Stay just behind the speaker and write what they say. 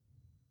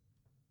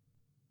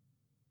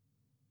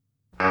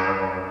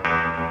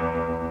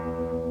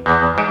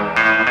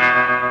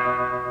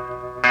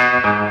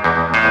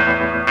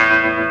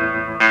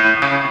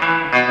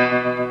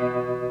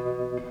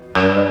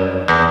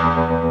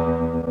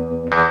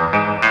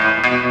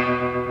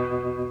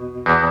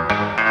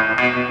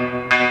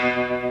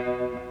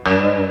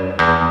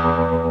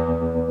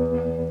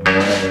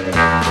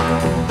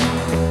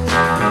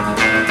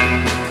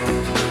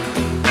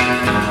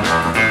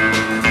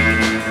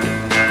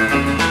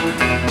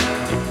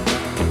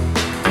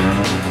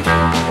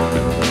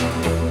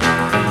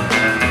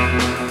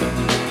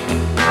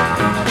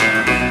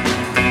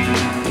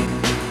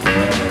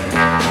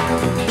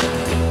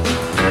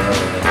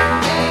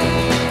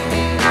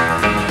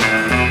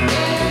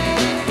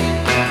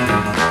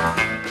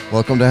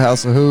Welcome to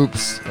House of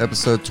Hoops,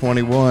 episode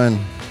 21.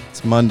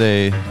 It's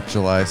Monday,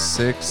 July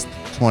 6th,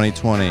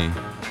 2020.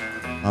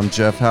 I'm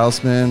Jeff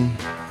Hausman.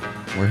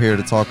 We're here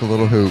to talk a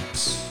little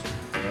hoops.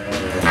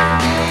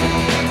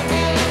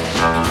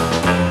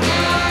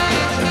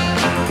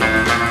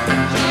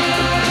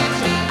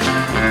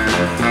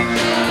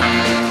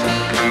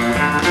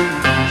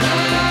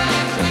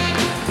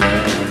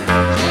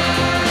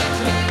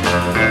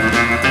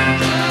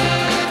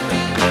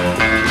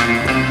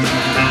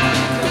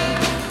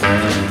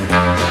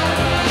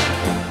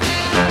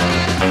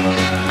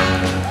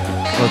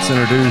 Let's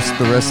introduce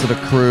the rest of the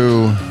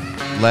crew.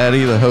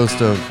 Laddie, the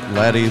host of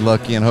Laddie,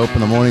 Lucky, and Hope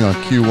in the Morning on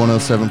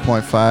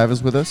Q107.5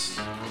 is with us.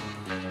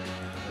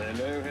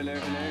 Hello.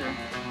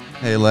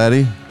 Hey,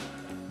 Laddie.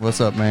 What's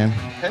up, man?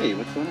 Hey,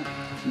 what's going on?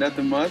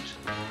 Nothing much.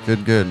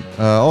 Good.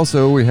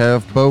 Also, we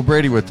have Bo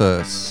Brady with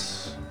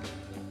us.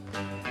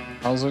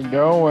 How's it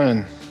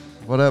going?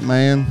 What up,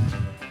 man?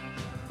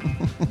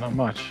 Not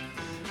much.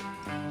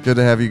 Good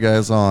to have you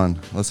guys on.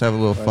 Let's have a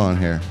little fun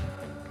here.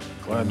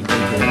 Glad to be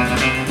here.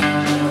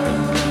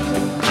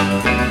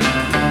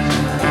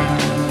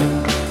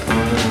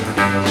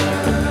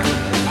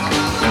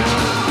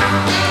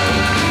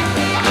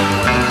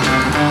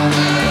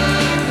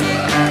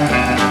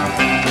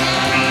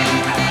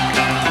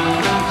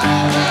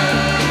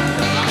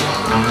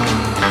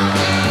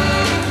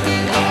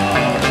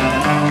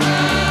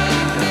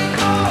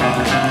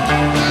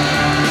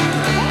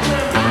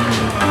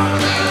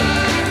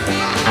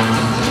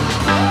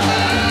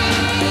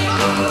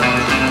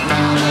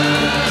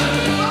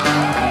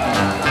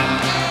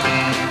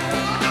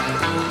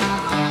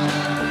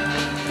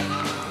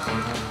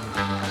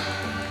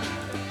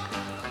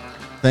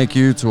 Thank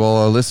you to all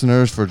our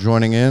listeners for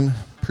joining in.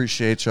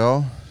 Appreciate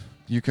y'all.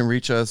 You can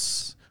reach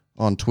us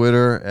on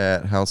Twitter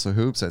at House of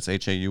Hoops. That's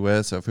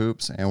H-A-U-S of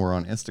Hoops. And we're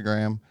on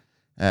Instagram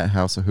at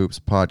House of Hoops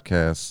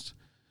Podcast.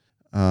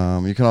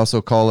 You can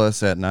also call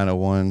us at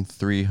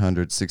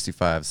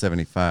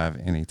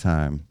 901-365-75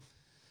 anytime.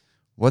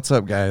 What's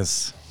up,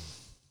 guys?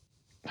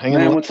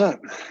 Man, what's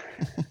up?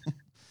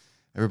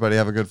 Everybody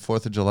have a good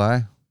 4th of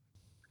July?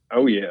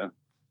 Oh, yeah.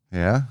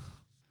 Yeah?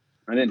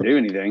 I didn't do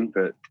anything,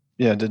 but...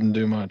 Yeah, didn't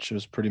do much. It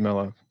was pretty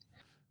mellow.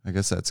 I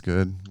guess that's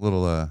good.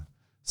 Little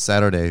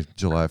Saturday,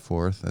 July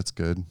 4th. That's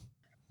good.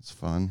 It's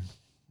fun.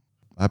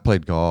 I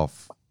played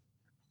golf.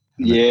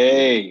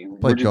 Yay.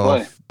 Where'd you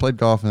play? Played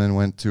golf and then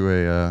went to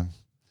a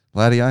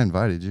Laddie, I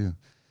invited you.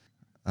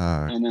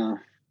 I know.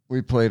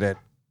 We played at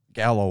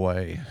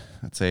Galloway.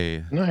 That's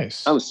a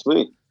Nice. That was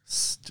sweet.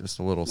 just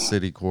a little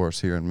city course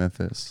here in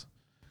Memphis.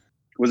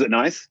 Was it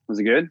nice? Was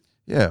it good?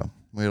 Yeah,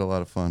 we had a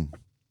lot of fun.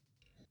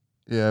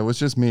 Yeah, it was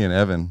just me and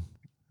Evan.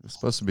 It was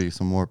supposed to be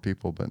some more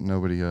people, but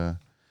nobody,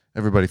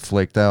 everybody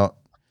flaked out.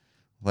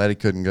 Laddie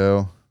couldn't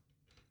go.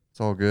 It's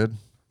all good.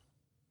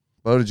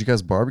 Bo, did you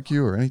guys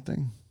barbecue or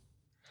anything?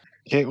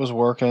 Kate was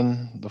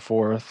working the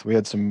 4th.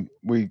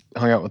 We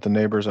hung out with the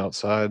neighbors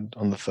outside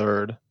on the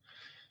 3rd.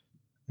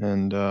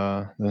 And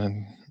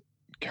then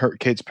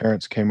Kate's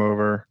parents came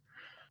over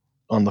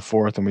on the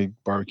 4th and we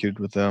barbecued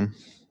with them,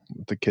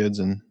 with the kids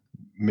and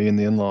me and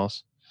the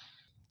in-laws.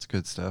 It's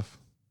good stuff.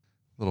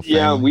 Little family.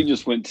 Yeah, we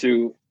just went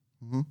to...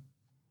 Mm-hmm.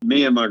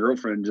 Me and my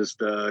girlfriend just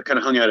kind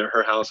of hung out at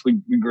her house.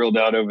 We grilled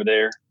out over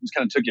there. Just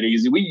kind of took it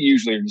easy. We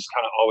usually are just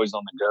kind of always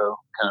on the go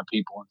kind of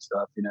people and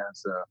stuff, you know.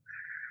 So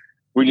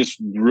we just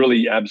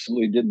really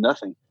absolutely did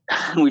nothing.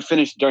 We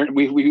finished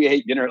we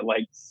ate dinner at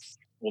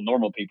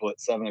normal people at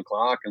 7:00,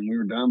 and we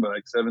were done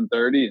by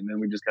 7:30, and then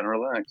we just kind of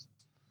relaxed.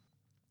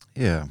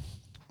 Yeah.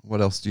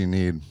 What else do you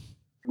need?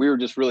 We were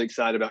just really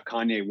excited about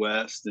Kanye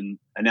West and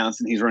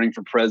announcing he's running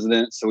for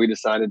president. So we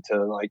decided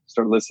to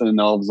start listening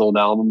to all of his old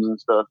albums and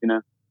stuff, you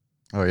know.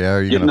 Oh, yeah?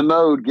 Are you Get in the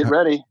mode. Get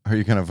ready. Are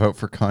you going to vote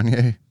for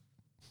Kanye?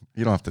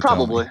 You don't have to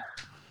Probably. tell me.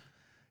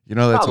 You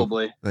know that's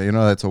Probably.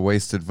 That's a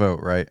wasted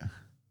vote, right?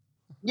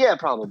 Yeah,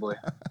 probably.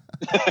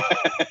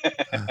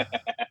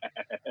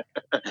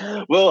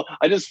 Well,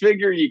 I just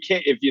figure you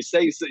can't, if you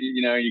say,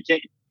 you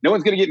can't, no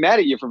one's going to get mad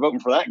at you for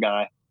voting for that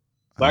guy.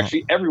 Well,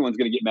 actually, everyone's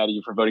going to get mad at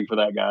you for voting for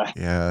that guy.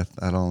 Yeah,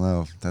 I don't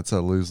know. That's a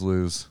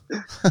lose-lose.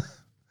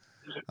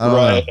 I don't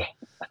Right. know.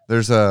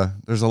 There's a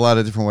lot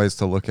of different ways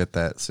to look at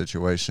that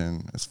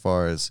situation as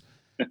far as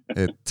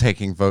it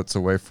taking votes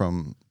away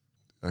from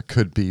a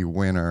could-be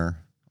winner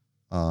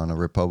on a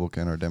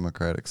Republican or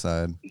Democratic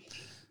side.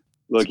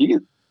 Look,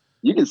 you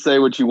can say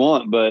what you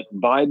want, but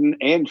Biden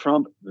and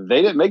Trump,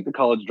 they didn't make the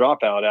College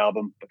Dropout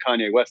album, but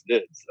Kanye West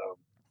did. So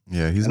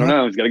yeah, I don't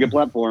know. He's got a good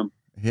platform.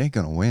 He ain't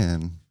gonna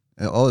win.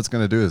 All it's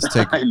gonna do is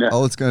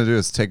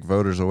take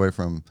voters away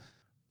from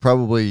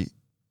probably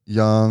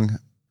young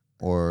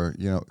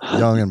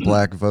and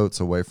black votes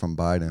away from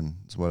Biden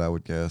is what I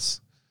would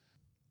guess.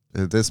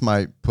 This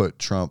might put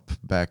Trump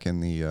back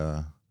in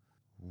the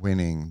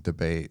winning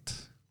debate.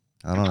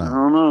 I don't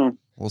know.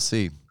 We'll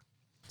see.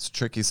 It's a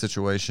tricky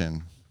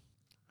situation.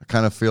 I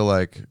kind of feel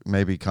like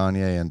maybe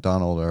Kanye and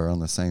Donald are on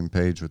the same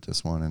page with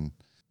this one, and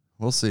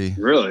we'll see.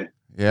 Really?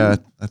 Yeah,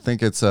 I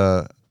think it's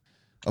a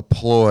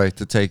ploy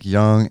to take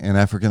young and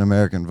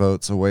African-American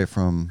votes away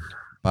from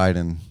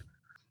Biden.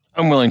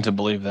 I'm willing to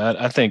believe that.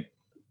 I think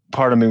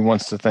part of me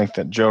wants to think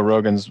that Joe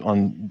Rogan's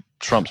on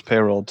Trump's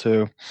payroll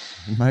too.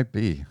 He might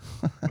be.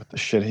 With the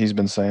shit he's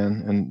been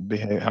saying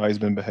and how he's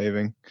been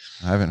behaving.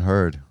 I haven't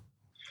heard.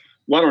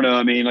 Well, I don't know.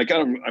 I mean,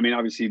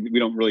 obviously we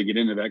don't really get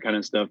into that kind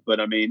of stuff, but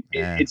I mean,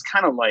 it's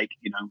kind of like,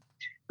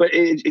 but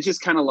it's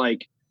just kind of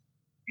like,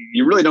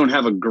 you really don't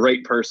have a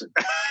great person.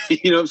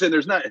 You know what I'm saying?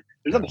 There's not a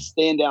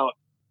standout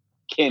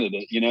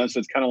candidate, so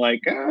it's kind of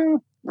like,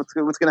 what's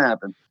going to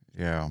happen?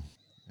 Yeah,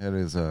 it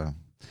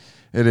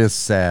is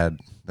sad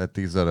that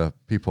these are the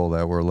people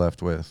that we're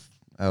left with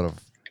out of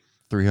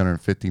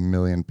 350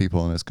 million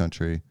people in this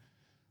country.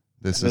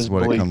 This is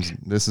what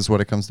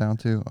it comes down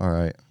to. All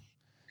right.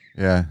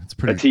 Yeah, it's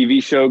pretty. A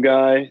TV show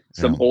guy,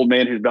 some old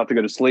man who's about to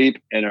go to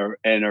sleep, and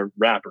a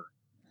rapper.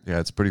 Yeah,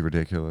 it's pretty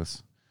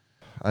ridiculous.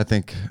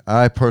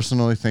 I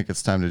personally think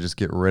it's time to just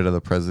get rid of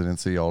the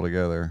presidency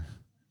altogether.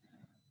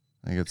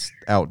 I think it's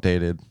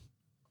outdated.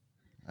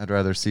 I'd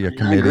rather see a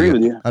committee. I agree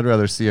with you. I'd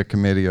rather see a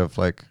committee of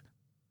like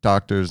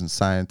doctors and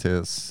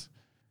scientists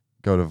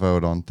go to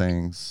vote on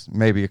things.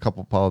 Maybe a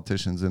couple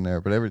politicians in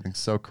there, but everything's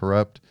so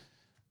corrupt.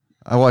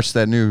 I watched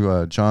that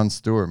new Jon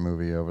Stewart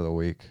movie over the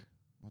week.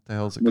 What the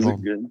hell is it called? Was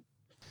it good?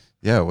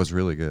 Yeah, it was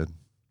really good.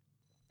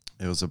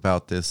 It was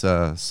about this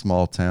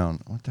small town.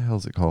 What the hell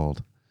is it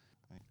called?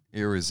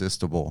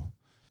 Irresistible.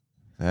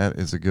 That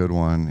is a good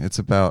one. It's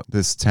about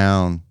this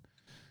town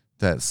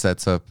that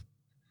sets up,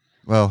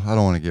 well, I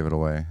don't want to give it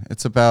away.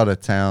 It's about a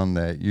town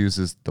that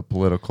uses the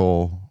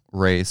political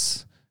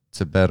race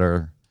to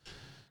better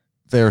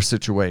their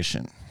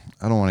situation.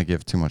 I don't want to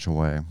give too much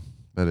away,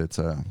 but it's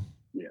a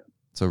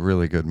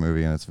really good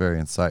movie, and it's very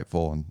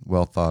insightful and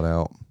well thought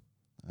out.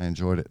 I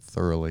enjoyed it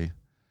thoroughly.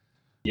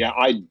 Yeah,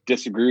 I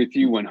disagree with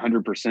you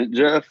 100%,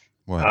 Jeff.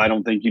 What? I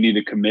don't think you need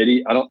a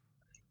committee. I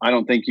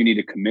don't think you need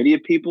a committee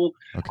of people.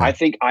 Okay. I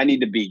think I need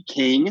to be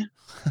king.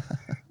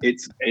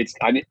 It's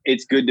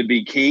good to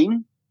be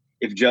king,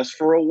 if just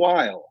for a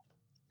while.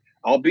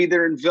 I'll be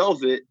there in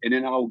velvet, and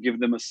then I'll give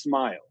them a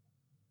smile.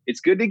 It's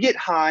good to get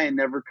high and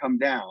never come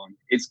down.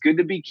 It's good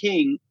to be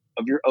king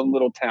of your own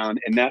little town,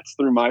 and that's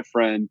through my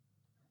friend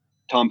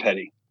Tom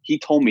Petty. He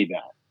told me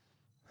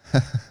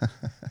that.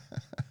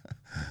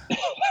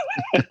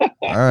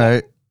 All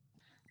right.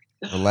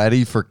 A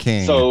laddie for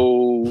king.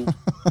 So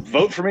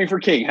vote for me for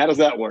king. How does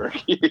that work?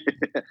 Yep.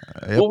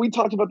 Well, we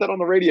talked about that on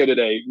the radio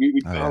today.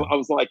 I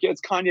was like, yeah,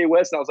 it's Kanye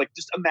West. And I was like,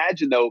 just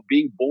imagine, though,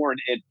 being born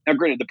in, now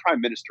granted, the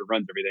prime minister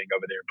runs everything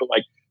over there, but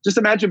like, just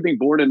imagine being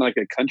born in like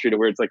a country to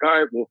where it's like, all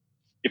right, well,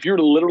 if you're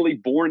literally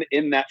born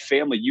in that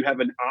family, you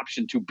have an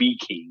option to be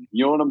king.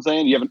 You know what I'm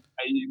saying? You have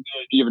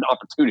an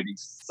opportunity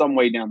some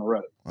way down the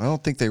road. I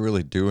don't think they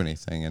really do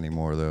anything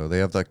anymore, though. They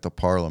have like the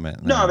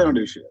parliament. No, they don't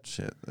do shit.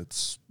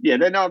 They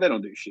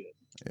don't do shit.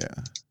 Yeah,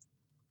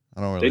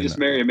 I don't really. They just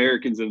marry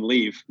Americans and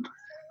leave.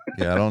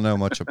 Yeah, I don't know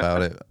much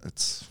about it.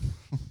 It's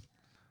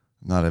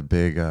not a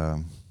big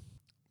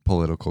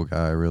political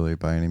guy, really,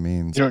 by any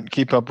means. You don't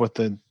keep up with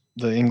the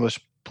English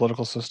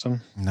political system?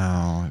 No,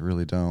 I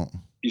really don't.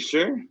 You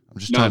sure?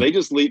 They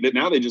just leave it.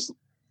 Now they just,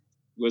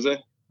 was it?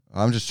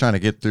 I'm just trying to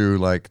get through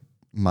like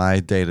my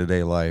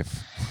day-to-day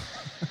life.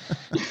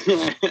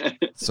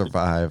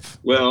 Survive.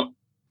 Well,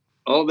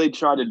 all they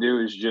try to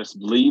do is just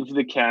leave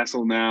the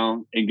castle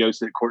now and go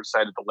sit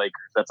courtside at the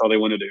Lakers. That's all they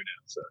want to do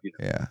now. So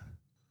yeah,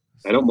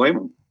 I don't blame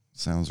them.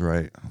 Sounds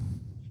right.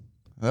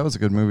 That was a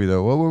good movie,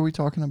 though. What were we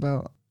talking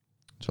about?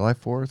 July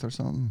 4th or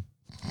something?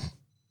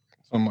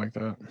 Something like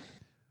that.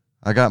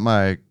 I got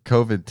my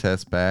COVID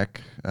test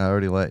back. I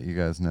already let you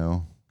guys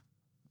know.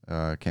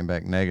 Came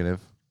back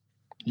negative.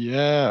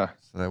 Yeah.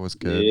 So that was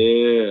good.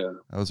 Yeah.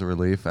 That was a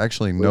relief.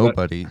 Actually,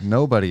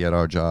 nobody at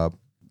our job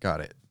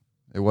got it.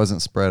 It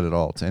wasn't spread at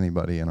all to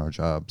anybody in our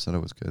job, so that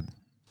was good.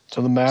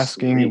 So the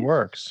masking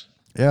works.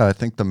 Yeah, I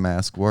think the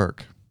mask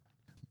work.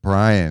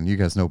 Brian, you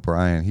guys know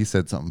Brian. He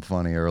said something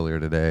funny earlier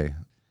today.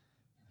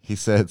 He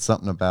said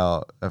something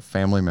about a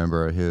family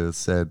member of his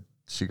said,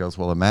 she goes,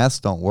 well, the masks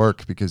don't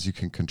work because you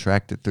can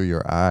contract it through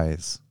your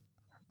eyes.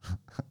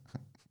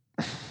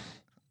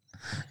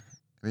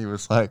 And he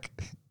was like,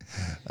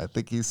 I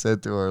think he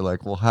said to her,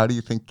 like, well, how do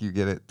you think you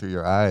get it through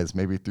your eyes?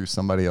 Maybe through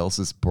somebody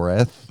else's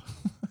breath?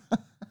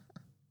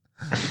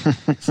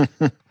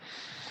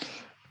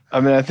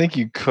 I mean, I think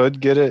you could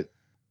get it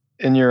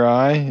in your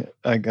eye.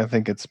 I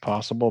think it's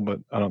possible, but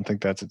I don't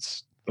think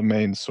that's the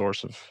main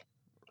source of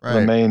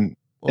the main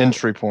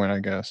entry point, I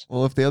guess.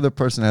 Well, if the other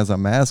person has a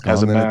mask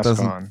on, then it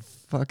doesn't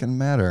fucking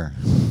matter.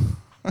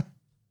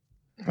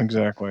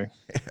 Exactly.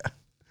 Yeah.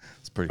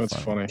 It's pretty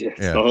funny.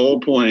 Yeah. The whole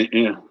point,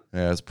 yeah.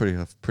 Yeah, it's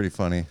pretty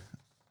funny.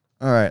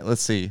 All right,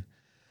 let's see.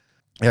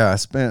 Yeah,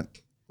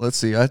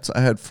 I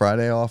had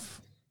Friday off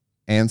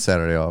and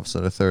Saturday off, so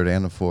the 3rd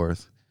and the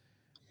 4th.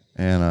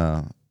 And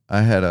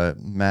I had a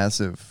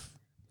massive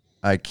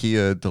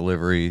IKEA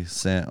delivery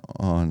sent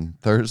on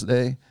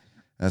Thursday.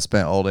 And I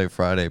spent all day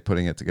Friday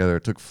putting it together.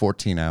 It took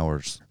 14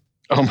 hours.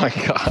 Oh my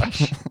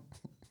gosh.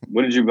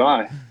 What did you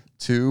buy?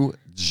 2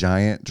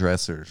 giant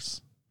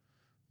dressers.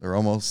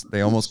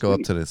 They almost go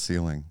up to the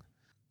ceiling.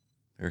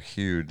 They're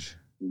huge.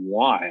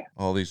 Why?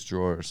 All these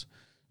drawers.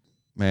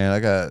 Man, I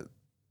got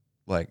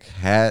like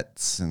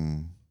hats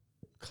and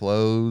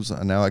clothes.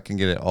 And now I can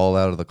get it all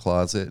out of the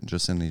closet and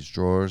just in these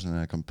drawers, and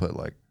I can put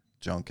like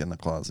junk in the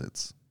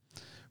closets.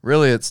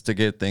 Really, it's to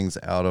get things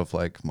out of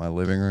like my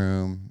living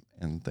room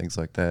and things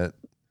like that.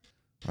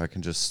 I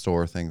can just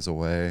store things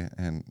away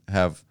and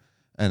have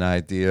an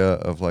idea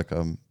of like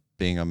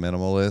being a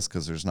minimalist,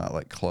 because there's not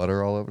like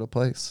clutter all over the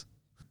place.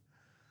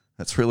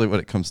 That's really what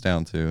it comes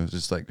down to. It's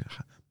just like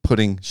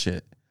putting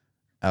shit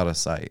out of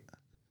sight.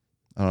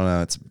 I don't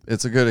know.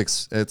 It's a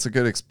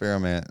good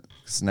experiment,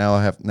 because now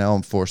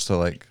I'm forced to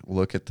like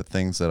look at the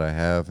things that I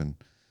have and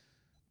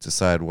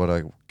decide what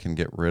I can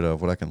get rid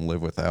of, what I can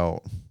live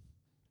without.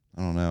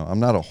 I don't know. I'm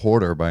not a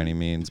hoarder by any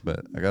means,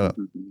 but I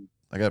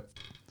got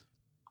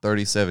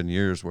 37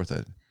 years worth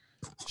of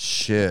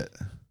shit.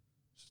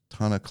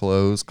 Ton of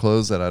clothes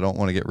that I don't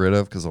want to get rid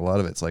of, because a lot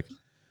of it's like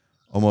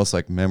almost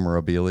like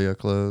memorabilia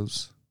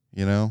clothes,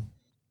 you know?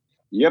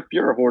 Yep,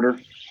 you're a hoarder.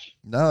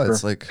 No,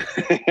 it's like,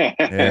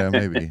 yeah,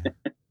 maybe.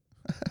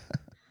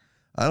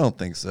 I don't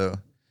think so.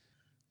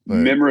 But,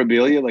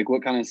 memorabilia? Like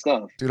what kind of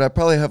stuff? Dude, I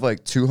probably have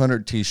like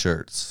 200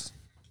 t-shirts.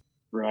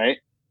 Right.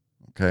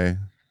 Okay.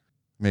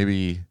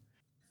 Maybe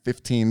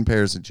 15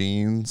 pairs of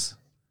jeans,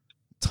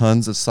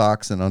 tons of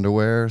socks and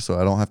underwear, so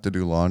I don't have to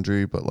do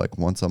laundry but like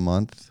once a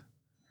month.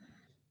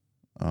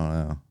 I don't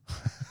know.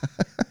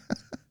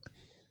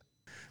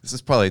 This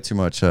is probably too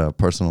much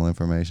personal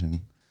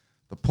information.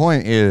 The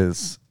point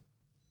is,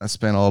 I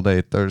spent all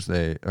day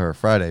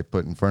Friday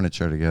putting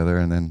furniture together,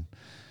 and then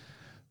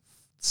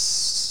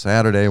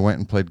Saturday went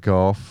and played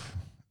golf,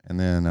 and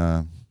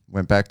then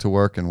went back to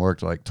work and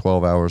worked like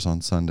 12 hours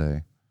on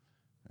Sunday.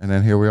 And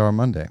then here we are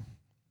Monday.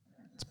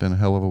 It's been a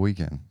hell of a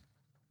weekend.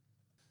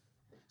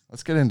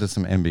 Let's get into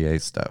some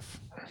NBA stuff.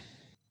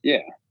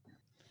 Yeah.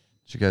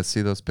 Did you guys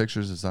see those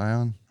pictures of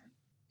Zion?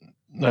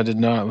 I did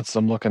not.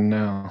 I'm looking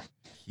now.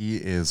 He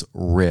is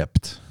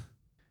ripped.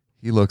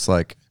 He looks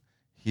like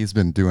he's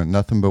been doing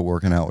nothing but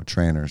working out with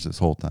trainers this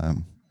whole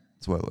time.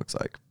 That's what it looks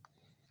like.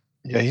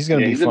 Yeah, he's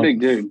gonna be he's fun. A big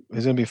dude.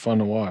 He's gonna be fun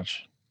to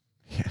watch.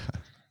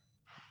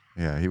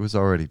 Yeah, he was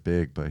already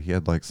big, but he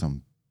had like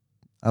some,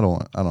 I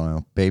don't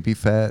know, baby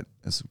fat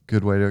is a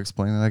good way to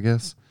explain it, I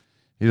guess.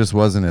 He just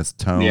wasn't as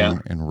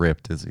toned and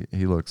ripped as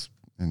he looks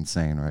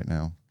insane right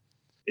now.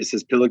 It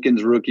says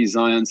Pelicans rookie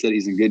Zion said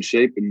he's in good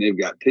shape, and they've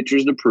got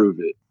pictures to prove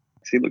it.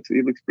 He looks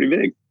pretty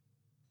big.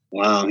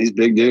 Wow, he's a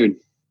big dude.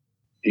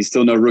 He's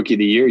still no rookie of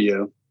the year,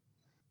 yo.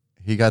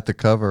 He got the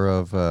cover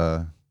of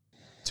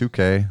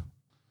 2K.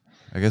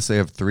 I guess they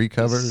have 3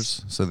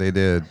 covers, so they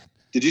did.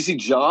 Did you see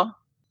Ja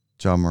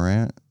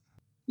Morant?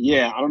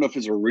 Yeah, I don't know if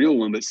it's a real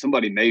one, but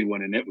somebody made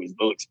one, and it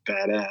looks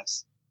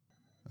badass.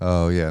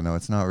 Oh yeah, no,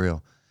 it's not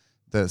real.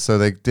 So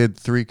they did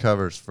 3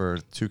 covers for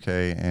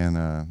 2K,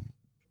 and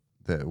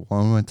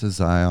one went to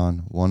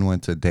Zion, one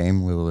went to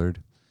Dame Lillard,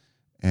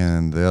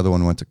 and the other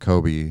one went to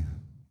Kobe.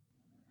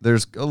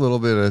 There's a little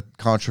bit of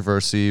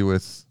controversy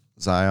with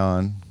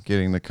Zion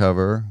getting the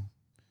cover.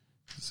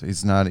 So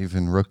he's not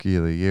even rookie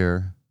of the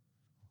year,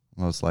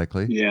 most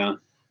likely. Yeah.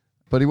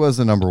 But he was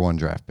the number 1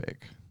 draft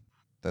pick.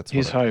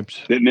 He's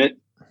hyped.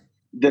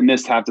 That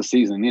missed half the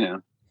season, you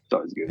know. It's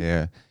always good.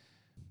 Yeah.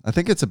 I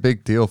think it's a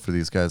big deal for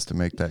these guys to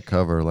make that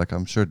cover. Like,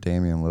 I'm sure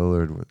Damian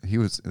Lillard,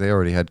 they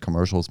already had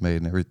commercials made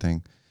and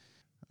everything.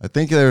 I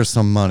think there's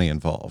some money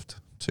involved,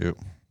 too.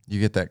 You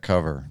get that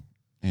cover,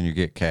 and you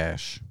get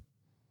cash.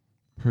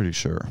 Pretty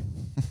sure.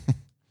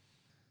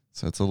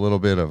 So it's a little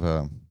bit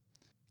of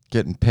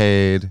getting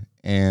paid,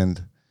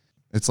 and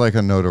it's like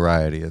a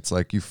notoriety. It's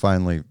like you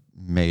finally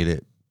made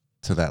it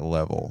to that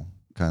level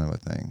kind of a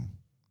thing.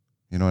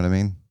 You know what I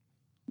mean?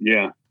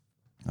 Yeah.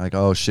 Like,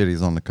 oh, shit,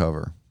 he's on the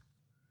cover.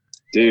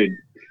 Dude,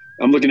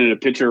 I'm looking at a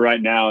picture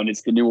right now, and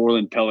it's the New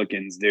Orleans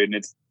Pelicans, dude,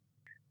 and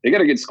they got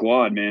a good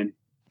squad, man.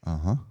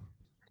 Uh-huh.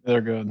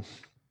 They're good.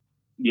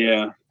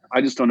 Yeah.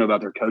 I just don't know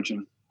about their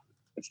coaching.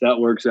 If that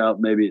works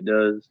out, maybe it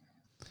does.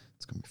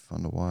 It's going to be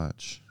fun to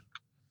watch.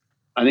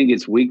 I think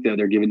it's weak, though.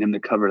 They're giving him the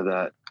cover of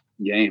that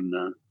game,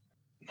 though.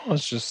 Well,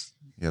 it's just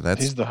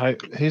he's the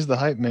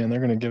hype man. They're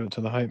going to give it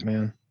to the hype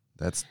man.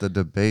 That's the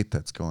debate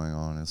that's going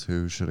on, is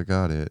who should have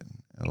got it.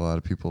 A lot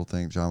of people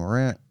think Ja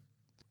Morant,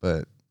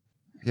 but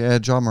yeah,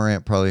 Ja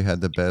Morant probably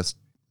had the best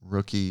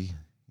rookie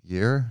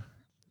year.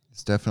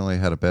 He's definitely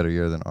had a better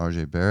year than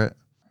RJ Barrett,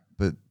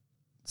 but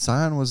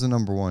Zion was the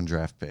number 1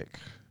 draft pick,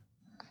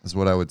 is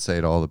what I would say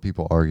to all the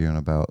people arguing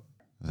about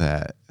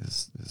that.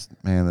 Is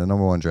man, the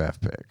number 1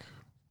 draft pick.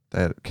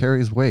 That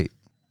carries weight,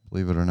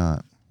 believe it or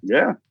not.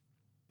 Yeah.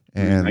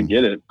 And I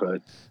get it,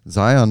 but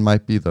Zion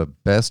might be the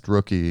best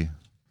rookie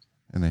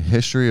in the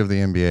history of the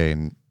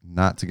NBA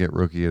not to get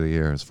rookie of the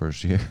year his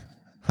first year.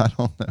 I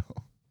don't know.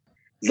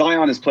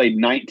 Zion has played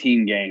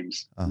 19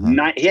 games.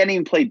 Uh-huh. He hadn't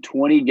even played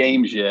 20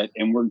 games yet,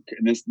 and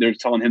they're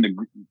telling him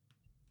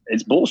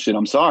it's bullshit.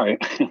 I'm sorry.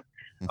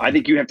 I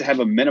think you have to have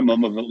a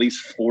minimum of at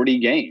least 40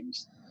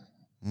 games.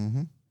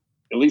 Mm-hmm.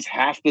 At least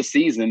half the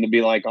season to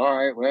be like, all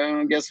right,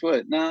 well, guess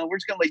what? No, we're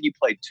just going to let you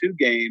play 2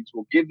 games.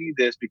 We'll give you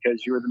this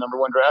because you were the number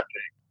 1 draft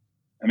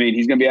pick. I mean,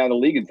 he's going to be out of the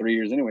league in 3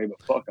 years anyway,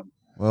 but fuck him.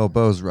 Well,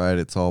 Bo's right.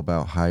 It's all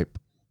about hype.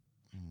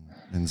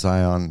 And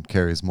Zion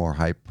carries more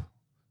hype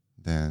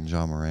than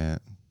Ja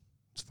Morant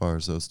as far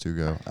as those two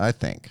go, I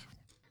think.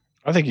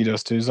 I think he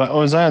does too.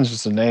 Zion's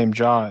just a name.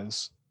 Ja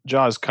is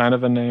kind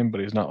of a name,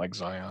 but he's not like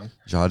Zion.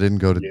 Ja didn't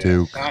go to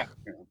Duke.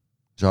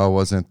 Ja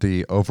wasn't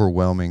the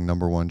overwhelming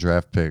number 1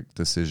 draft pick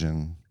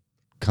decision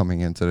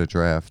coming into the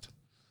draft.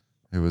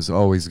 It was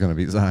always going to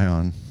be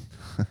Zion.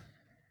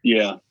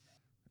 Yeah.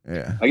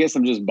 Yeah. I guess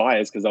I'm just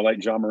biased because I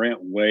like Ja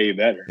Morant way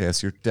better.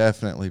 Yes, you're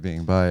definitely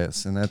being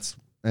biased, and that's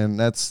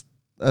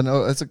I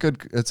know it's a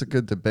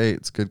good debate.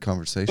 It's a good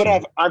conversation.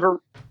 But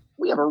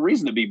we have a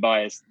reason to be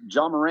biased.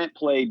 Ja Morant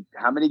played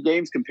how many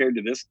games compared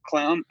to this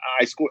clown?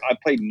 I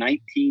played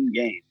 19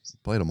 games.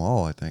 Played them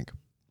all, I think.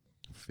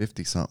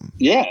 50 something.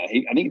 Yeah,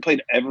 I think he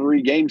played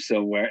every game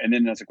somewhere. And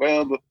then I was like,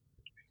 well, but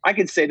I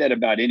could say that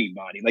about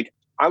anybody. Like,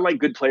 I like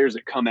good players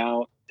that come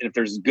out, and if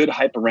there's good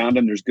hype around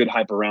them, there's good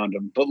hype around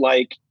them. But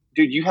like,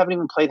 dude, you haven't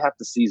even played half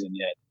the season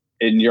yet,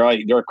 and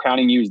they're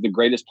crowning you as the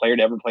greatest player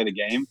to ever play the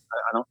game.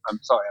 I'm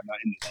sorry, I'm not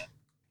into that.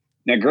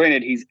 Now,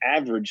 granted, he's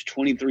averaged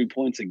 23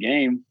 points a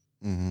game.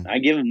 Mm-hmm. I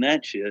give him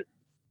that shit.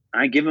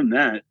 I give him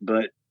that,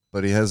 but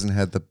he hasn't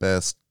had the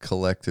best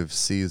collective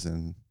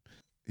season.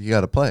 You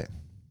got to play.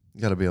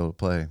 You got to be able to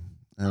play.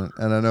 And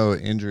I know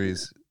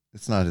injuries,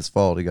 it's not his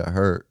fault. He got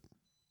hurt,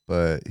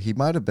 but he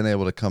might have been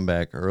able to come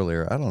back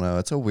earlier. I don't know.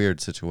 It's a weird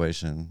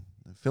situation.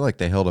 I feel like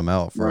they held him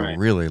out for a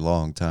really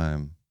long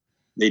time.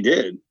 They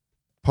did.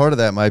 Part of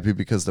that might be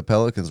because the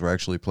Pelicans were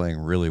actually playing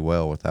really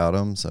well without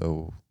him.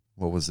 So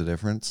what was the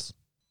difference?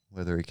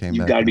 Whether he came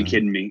back. You got to be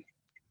kidding me.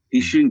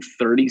 He's shooting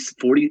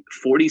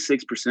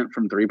 46%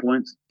 from 3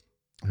 points.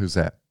 Who's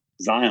that?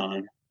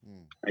 Zion.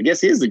 I guess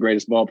he is the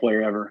greatest ball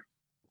player ever.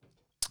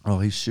 Oh,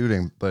 he's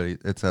shooting, but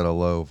it's at a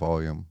low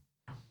volume.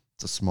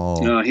 It's a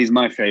small. No, he's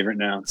my favorite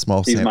now.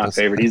 Small. He's my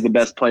favorite. He's the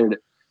best player.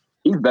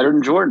 He's better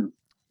than Jordan.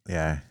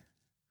 Yeah.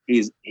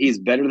 He's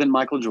better than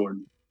Michael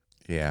Jordan.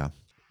 Yeah.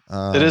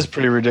 It is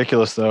pretty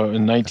ridiculous though.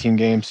 In 19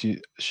 games,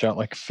 he shot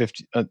like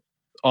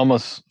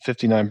almost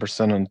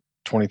 59% on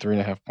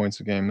 23.5 points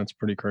a game. That's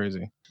pretty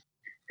crazy.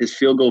 His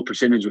field goal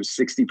percentage was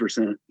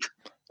 60%.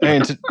 Hey,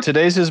 and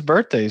today's his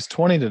birthday. He's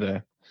 20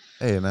 today.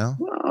 Hey, now.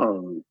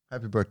 Whoa.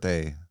 Happy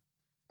birthday.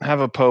 Have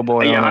a po'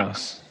 boy on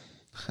us.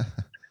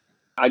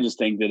 I just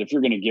think that if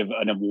you're going to give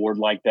an award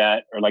like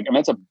that, or like, I mean,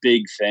 that's a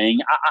big thing.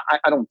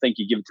 I don't think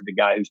you give it to the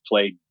guy who's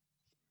played.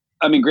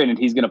 I mean, granted,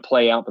 he's going to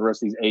play out the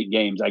rest of these 8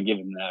 games. I give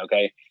him that,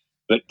 okay?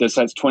 But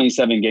that's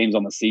 27 games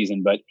on the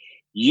season. But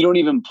you don't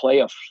even play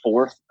a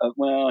fourth of,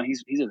 well,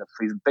 he's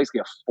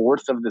basically a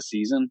fourth of the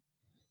season,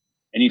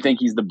 and you think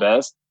he's the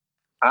best.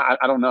 I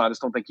don't know. I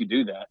just don't think you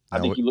do that. I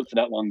think you look for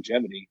that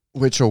longevity.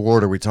 Which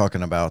award are we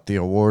talking about? The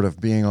award of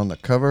being on the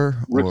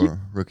cover or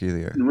Rookie of the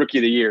Year? Rookie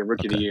of the Year.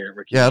 Rookie of the Year.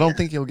 I don't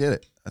think he'll get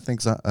it. I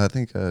think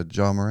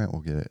Ja Morant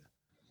will get it.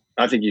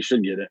 I think you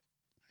should get it.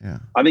 Yeah.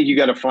 I think you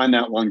got to find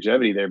that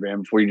longevity there,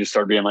 man, before you just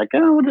start being like,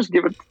 oh, we'll just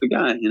give it to the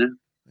guy, you know?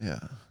 Yeah.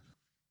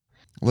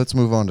 Let's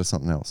move on to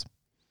something else.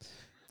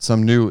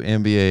 Some new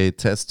NBA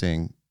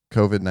testing,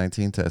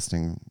 COVID-19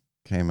 testing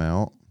came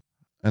out.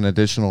 An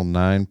additional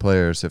 9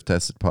 players have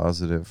tested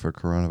positive for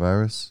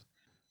coronavirus.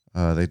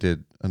 They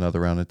did another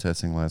round of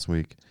testing last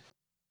week.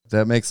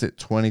 That makes it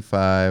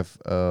 25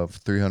 of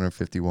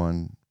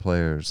 351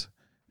 players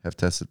have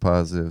tested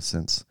positive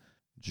since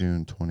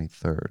June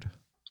 23rd.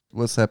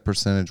 What's that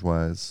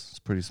percentage-wise? It's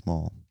pretty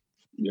small.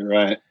 You're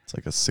right. It's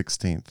like a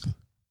 16th.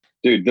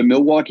 Dude, the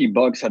Milwaukee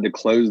Bucks had to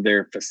close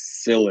their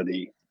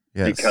facility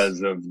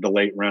because of the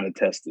late round of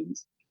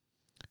testings.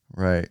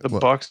 Right. The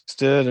Bucks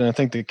did, and I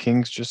think the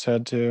Kings just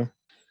had to.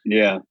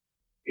 Yeah.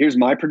 Here's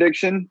my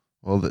prediction.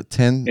 Well, the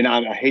 10. And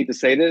I hate to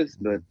say this,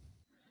 but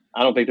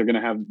I don't think they're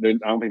going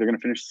to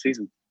finish the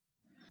season.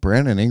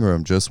 Brandon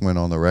Ingram just went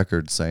on the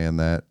record saying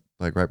that,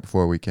 like right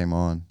before we came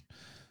on.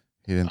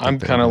 He didn't. I'm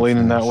kind of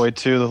leaning that way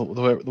too.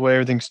 The way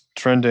everything's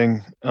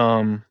trending.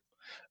 I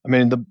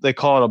mean, they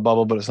call it a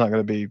bubble, but it's not going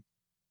to be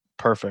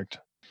perfect.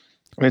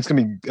 I mean, it's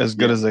going to be as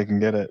good as they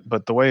can get it.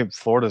 But the way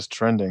Florida's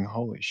trending,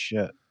 holy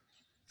shit.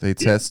 They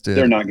tested.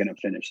 They're not going to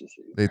finish this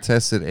season. They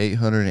tested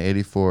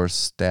 884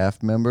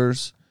 staff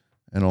members,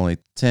 and only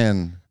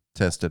 10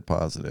 tested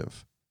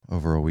positive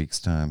over a week's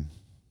time.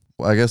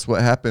 Well, I guess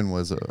what happened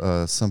was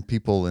some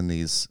people in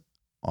these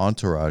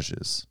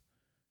entourages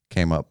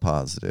came up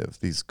positive.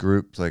 These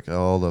groups, like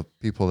all the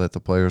people that the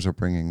players are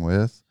bringing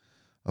with,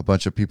 a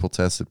bunch of people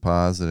tested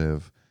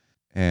positive,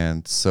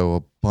 and so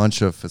a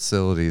bunch of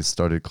facilities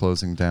started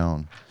closing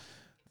down.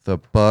 The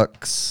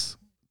Bucks,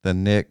 the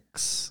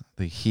Knicks,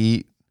 the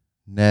Heat,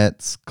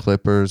 Nets,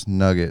 Clippers,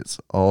 Nuggets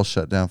all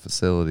shut down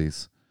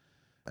facilities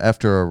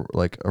after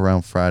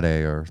around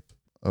Friday or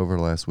over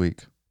last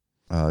week.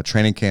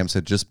 Training camps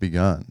had just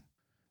begun.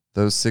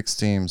 Those 6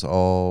 teams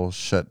all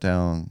shut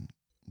down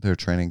their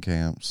training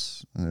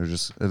camps. And they're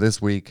just this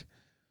week,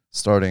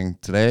 starting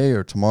today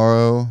or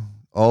tomorrow,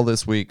 all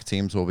this week,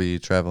 teams will be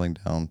traveling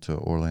down to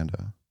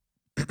Orlando.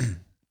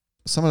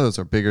 Some of those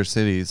are bigger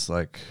cities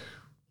like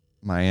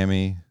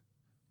Miami,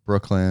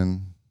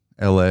 Brooklyn,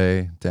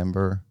 LA,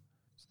 Denver.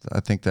 I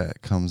think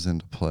that comes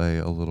into play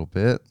a little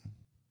bit.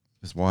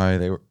 Is why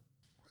they were,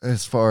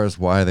 as far as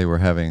why they were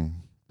having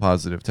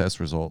positive test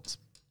results.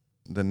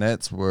 The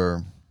Nets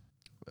were,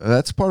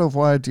 that's part of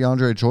why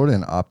DeAndre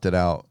Jordan opted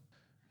out.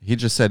 He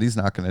just said he's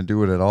not going to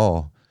do it at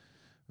all.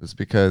 It was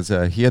because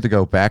he had to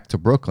go back to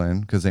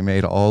Brooklyn because they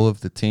made all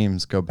of the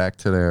teams go back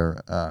to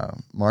their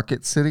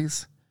market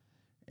cities.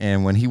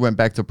 And when he went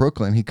back to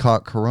Brooklyn, he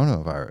caught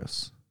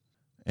coronavirus.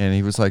 And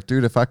he was like,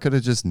 dude, if I could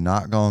have just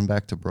not gone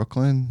back to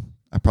Brooklyn,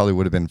 I probably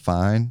would have been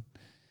fine.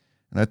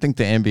 And I think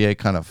the NBA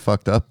kind of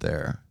fucked up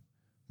there,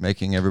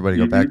 making everybody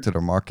go back to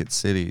their market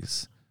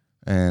cities.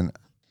 And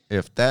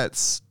if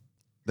that's,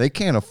 they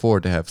can't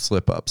afford to have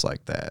slip-ups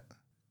like that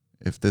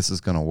if this is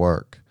going to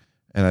work.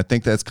 And I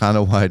think that's kind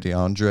of why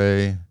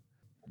DeAndre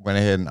went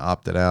ahead and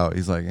opted out.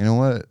 He's like, you know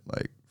what?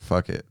 Like,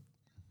 fuck it.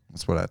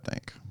 That's what I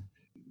think.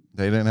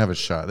 They didn't have a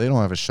shot. They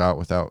don't have a shot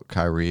without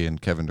Kyrie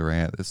and Kevin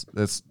Durant.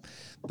 This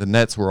the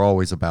Nets were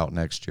always about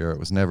next year. It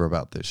was never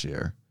about this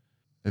year.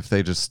 If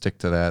they just stick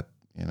to that,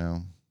 you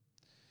know.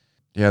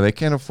 Yeah, they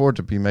can't afford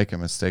to be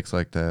making mistakes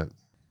like that.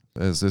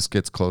 As this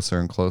gets closer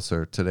and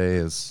closer, today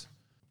is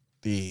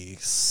the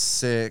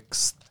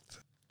 6th,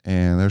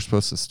 and they're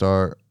supposed to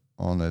start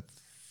on the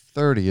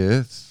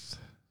 30th.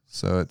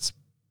 So it's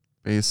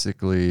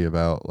basically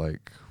about,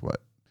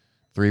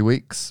 3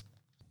 weeks,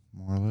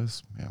 more or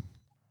less? Yeah.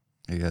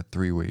 You got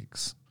 3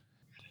 weeks.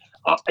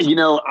 I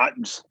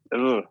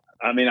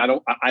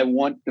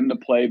want them to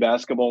play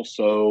basketball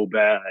so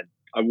bad.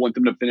 I want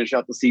them to finish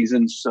out the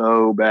season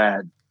so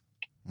bad.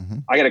 Mm-hmm.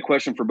 I got a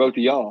question for both of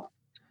y'all.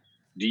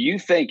 Do you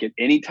think at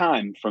any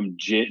time from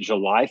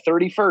July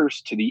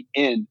 31st to the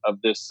end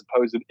of this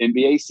supposed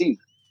NBA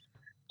season,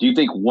 do you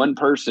think one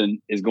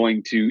person is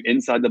going to,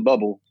 inside the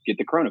bubble, get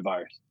the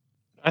coronavirus?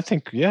 I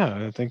think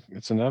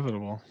it's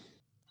inevitable.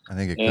 I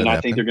think it could happen.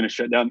 I think they're going to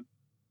shut down.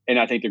 And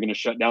I think they're going to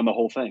shut down the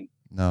whole thing.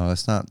 No,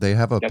 it's not. They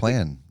have a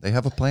plan. They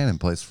have a plan in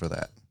place for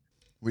that.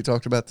 We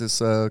talked about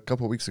this a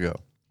couple of weeks ago.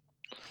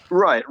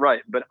 Right.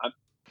 But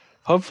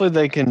hopefully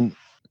they can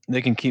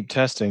keep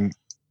testing.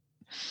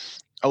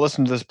 I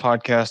listened to this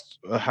podcast,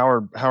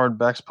 Howard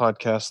Beck's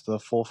podcast, the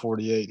Full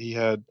 48. He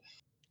had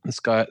this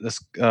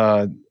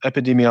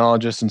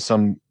epidemiologist and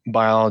some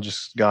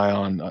biologist guy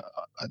on. I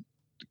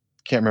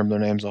can't remember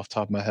their names off the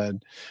top of my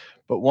head,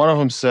 but one of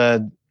them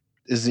said,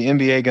 "Is the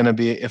NBA going to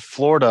be, if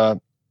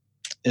Florida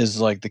is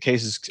the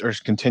cases are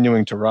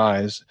continuing to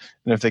rise,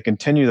 and if they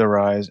continue to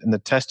rise and the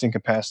testing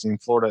capacity in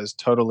Florida is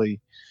totally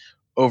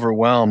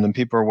overwhelmed and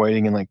people are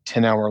waiting in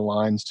 10-hour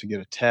lines to get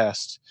a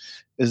test,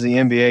 is the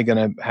NBA going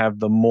to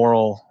have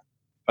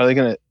are they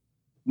going to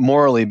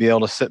morally be able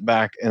to sit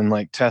back and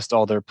test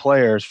all their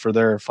players for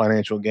their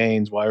financial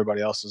gains while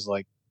everybody else is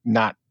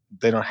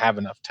they don't have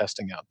enough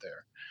testing out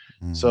there?"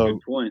 Mm-hmm. So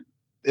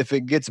if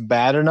it gets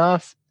bad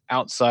enough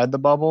outside the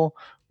bubble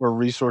where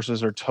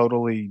resources are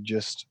totally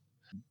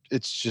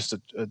it's just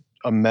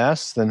a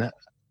mess, then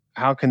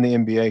how can the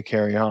NBA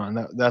carry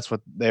on? That's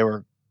what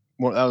that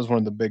was one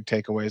of the big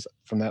takeaways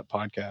from that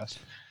podcast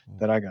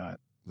that I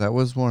got. That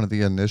was one of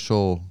the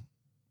initial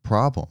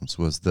problems,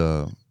 was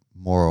the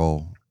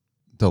moral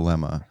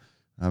dilemma.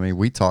 I mean,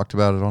 we talked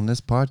about it on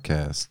this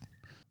podcast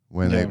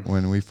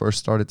when we first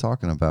started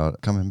talking about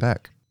coming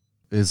back.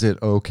 Is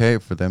it okay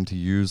for them to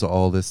use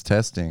all this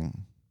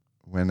testing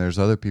when there's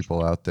other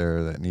people out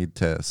there that need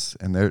tests?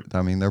 And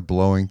they're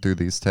blowing through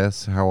these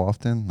tests how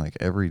often?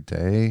 Every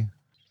day?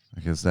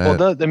 Is that?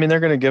 Well, they're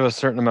going to give a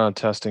certain amount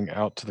of testing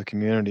out to the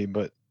community,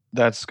 but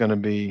that's going to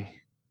be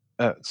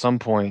at some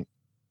point,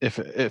 if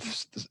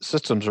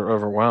systems are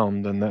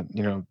overwhelmed, then that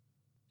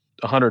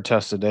 100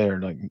 tests a day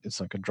are it's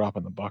like a drop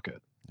in the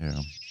bucket.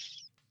 Yeah.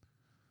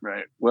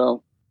 Right.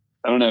 Well,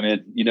 I don't know,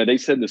 man. They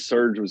said the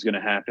surge was going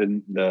to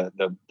happen.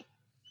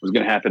 Was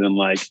going to happen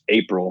in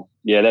April.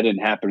 Yeah, that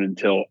didn't happen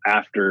until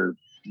after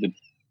the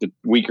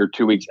week or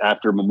 2 weeks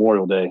after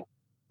Memorial Day.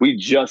 We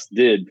just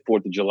did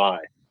 4th of July.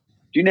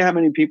 Do you know how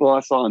many people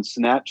I saw on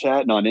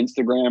Snapchat and on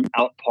Instagram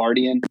out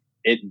partying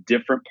at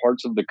different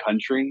parts of the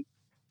country?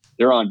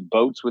 They're on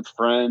boats with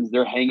friends.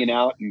 They're hanging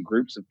out in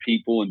groups of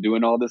people and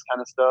doing all this kind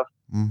of stuff.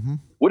 Mm-hmm.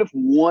 What if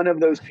one of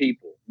those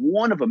people,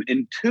 one of them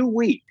in 2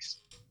 weeks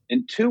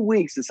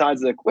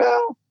decides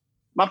well,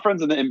 my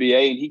friend's in the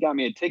NBA and he got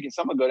me a ticket,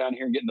 so I'm going to go down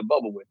here and get in the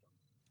bubble with him.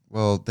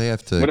 Well, they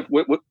have to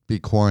be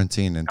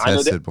quarantined and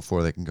tested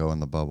before they can go in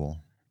the bubble.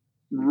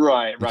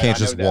 Right. You can't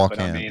just walk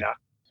in.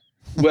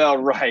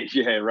 Right.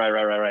 Yeah,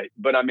 right.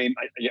 But I mean,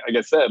 like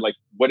I said,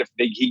 what if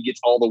he gets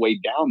all the way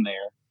down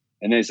there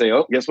and they say,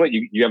 oh, guess what?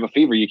 You have a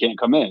fever. You can't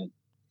come in.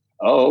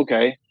 Oh,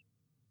 okay.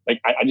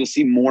 I just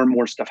see more and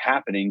more stuff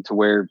happening to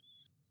where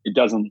it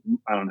doesn't,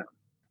 I don't know.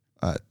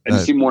 I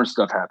just see more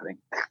stuff happening.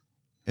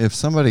 If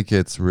somebody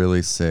gets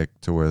really sick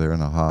to where they're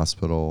in a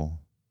hospital,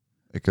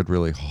 it could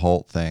really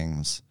halt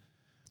things.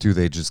 Do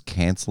they just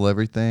cancel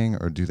everything,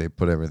 or do they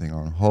put everything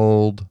on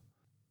hold?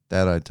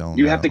 That I don't know.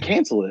 You have to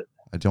cancel it.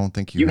 I don't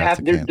think you have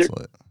to cancel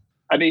it.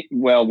 I mean,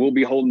 well, we'll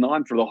be holding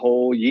on for the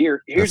whole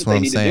year. That's what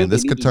I'm saying.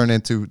 This could turn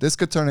into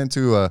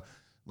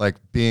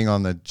being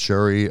on the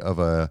jury of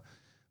a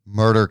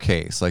murder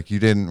case. Like you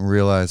didn't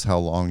realize how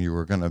long you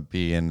were going to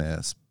be in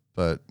this,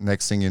 but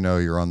next thing you know,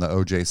 you're on the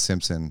O.J.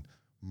 Simpson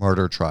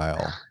murder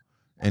trial,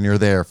 and you're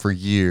there for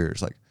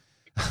years. Like,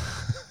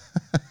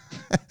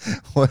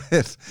 what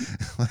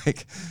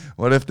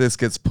if this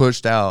gets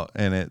pushed out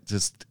and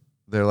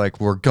they're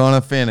like, we're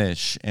gonna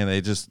finish, and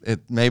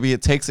maybe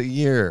it takes a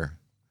year.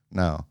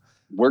 No,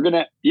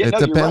 it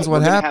depends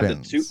what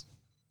happens.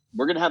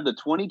 We're gonna have the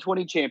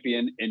 2020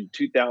 champion in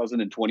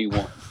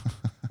 2021.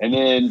 And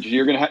then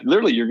you're going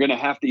to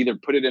have to either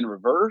put it in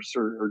reverse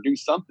or do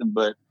something.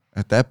 But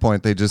at that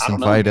point, they just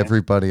invite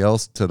everybody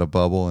else to the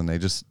bubble, and they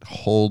just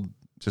all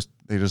just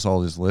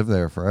live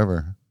there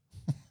forever.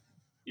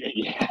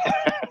 Yeah.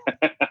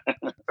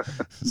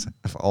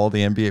 If all the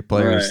NBA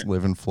players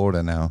live in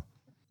Florida now.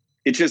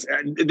 It's just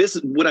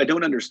what I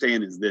don't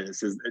understand is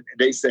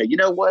they say, you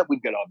know what?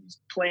 We've got all these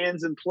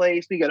plans in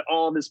place. We got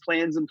all these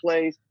plans in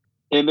place.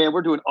 And man,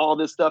 we're doing all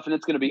this stuff and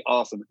it's going to be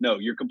awesome. No,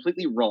 you're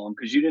completely wrong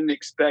because you didn't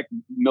expect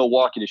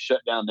Milwaukee to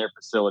shut down their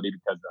facility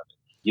because of it.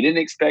 You didn't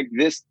expect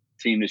this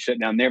team to shut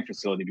down their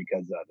facility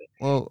because of it.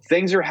 Well,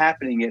 things are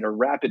happening at a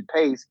rapid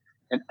pace.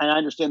 And I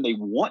understand they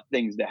want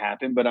things to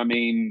happen, but I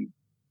mean,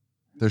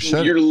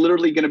 you're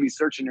literally going to be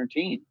searching your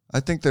team. I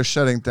think they're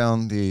shutting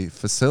down the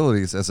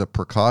facilities as a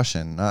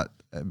precaution, not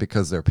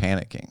because they're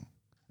panicking.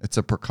 It's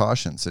a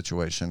precaution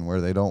situation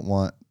where they don't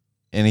want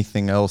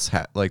anything else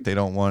they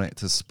don't want it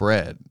to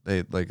spread.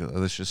 They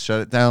let's just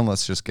shut it down.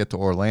 Let's just get to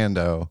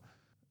Orlando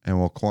and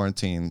we'll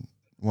quarantine.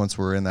 Once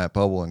we're in that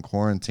bubble and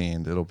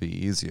quarantined, it'll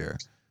be easier.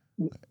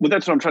 Well,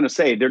 that's what I'm trying to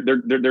say.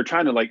 They're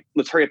trying to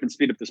let's hurry up and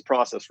speed up this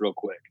process real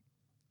quick.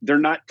 They're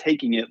not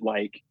taking it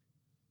I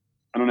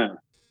don't know.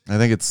 I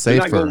think it's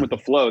safer. They're not going with the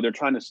flow. They're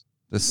trying to.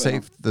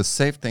 The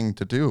safe thing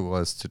to do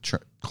was to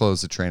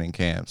close the training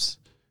camps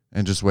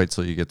and just wait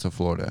till you get to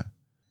Florida.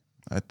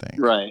 I think.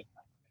 Right.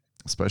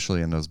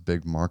 Especially in those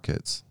big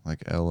markets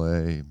like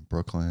LA,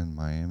 Brooklyn,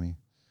 Miami.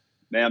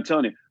 Man, I'm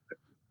telling you,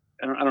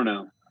 I don't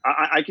know.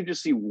 I can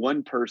just see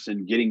one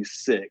person getting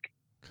sick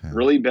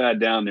really bad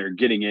down there,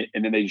 getting it,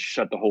 and then they just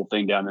shut the whole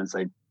thing down and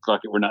say,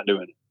 fuck it, we're not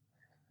doing it.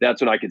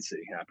 That's what I could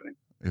see happening.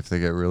 If they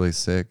get really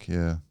sick,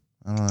 yeah.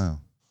 I don't know.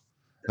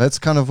 That's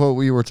kind of what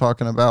we were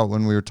talking about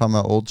when we were talking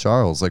about Old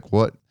Charles. Like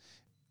what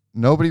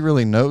nobody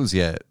really knows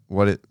yet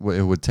what it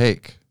would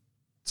take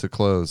to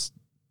close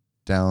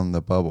down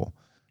the bubble.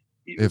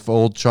 If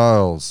Old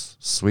Charles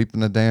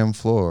sweeping the damn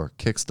floor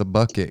kicks the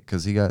bucket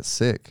because he got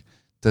sick,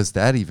 does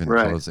that even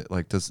close it?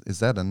 Is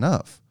that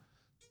enough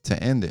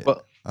to end it?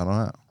 Well, I don't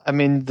know. I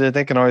mean,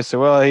 they can always say,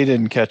 "Well, he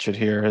didn't catch it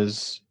here.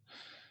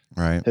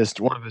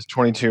 One of his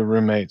 22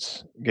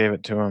 roommates gave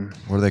it to him."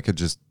 Or they could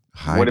just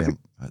hide him,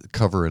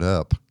 cover it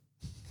up.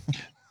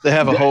 They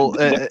have a whole.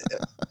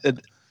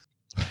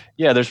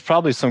 There's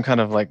probably some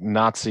kind of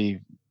Nazi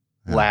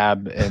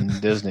lab in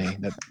Disney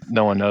that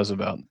no one knows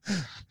about.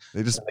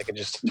 They can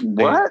just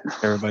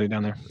everybody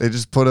down there. They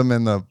just put them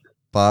in the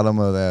bottom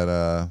of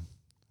that.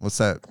 What's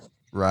that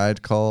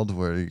ride called?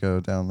 Where you go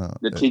down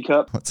the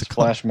teacup? What's it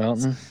Splash called?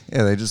 Mountain.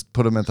 Yeah, they just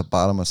put him at the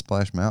bottom of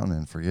Splash Mountain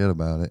and forget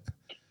about it.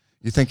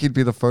 You think he'd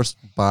be the first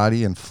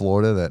body in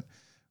Florida that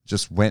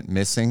just went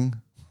missing?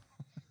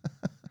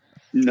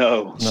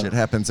 No. Shit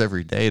happens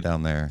every day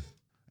down there.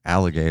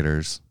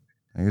 Alligators.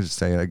 I could just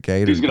say a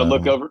gator. Dude's gonna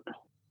look over.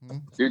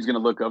 Dude's gonna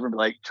look over and be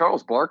like,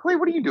 Charles Barkley,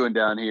 what are you doing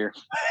down here?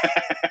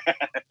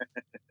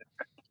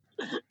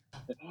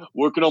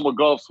 Working on my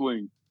golf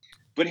swing.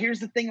 But here's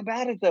the thing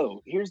about it,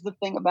 though. Here's the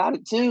thing about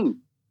it, too.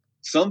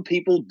 Some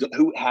people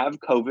who have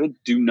COVID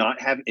do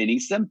not have any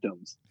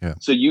symptoms. Yeah.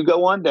 So you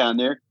go on down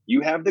there,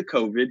 you have the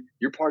COVID,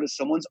 you're part of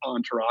someone's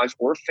entourage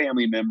or a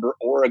family member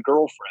or a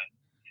girlfriend.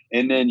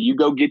 And then you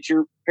go get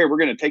we're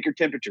going to take your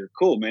temperature.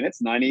 Cool, man.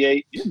 It's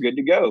 98. You're good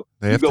to go.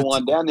 You go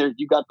on down there.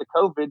 You got the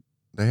COVID.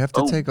 They have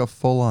to take a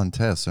full-on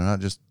test. They're not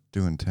just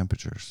doing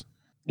temperatures.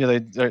 Yeah,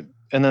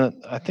 and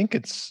then I think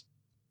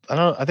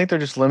I think they're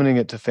just limiting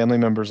it to family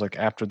members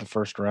after the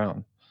first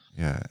round.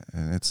 Yeah,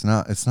 and it's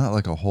not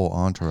like a whole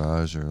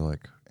entourage or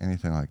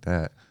anything like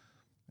that.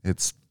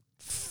 It's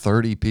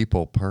 30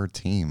 people per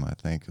team, I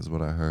think, is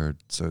what I heard.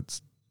 So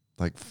it's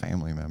like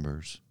family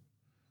members.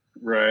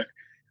 Right.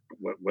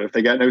 What if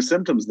they got no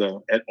symptoms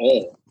though at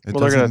all? They're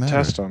going to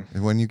test them.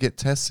 When you get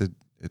tested,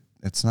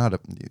 it's not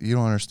you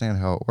don't understand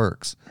how it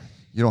works.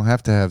 You don't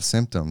have to have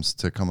symptoms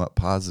to come up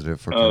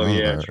positive for coronavirus. Oh,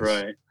 yeah, that's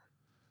right.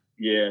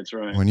 Yeah, that's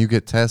right. When you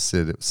get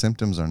tested,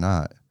 symptoms are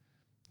not.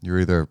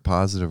 You're either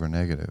positive or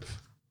negative.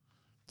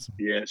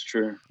 Yeah, it's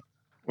true.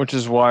 Which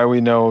is why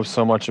we know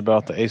so much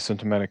about the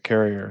asymptomatic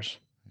carriers.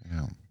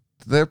 Yeah.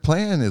 Their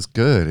plan is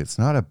good. It's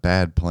not a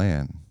bad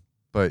plan.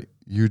 But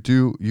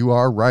you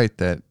are right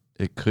that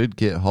it could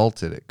get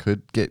halted. It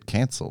could get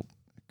canceled.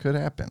 It could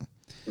happen.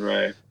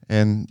 Right.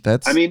 And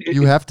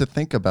you have to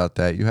think about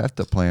that. You have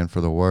to plan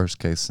for the worst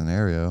case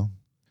scenario.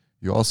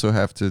 You also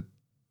have to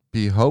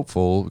be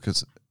hopeful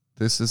because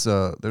there's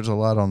a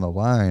lot on the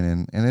line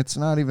and it's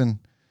not even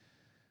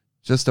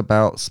just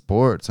about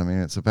sports. I mean,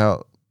 it's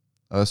about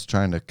us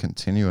trying to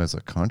continue as a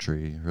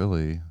country,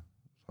 really,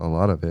 a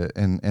lot of it,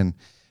 and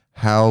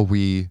how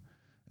we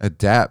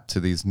adapt to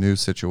these new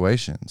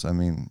situations. I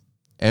mean,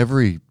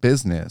 every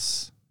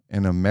business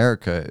in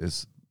America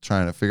is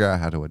trying to figure out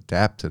how to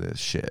adapt to this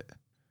shit.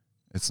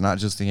 It's not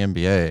just the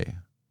NBA.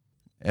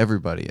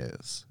 Everybody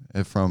is.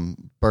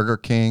 From Burger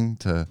King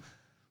to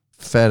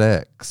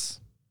FedEx,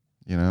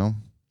 you know?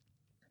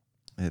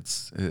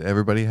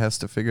 Everybody has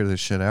to figure this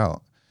shit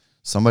out.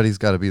 Somebody's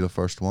got to be the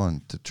first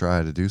one to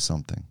try to do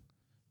something.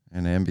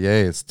 And the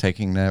NBA is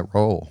taking that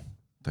role.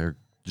 They're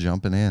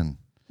jumping in.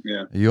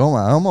 Yeah.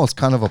 I almost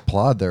kind of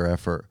applaud their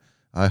effort.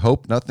 I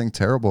hope nothing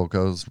terrible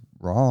goes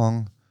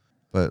wrong,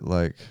 but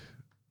like,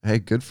 hey,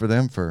 good for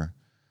them for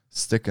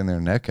sticking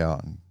their neck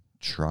out and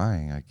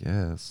trying, I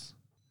guess.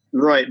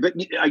 Right, but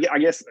I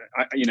guess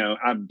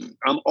I'm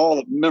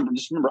all remember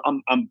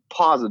I'm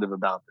positive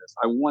about this.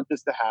 I want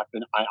this to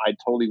happen. I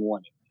totally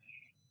want it.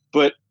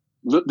 But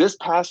look, this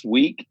past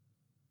week,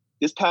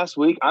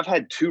 I've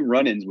had 2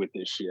 run-ins with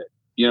this shit.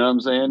 You know what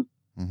I'm saying?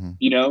 Mm-hmm.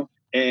 You know,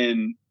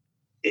 and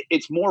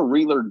it's more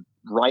realer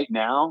right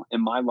now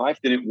in my life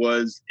than it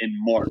was in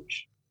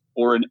March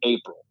or in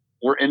April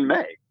or in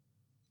May.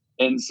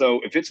 And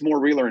so if it's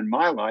more realer in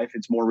my life,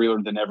 it's more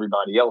realer than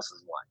everybody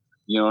else's life.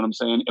 You know what I'm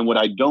saying? And what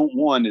I don't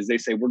want is they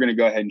say, we're going to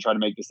go ahead and try to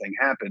make this thing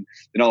happen.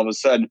 Then all of a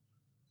sudden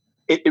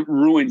it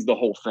ruins the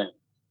whole thing.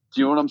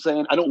 Do you know what I'm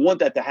saying? I don't want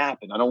that to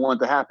happen. I don't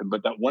want it to happen.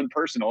 But that one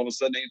person, all of a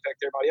sudden they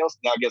infect everybody else.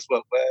 Now guess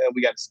what? Well,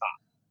 we got to stop.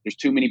 There's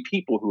too many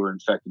people who are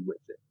infected with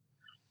it.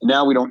 And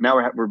now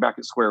we're back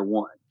at square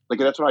one. Like,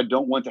 that's what I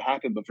don't want to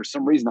happen. But for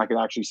some reason I can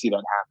actually see that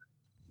happen.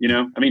 You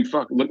know, I mean,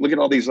 fuck, look at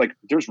all these, like,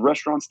 there's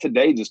restaurants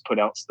today just put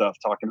out stuff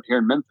here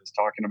in Memphis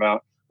talking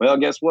about, well,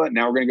 guess what?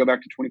 Now we're going to go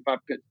back to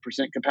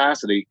 25%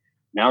 capacity.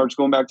 Now we're just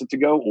going back to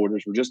to-go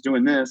orders. We're just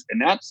doing this.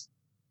 And I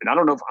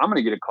don't know if I'm going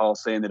to get a call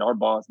saying that our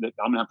boss, that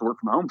I'm going to have to work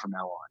from home from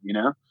now on, you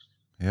know?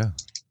 Yeah.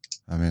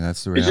 I mean,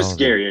 that's the reality. It's just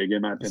scary,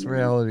 again, my opinion. It's the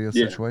reality of the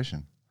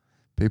situation.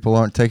 People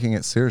aren't taking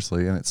it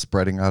seriously, and it's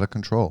spreading out of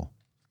control.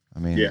 I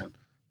mean,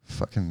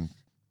 fucking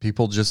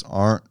people just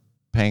aren't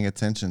paying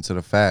attention to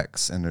the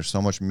facts, and there's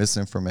so much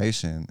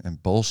misinformation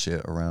and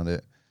bullshit around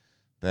it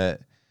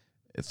that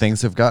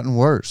things have gotten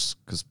worse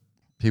because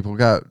people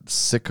got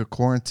sick of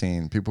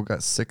quarantine. People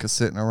got sick of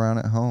sitting around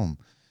at home.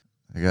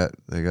 They got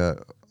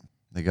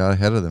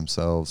ahead of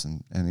themselves,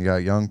 and you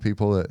got young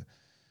people that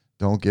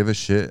don't give a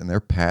shit, and they're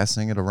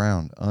passing it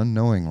around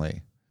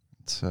unknowingly.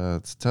 It's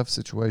a tough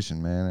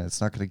situation, man. It's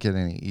not going to get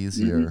any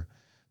easier. Mm-hmm.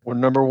 We're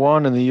number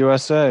 1 in the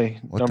USA.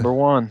 Number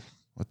 1.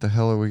 What the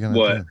hell are we going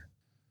to do?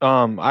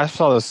 I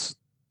saw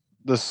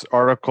this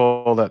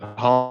article that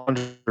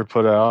Hollander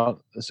put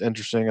out. It's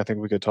interesting. I think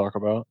we could talk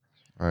about.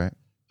 Right.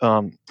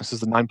 This is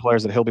the 9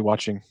 players that he'll be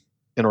watching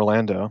in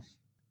Orlando.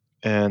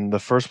 And the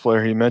first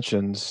player he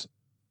mentions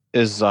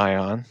is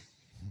Zion.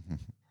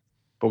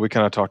 But we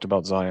kind of talked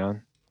about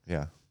Zion.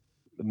 Yeah.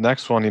 The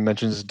next one he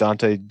mentions is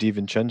Dante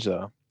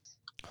DiVincenzo.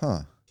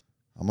 Huh.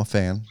 I'm a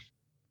fan.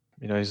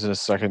 You know, he's in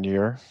his second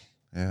year.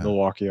 Yeah.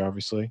 Milwaukee,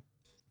 obviously.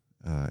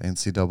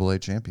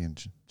 NCAA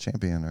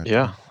champion right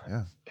Yeah. there.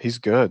 Yeah. He's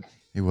good.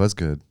 He was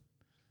good.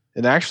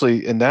 And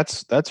actually,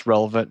 that's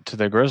relevant to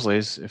the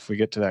Grizzlies if we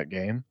get to that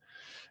game.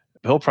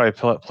 He'll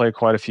probably play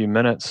quite a few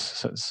minutes,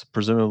 since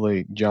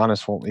presumably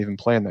Giannis won't even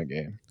play in that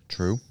game.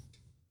 True.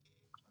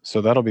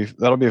 So that'll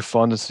be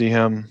fun to see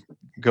him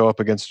go up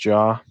against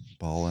Ja.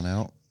 Balling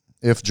out.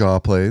 If Ja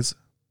plays.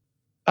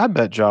 I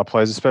bet Ja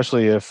plays,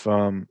 especially if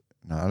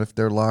not if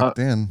they're locked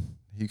in.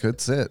 He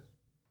could sit.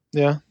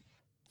 Yeah.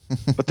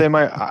 But they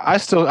might.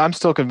 I'm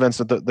still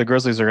convinced that the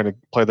Grizzlies are going to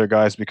play their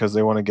guys because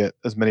they want to get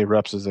as many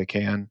reps as they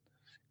can.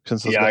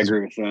 Since those guys I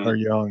agree with that. Are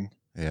young.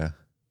 Yeah,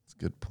 that's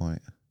a good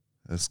point.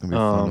 It's gonna be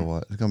fun to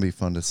watch. It's gonna be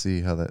fun to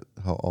see how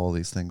all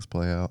these things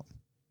play out.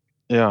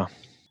 Yeah.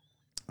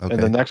 Okay.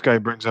 And the next guy he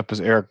brings up is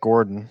Eric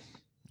Gordon.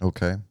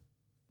 Okay.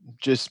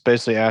 Just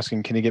basically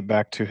asking, can he get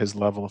back to his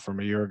level from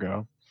a year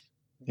ago?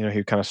 You know,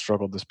 he kind of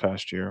struggled this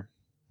past year.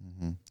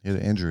 Mm-hmm. He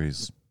had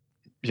injuries.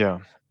 Yeah.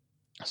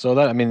 So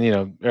that, I mean, you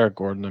know, Eric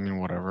Gordon, I mean,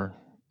 whatever.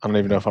 I don't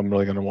even know if I'm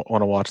really going to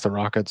want to watch the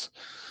Rockets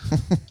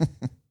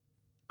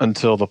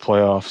until the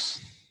playoffs.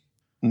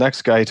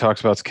 Next guy he talks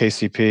about is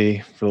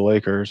KCP for the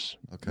Lakers.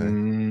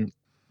 Okay.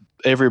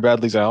 Avery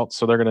Bradley's out,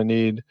 so they're going to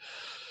need,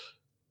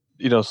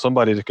 you know,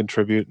 somebody to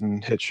contribute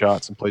and hit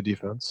shots and play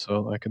defense.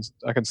 So I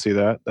can see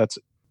that.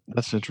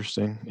 That's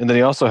interesting. And then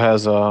he also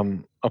has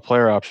a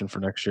player option for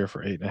next year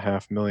for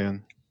 $8.5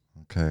 million.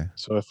 Okay.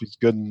 So if he's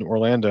good in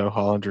Orlando,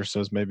 Hollander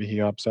says maybe he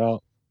opts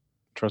out,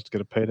 tries to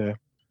get a payday.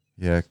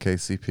 Yeah,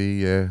 KCP.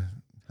 Yeah.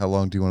 How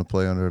long do you want to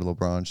play under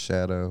LeBron's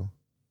shadow?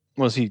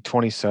 Was he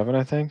 27?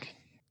 I think.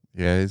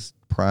 Yeah, he's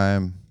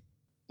prime.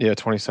 Yeah,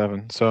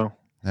 27. So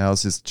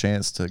now's his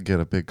chance to get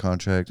a big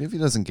contract. If he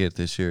doesn't get it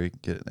this year, he can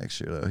get it next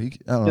year, though. I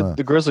don't know.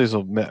 The Grizzlies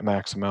will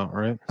max him out,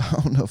 right? I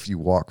don't know if you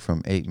walk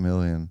from $8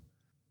 million.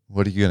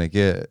 What are you gonna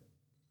get?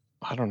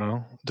 I don't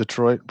know.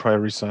 Detroit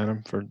probably re-sign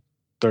him for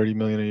 $30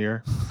 million a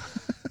year.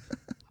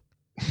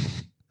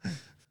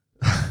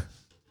 All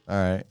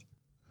right.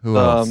 Who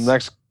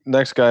else?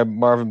 Next guy,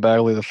 Marvin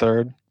Bagley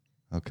III.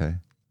 Okay.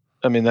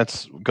 I mean,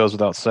 goes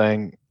without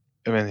saying.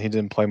 I mean, he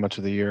didn't play much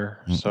of the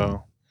year,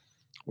 so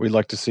we'd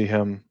like to see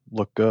him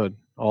look good.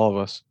 All of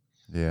us.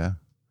 Yeah.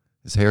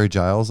 Is Harry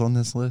Giles on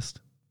this list?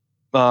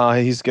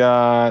 He's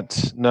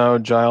got no.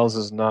 Giles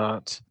is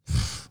not.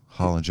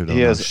 Hollinger don't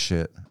know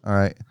shit. All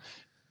right.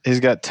 He's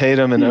got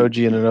Tatum and OG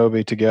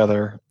Anunoby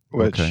together,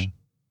 which, okay.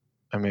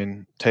 I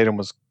mean, Tatum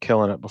was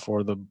killing it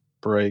before the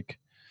break.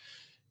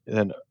 And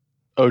then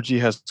OG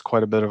has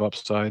quite a bit of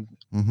upside.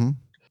 Mm-hmm.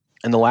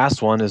 And the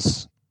last one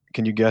is,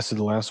 can you guess who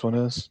the last one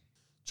is?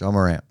 Ja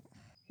Morant.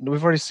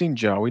 We've already seen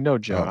Ja. We know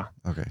Ja.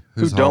 Oh, okay.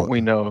 Who don't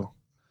we know?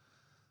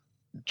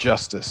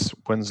 Justice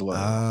Winslow.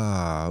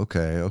 Ah,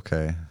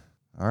 okay.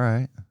 All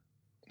right.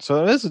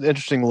 So it is an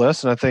interesting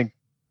list, and I think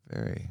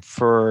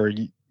for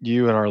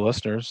you and our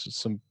listeners,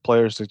 some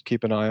players to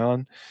keep an eye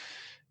on.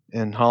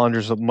 And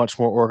Hollinger's much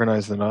more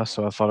organized than us,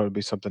 so I thought it would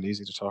be something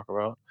easy to talk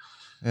about.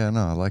 Yeah,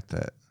 no, I like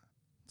that.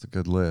 It's a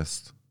good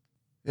list.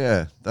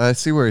 Yeah, I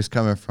see where he's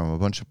coming from. A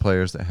bunch of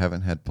players that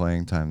haven't had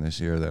playing time this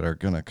year that are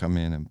going to come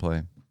in and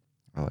play.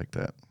 I like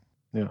that.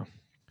 Yeah.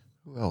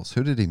 Who else?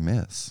 Who did he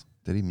miss?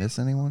 Did he miss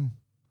anyone?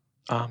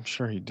 I'm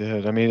sure he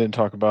did. I mean, he didn't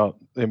talk about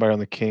anybody on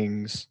the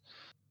Kings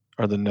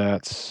or the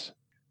Nets.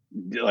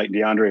 Like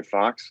De'Aaron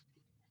Fox?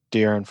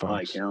 De'Aaron Fox. I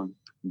like him.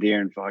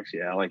 De'Aaron Fox,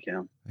 yeah, I like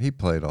him. He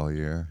played all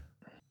year.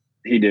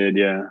 He did,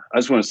 yeah. I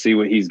just want to see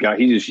what he's got.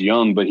 He's just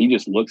young, but he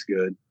just looks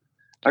good.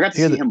 I got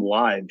to see him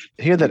live.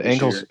 He had that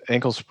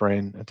ankle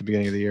sprain at the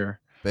beginning of the year.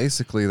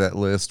 Basically, that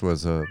list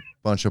was a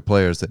bunch of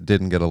players that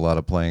didn't get a lot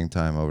of playing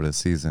time over the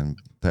season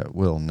that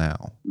will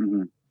now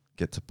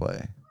get to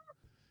play.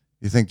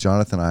 You think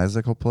Jonathan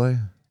Isaac will play?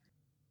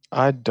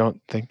 I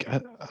don't think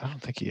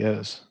he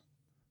is.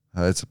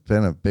 It's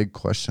been a big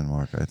question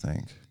mark, I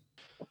think.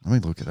 Let me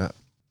look it up.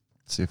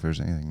 See if there's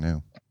anything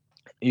new.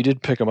 You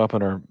did pick him up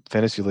in our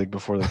fantasy league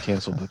before they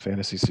canceled the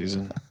fantasy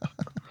season.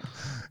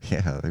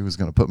 Yeah, he was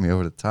going to put me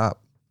over the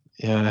top.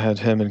 Yeah, I had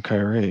him and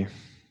Kyrie.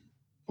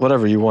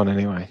 Whatever you want,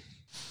 anyway.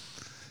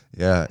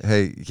 Yeah.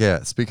 Hey,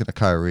 yeah, speaking of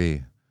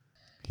Kyrie,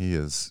 he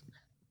is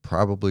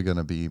probably going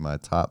to be my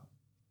top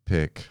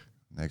pick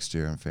next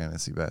year in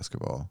fantasy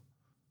basketball.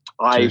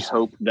 I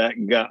hope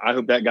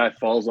that guy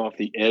falls off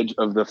the edge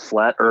of the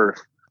flat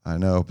earth. I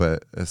know,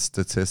 but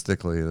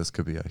statistically, this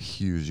could be a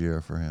huge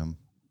year for him.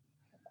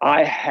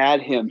 I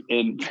had him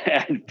in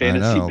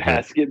fantasy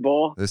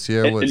basketball. This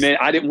year was... And man,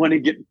 I didn't want to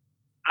get...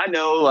 I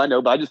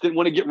know, but I just didn't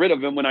want to get rid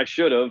of him when I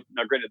should have.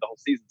 Now, granted, the whole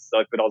season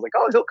sucked, but I was like,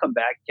 oh, he'll come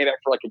back. Came back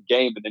for like a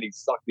game, and then he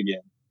sucked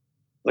again.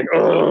 Like,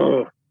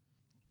 oh.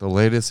 The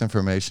latest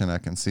information I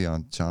can see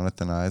on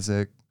Jonathan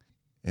Isaac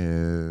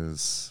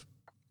is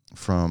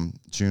from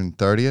June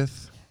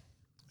 30th.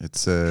 It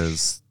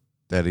says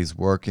that he's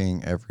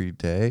working every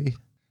day.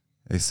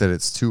 They said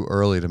it's too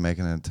early to make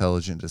an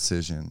intelligent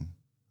decision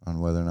on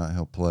whether or not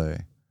he'll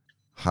play.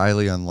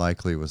 Highly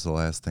unlikely was the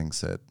last thing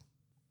said.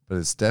 But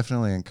it's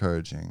definitely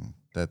encouraging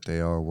that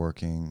they are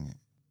working.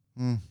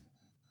 I don't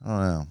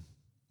know.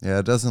 Yeah,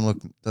 it doesn't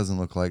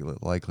look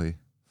likely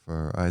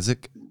for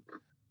Isaac,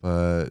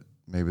 but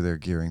maybe they're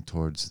gearing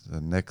towards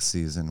the next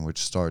season, which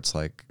starts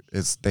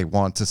they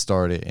want to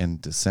start it in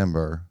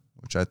December,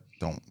 which I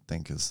don't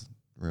think is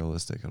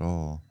realistic at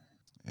all.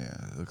 Yeah,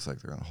 it looks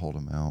like they're going to hold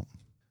him out.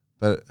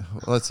 But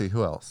let's see,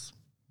 who else?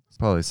 It's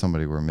probably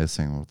somebody we're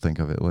missing. We'll think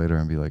of it later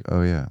and be like,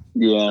 oh, yeah.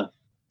 Yeah.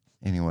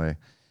 Anyway,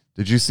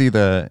 did you see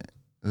that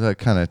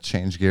kind of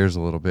changed gears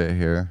a little bit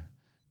here?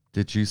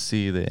 Did you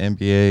see the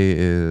NBA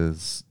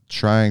is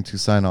trying to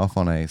sign off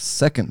on a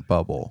second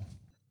bubble?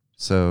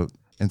 So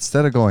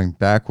instead of going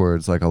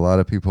backwards like a lot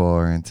of people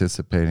are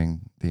anticipating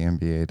the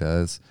NBA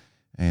does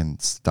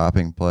and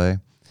stopping play,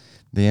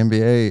 the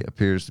NBA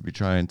appears to be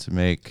trying to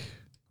make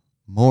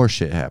more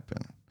shit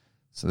happen.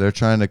 So they're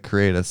trying to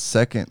create a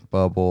second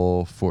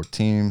bubble for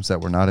teams that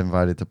were not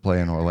invited to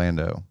play in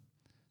Orlando.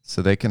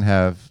 So they can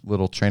have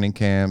little training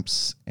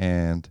camps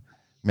and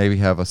maybe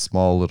have a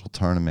small little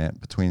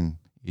tournament between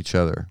each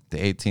other,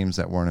 the 8 teams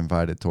that weren't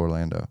invited to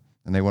Orlando.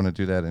 And they want to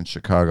do that in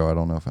Chicago. I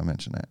don't know if I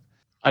mentioned that.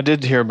 I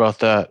did hear about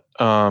that.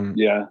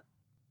 Yeah.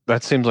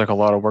 That seems like a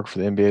lot of work for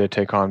the NBA to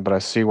take on, but I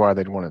see why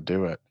they'd want to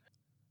do it.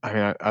 I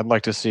mean, I'd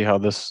like to see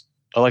I'd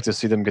like to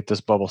see them get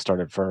this bubble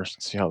started first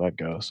and see how that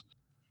goes.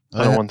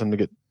 I don't want them to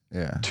get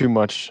too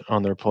much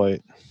on their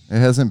plate. It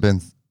hasn't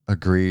been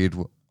agreed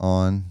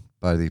on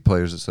by the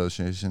Players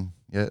Association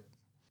yet,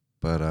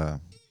 but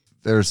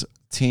there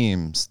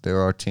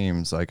are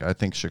teams, like I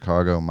think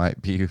Chicago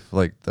might be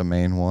like the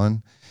main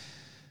one,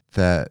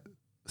 that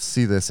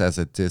see this as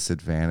a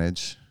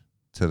disadvantage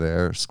to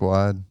their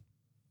squad,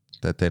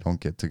 that they don't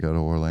get to go to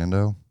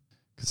Orlando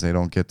because they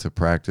don't get to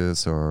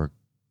practice or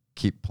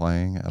keep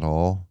playing at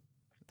all.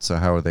 So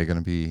how are they going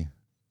to be?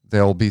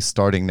 They'll be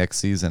starting next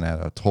season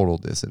at a total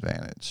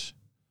disadvantage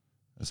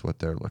is what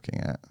they're looking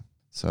at.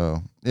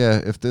 So, yeah,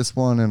 if this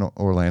one in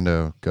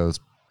Orlando goes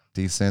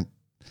decent,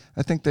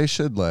 I think they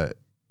should let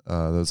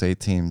those 8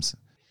 teams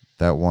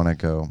that want to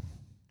go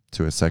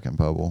to a second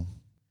bubble.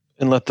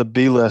 And let the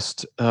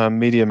B-list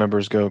media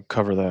members go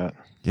cover that.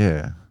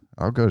 Yeah,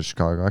 I'll go to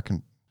Chicago. I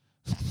can.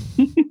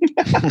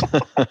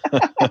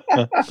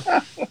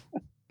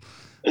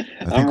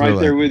 I'm right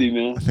there with you,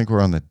 man. I think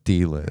we're on the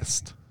D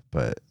list.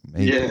 but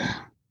maybe. Yeah.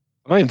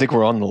 I don't even think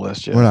we're on the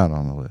list yet. We're not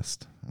on the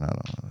list. We're not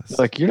on the list. It's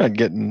like, you're not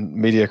getting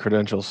media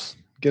credentials.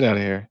 Get out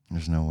of here.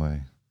 There's no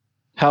way.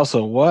 House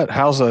of what?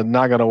 House of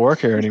not going to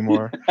work here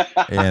anymore.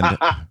 And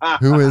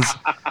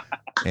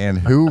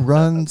who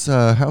runs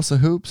House of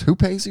Hoops? Who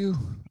pays you?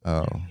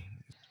 Oh.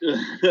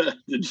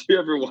 Did you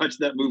ever watch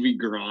that movie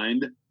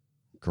Grind?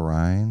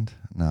 Grind?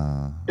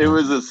 No. It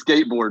was a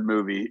skateboard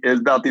movie. It was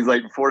about these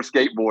like 4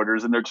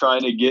 skateboarders, and they're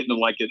trying to get into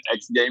like an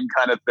X game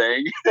kind of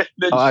thing.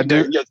 I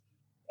do.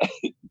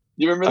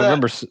 You remember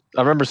that?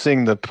 I remember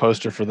seeing the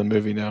poster for the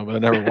movie now, but I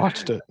never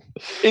watched it.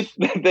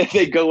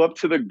 They go up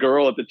to the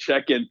girl at the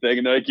check-in thing,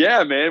 and they're like,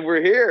 "Yeah, man,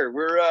 we're here.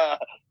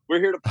 We're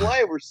here to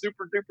play. We're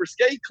Super Duper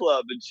Skate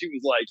Club." And she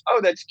was like, "Oh,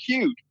 that's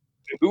cute.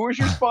 Who was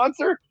your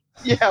sponsor?"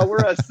 "Yeah,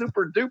 we're a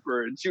Super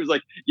Duper." And she was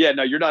like, "Yeah,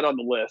 no, you're not on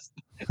the list.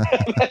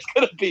 That's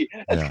gonna be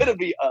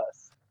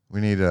us."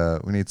 We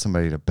need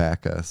somebody to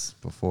back us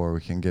before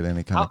we can get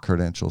any kind of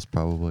credentials,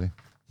 probably.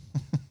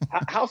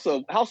 House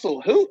of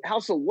who?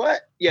 House of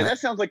what? Yeah, that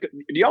sounds like. Do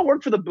y'all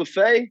work for the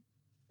buffet?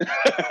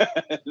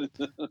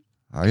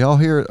 Are y'all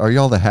here? Are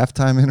y'all the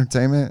halftime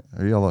entertainment?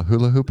 Are y'all the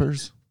hula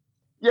hoopers?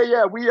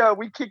 Yeah. We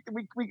kick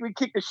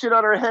the shit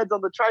on our heads on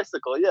the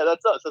tricycle. Yeah,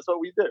 that's us. That's what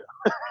we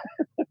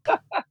do.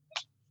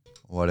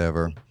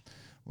 Whatever.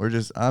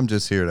 I'm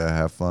just here to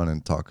have fun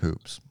and talk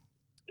hoops.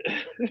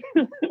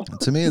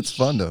 To me, it's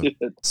fun to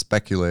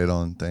speculate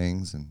on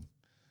things and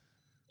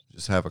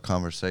just have a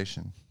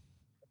conversation.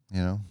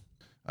 You know,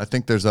 I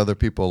think there's other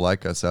people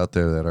like us out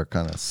there that are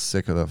kind of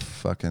sick of the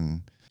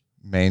fucking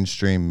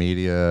mainstream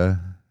media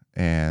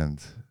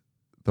and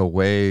the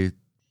way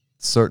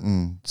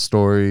certain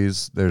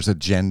stories, there's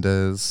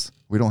agendas.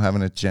 We don't have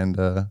an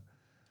agenda.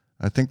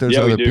 I think there's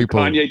other people.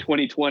 Kanye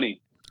 2020.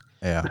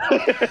 Yeah.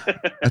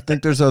 I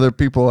think there's other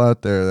people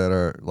out there that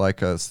are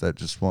like us that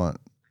just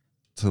want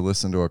to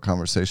listen to a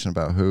conversation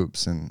about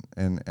hoops.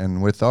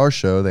 And with our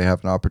show, they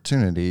have an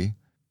opportunity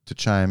to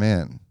chime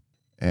in.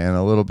 And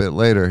a little bit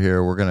later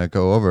here, we're going to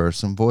go over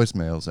some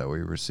voicemails that we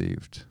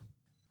received.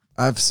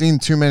 I've seen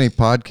too many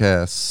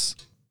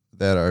podcasts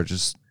that are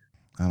just,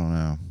 I don't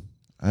know.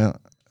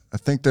 I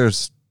think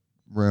there's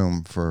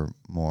room for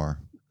more,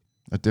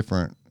 a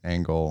different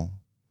angle,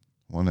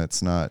 one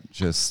that's not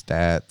just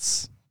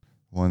stats,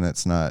 one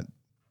that's not,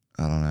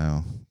 I don't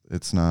know,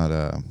 it's not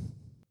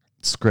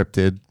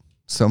scripted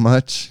so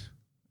much,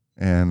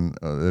 and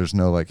there's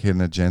no like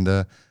hidden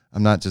agenda.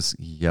 I'm not just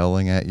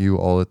yelling at you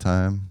all the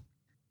time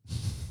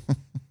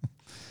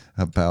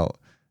about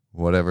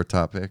whatever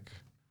topic.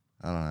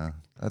 I don't know.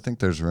 I think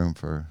there's room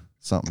for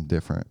something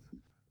different.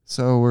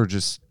 So we'll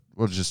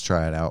just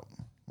try it out.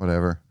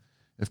 Whatever.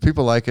 If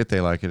people like it,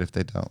 they like it. If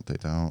they don't, they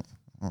don't.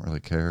 I don't really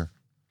care.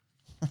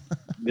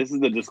 This is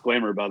the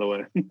disclaimer, by the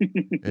way.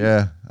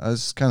 Yeah, I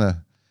just kind of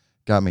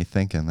got me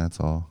thinking. That's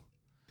all.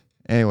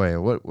 Anyway,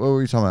 what were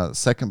we talking about? The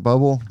second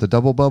bubble, the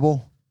double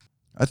bubble.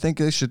 I think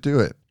they should do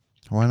it.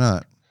 Why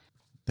not?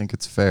 I think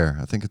it's fair.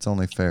 I think it's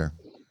only fair.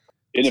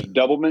 And if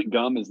Doublemint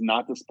Gum is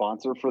not the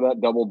sponsor for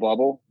that double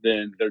bubble,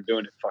 then they're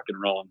doing it fucking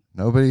wrong.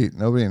 Nobody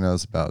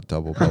knows about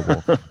Double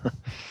Bubble.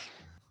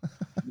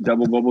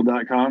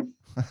 Doublebubble.com.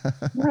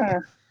 Yeah.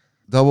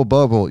 Double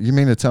Bubble. You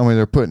mean to tell me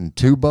they're putting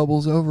 2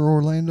 bubbles over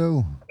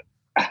Orlando?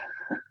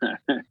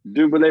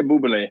 Doobly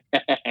boobly.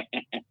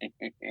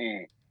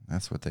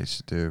 That's what they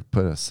should do.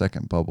 Put a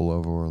second bubble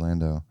over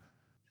Orlando.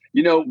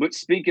 You know, but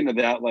speaking of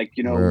that, like,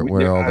 you know,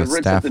 where all the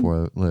staff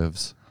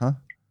lives, huh?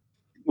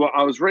 Well,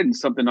 I was reading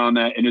something on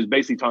that, and it was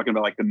basically talking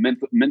about like the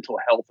mental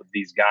health of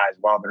these guys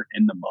while they're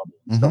in the bubble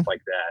and stuff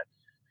like that.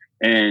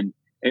 And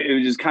it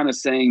was just kind of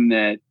saying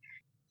that,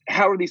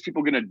 how are these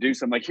people going to do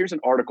something? Like, here's an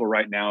article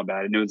right now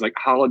about it. And it was like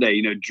Holiday,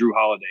 you know, Drew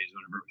Holiday,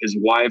 whatever. His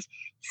wife,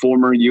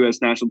 former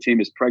U.S. national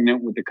team, is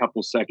pregnant with the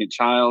couple's second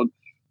child,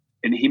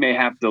 and he may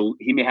have to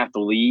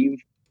leave.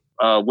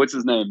 What's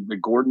his name? The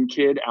Gordon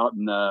kid out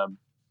in the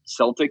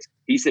Celtics.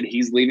 He said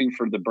he's leaving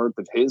for the birth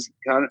of his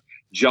kind of.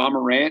 Ja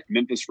Morant,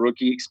 Memphis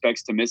rookie,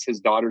 expects to miss his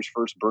daughter's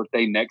first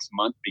birthday next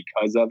month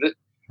because of it.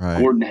 Right.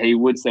 Gordon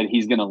Hayward said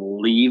he's going to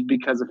leave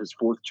because of his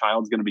 4th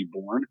child's going to be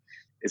born.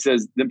 It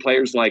says then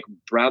players like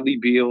Bradley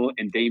Beal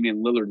and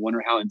Damian Lillard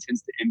wonder how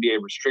intense the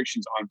NBA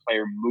restrictions on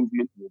player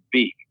movement will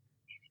be.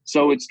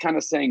 So it's kind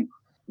of saying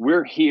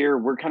we're here,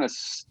 we're kind of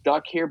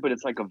stuck here, but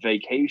it's like a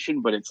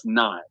vacation, but it's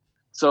not.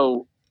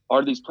 So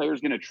are these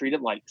players going to treat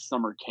it like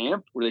summer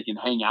camp where they can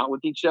hang out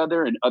with each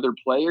other and other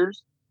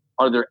players?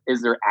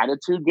 Is their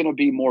attitude going to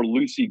be more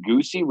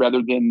loosey-goosey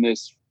rather than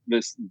this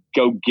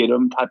go get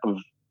 'em type of,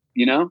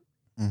 you know?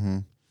 Mm-hmm.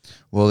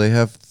 Well, they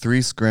have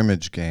 3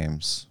 scrimmage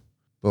games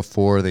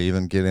before they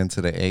even get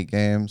into the 8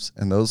 games,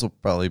 and those will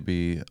probably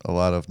be a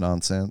lot of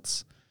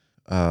nonsense.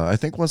 I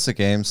think once the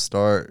games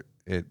start,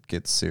 it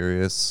gets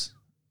serious.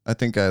 I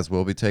think guys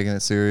will be taking it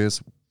serious.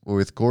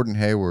 With Gordon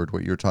Hayward,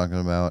 what you're talking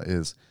about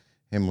is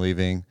him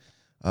leaving.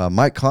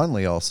 Mike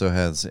Conley also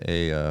has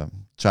a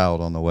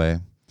child on the way.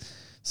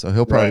 So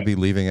he'll probably be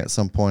leaving at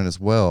some point as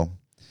well.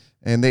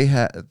 And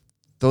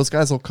those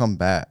guys will come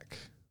back.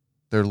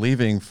 They're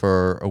leaving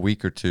for a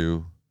week or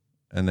 2,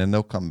 and then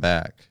they'll come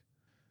back.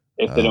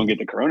 if they don't get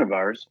the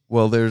coronavirus.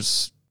 Well,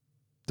 there's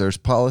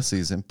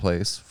policies in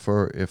place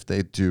for if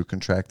they do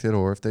contract it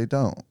or if they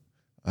don't.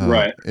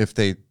 Right. If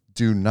they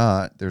do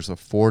not, there's a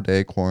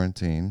 4-day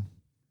quarantine.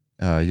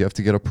 You have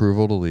to get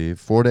approval to leave.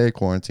 4-day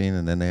quarantine,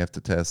 and then they have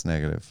to test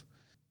negative.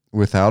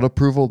 Without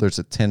approval, there's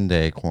a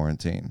 10-day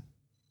quarantine.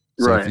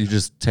 So if you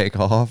just take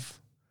off,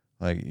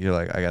 like you're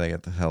like, I gotta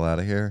get the hell out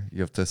of here,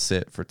 you have to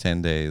sit for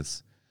 10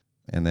 days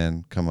and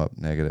then come up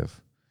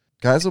negative.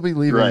 Guys will be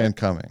leaving and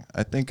coming.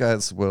 I think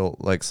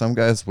some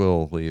guys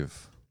will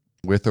leave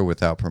with or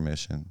without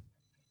permission.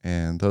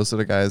 And those are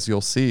the guys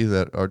you'll see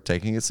that are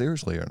taking it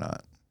seriously or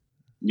not.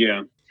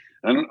 Yeah.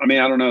 I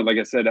don't know. Like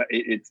I said,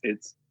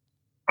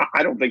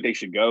 I don't think they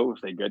should go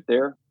if they get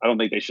there. I don't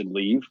think they should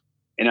leave.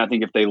 And I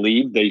think if they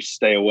leave, they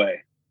stay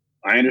away.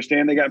 I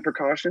understand they got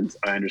precautions.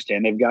 I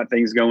understand they've got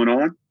things going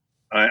on.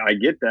 I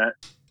get that.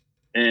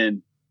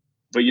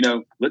 But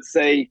let's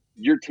say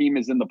your team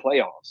is in the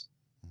playoffs.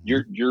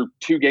 You're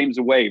 2 games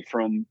away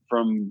from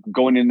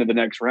going into the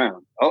next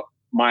round. Oh,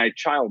 my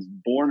child's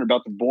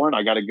about to born.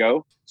 I got to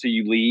go. So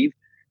you leave.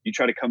 You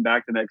try to come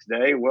back the next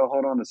day. Well,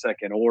 hold on a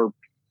second, or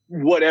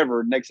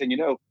whatever. Next thing you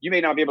know, you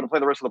may not be able to play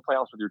the rest of the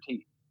playoffs with your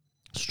team.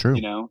 It's true.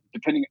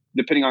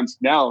 Depending on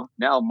now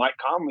Mike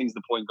Conley's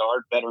the point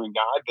guard, veteran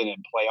guy, been in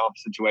playoff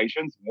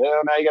situations.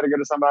 Well, now you got to go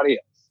to somebody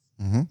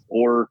else,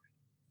 or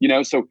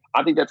so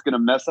I think that's going to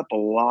mess up a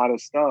lot of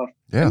stuff.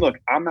 Yeah. And look,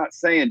 I'm not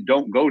saying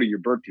don't go to your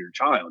birth to your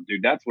child,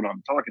 dude. That's what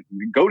I'm talking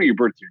about. Go to your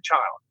birth to your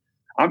child.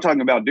 I'm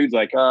talking about dudes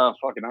like,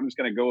 fuck it, I'm just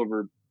going to go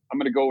over. I'm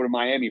going to go over to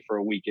Miami for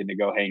a weekend to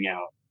go hang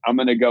out. I'm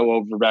going to go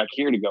over back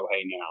here to go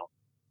hang out,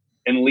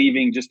 and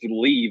leaving just to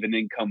leave and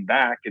then come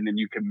back, and then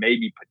you can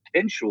maybe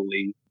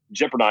potentially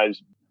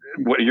jeopardize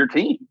your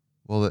team.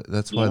 Well,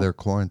 that's why they're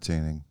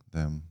quarantining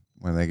them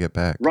when they get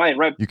back. Right.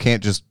 You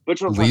can't just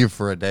leave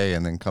for a day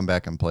and then come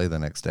back and play the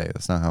next day.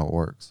 That's not how it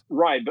works.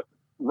 Right,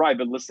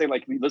 but let's say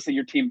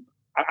your team.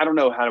 I don't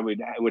know how it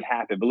would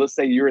happen, but let's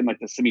say you're in like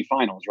the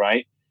semifinals,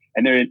 right?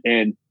 And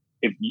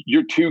if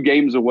you're 2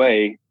 games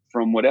away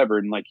from whatever,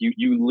 and like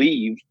you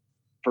leave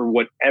for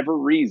whatever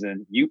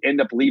reason, you end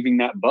up leaving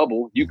that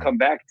bubble. You come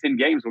back 10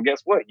 games. Well,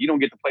 guess what? You don't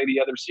get to play the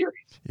other series.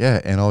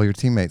 Yeah, and all your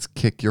teammates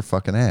kick your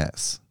fucking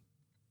ass.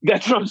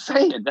 That's what I'm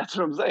saying.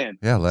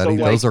 Yeah, Laddie,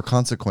 those are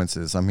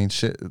consequences. I mean,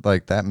 shit,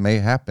 like that may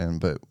happen,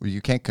 but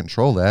you can't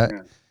control that.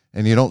 Yeah.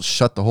 And you don't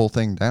shut the whole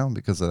thing down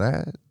because of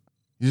that.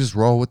 You just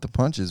roll with the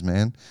punches,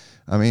 man.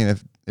 I mean,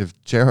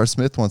 if J.R.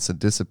 Smith wants to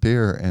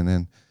disappear and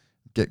then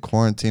get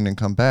quarantined and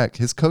come back,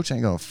 his coach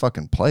ain't going to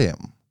fucking play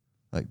him.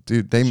 Like,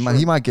 dude,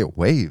 he might get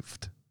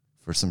waived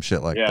for some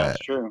shit like that. Yeah,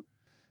 that's true.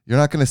 You're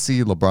not going to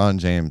see LeBron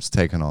James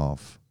taking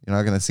off. You're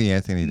not going to see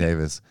Anthony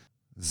Davis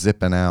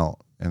zipping out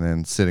and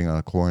then sitting on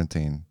a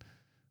quarantine.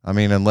 I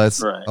mean,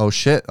 unless,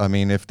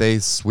 if they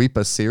sweep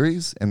a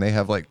series and they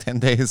have like 10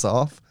 days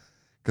off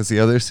because the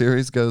other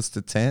series goes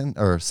to 10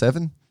 or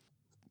 7,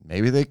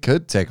 maybe they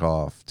could take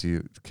off.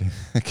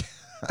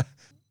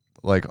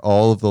 Like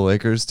all of the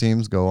Lakers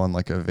teams go on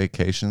like a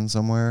vacation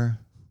somewhere.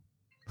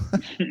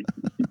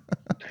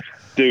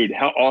 Dude,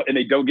 and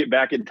they don't get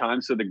back in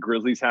time, so the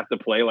Grizzlies have to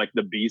play like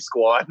the B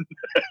squad.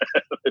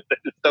 They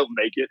just don't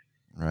make it.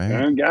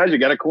 Right, guys, you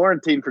got to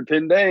quarantine for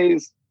 10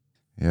 days.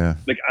 Yeah,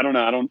 like I don't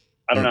know.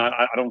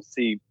 I don't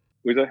see.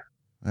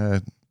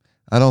 I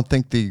don't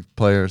think the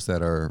players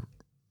that are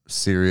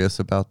serious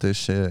about this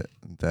shit,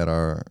 that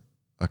are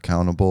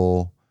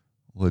accountable,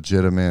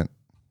 legitimate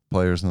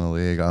players in the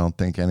league, I don't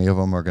think any of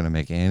them are going to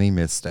make any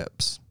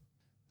missteps.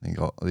 I think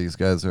these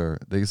guys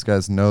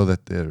know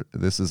that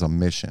this is a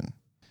mission.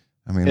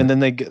 I mean, and then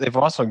they've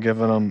also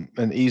given them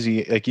an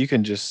easy, like you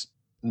can just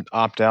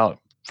opt out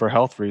for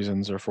health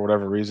reasons or for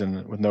whatever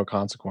reason with no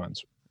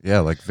consequence. Yeah,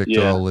 like Victor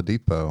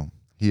Oladipo,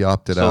 he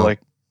opted out. Like,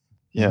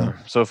 yeah,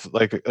 so if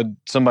like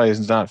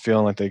somebody's not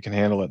feeling like they can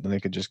handle it, then they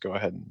could just go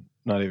ahead and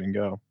not even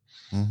go.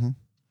 Mm-hmm.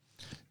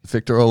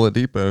 Victor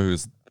Oladipo,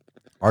 who's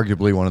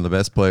arguably one of the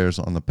best players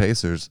on the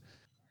Pacers,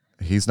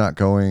 he's not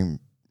going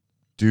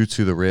due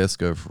to the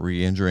risk of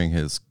re-injuring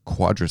his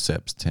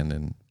quadriceps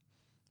tendon,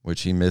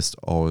 which he missed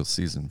all his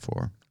season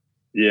for.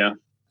 Yeah.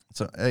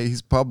 So, hey,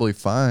 he's probably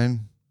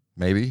fine.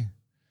 Maybe.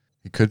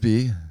 He could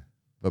be.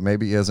 But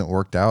maybe he hasn't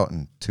worked out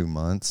in 2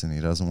 months and he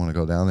doesn't want to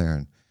go down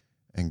there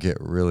and get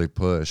really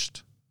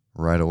pushed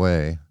right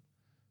away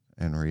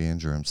and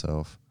re-injure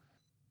himself.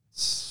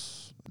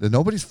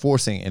 Nobody's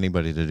forcing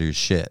anybody to do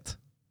shit.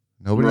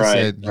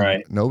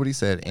 Nobody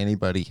said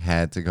anybody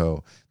had to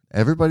go.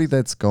 Everybody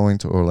that's going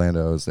to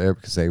Orlando is there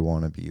because they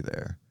want to be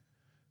there.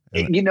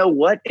 You know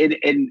what?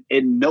 And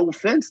no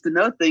offense to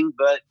nothing,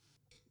 but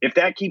if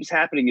that keeps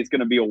happening, it's going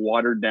to be a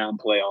watered down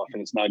playoff,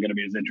 and it's not going to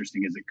be as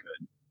interesting as it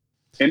could.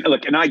 And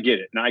look, and I get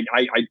it, and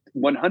I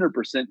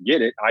 100%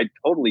 get it. I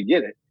totally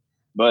get it.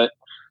 But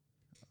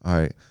all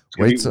right,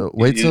 wait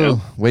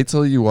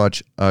till you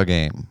watch a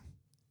game.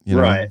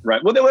 Right.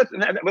 Well, that's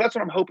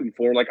what I'm hoping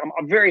for. Like,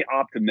 I'm very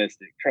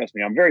optimistic. Trust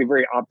me, I'm very,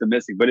 very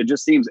optimistic. But it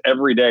just seems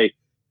every day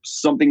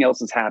something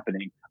else is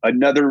happening.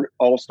 Another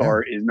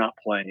all-star is not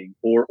playing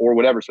or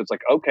whatever. So it's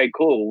like, okay,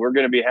 cool. We're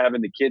going to be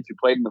having the kids who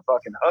played in the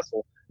fucking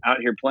hustle out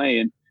here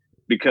playing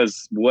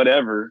because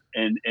whatever.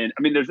 And I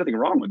mean, there's nothing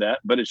wrong with that,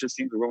 but it just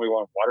seems like when we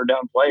want to water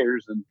down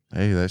players and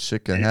hey, that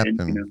shit can happen.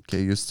 You know,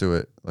 get used to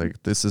it.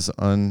 Like, this is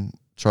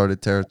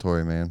uncharted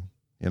territory, man.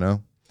 You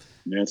know?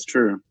 Yeah, it's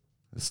true.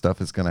 This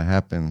stuff is going to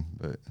happen,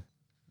 but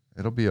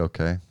it'll be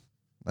okay.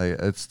 Like,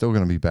 it's still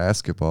going to be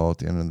basketball at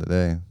the end of the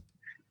day.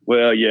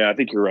 Well, yeah, I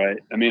think you're right.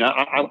 I mean,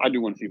 I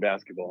do want to see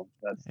basketball.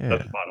 That's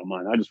the bottom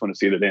line. I just want to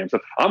see the damn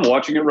stuff. I'm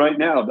watching it right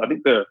now. I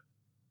think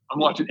I'm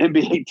watching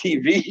NBA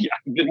TV.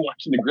 I've been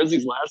watching the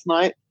Grizzlies last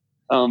night.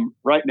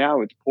 Right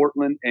now, it's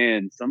Portland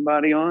and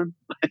somebody on.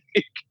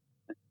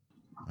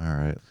 All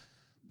right.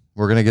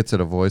 We're going to get to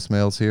the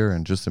voicemails here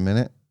in just a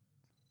minute.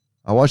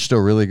 I watched a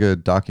really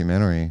good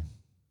documentary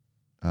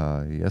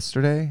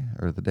yesterday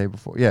or the day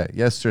before. Yeah,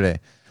 yesterday.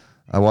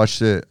 I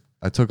watched it.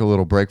 I took a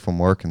little break from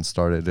work and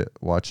started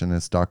watching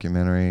this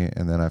documentary,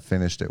 and then I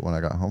finished it when I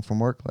got home from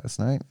work last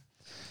night.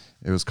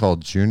 It was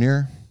called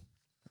Junior.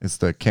 It's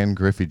the Ken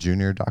Griffey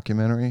Jr.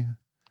 documentary.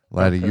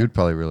 Laddie, you'd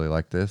probably really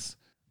like this.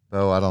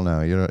 Though, I don't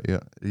know.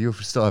 You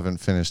still haven't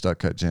finished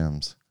Uncut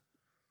Gems.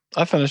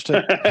 I finished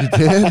it. You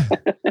did?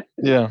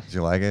 Yeah. Did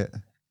you like it?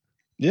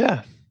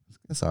 Yeah.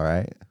 It's all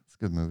right. It's a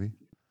good movie.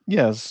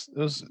 Yes. It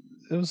was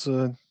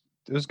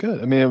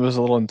good. I mean, it was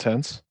a little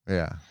intense.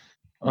 Yeah.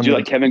 Did you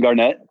like Kevin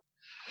Garnett?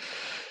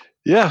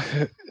 Yeah,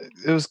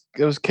 it was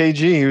KG.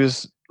 He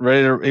was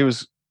ready to.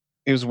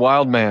 He was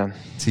wild man.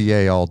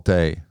 TA all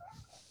day.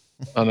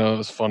 I know, it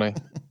was funny.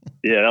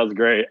 Yeah, that was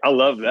great. I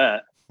love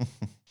that.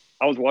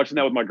 I was watching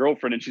that with my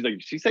girlfriend, and she's like,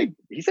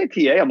 he say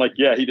TA? I'm like,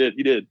 yeah, he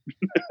did.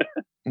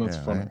 That's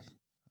funny.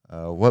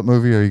 Right? What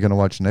movie are you going to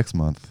watch next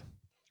month?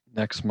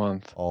 Next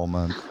month. All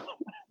month.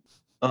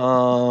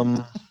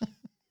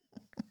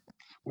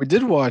 We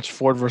did watch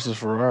Ford versus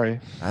Ferrari.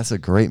 That's a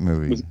great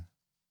movie.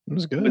 It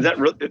was good.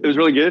 It was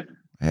really good?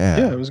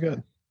 Yeah, it was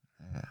good.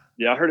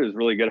 Yeah, I heard it was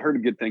really good. I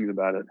heard good things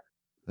about it.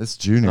 This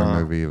Junior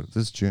movie.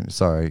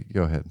 Sorry,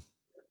 go ahead.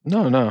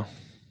 No.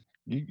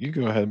 You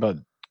go ahead about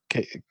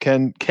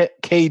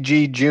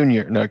KG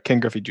Jr. No,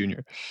 Ken Griffey Jr.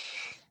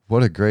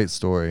 What a great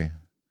story.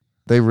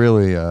 They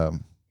really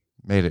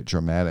made it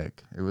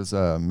dramatic. It was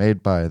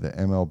made by the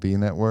MLB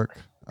Network.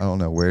 I don't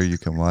know where you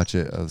can watch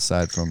it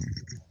aside from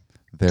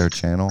their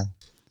channel.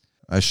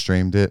 I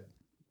streamed it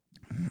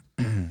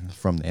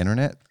from the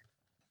internet.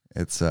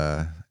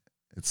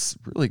 It's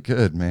really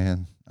good,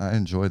 man. I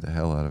enjoyed the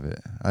hell out of it.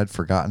 I'd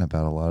forgotten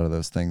about a lot of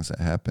those things that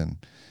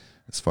happened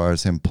as far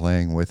as him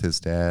playing with his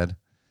dad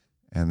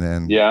and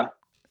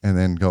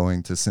then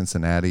going to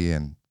Cincinnati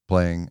and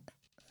playing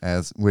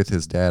with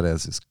his dad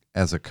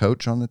as a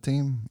coach on the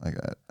team. Like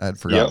I'd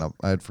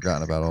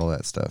forgotten about all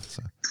that stuff.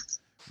 So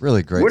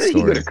really great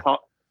story.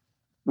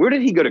 Where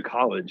did he go to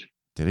college?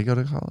 Did he go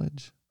to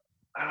college?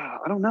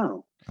 I don't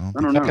know. I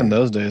don't know. Back in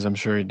those days, I'm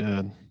sure he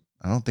did.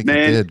 I don't think he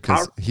did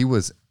because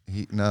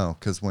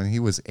because when he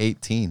was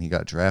 18, he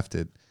got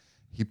drafted.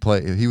 He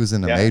was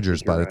in the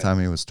majors by the time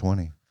he was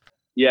 20.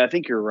 Yeah, I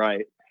think you're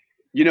right.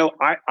 You know,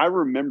 I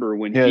remember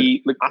when go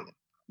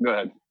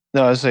ahead.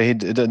 No, I say it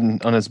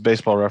didn't on his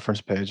baseball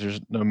reference page. There's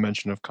no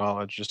mention of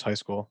college, just high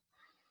school.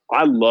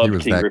 I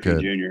loved King Griffey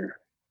Jr.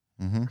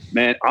 Mm-hmm.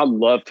 Man, I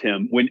loved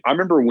him. I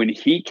remember when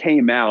he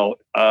came out,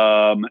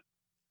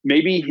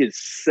 maybe his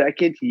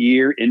second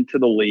year into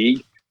the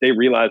league, they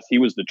realized he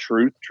was the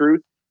truth.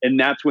 And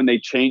that's when they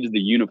changed the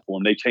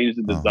uniform. They changed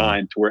the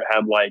design to where it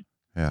had like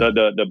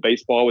the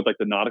baseball with like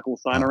the nautical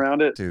sign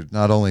around it. Dude,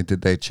 not only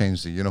did they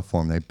change the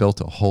uniform, they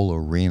built a whole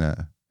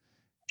arena.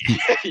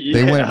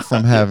 They went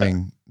from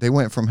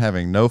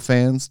having no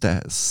fans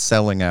to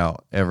selling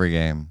out every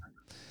game.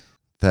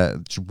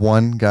 That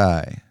one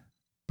guy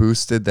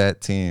boosted that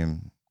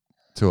team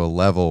to a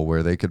level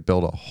where they could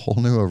build a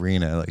whole new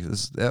arena. Like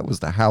that was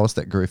the house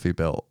that Griffey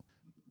built.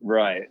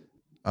 Right.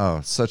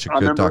 Oh, such a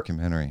good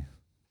documentary.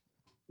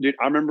 Dude,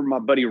 I remember my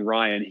buddy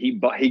Ryan.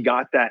 He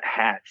got that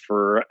hat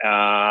for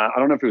I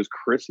don't know if it was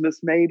Christmas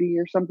maybe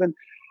or something,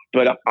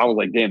 but I was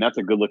like, damn, that's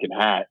a good looking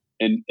hat.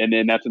 And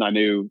then that's when I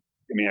knew.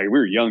 I mean, we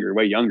were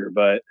way younger,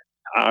 but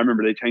I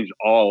remember they changed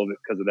all of it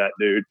because of that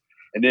dude.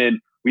 And then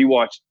we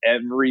watched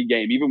every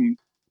game, even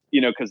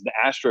because the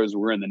Astros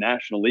were in the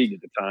National League at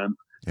the time.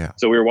 Yeah.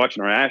 So we were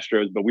watching our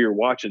Astros, but we were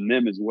watching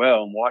them as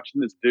well and watching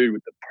this dude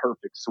with the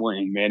perfect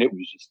swing. Man, it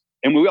was just,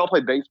 and we all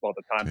played baseball at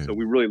the time, so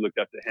we really looked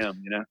up to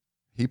him.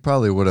 He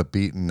probably would have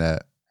beaten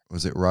that.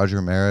 Was it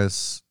Roger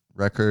Maris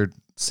record,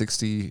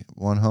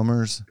 61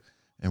 homers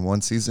in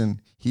one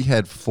season? He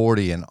had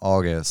 40 in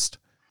August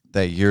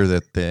that year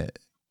that the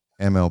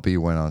MLB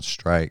went on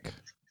strike.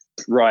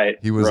 Right.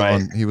 He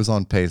was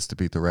on pace to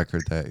beat the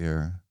record that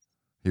year.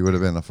 He would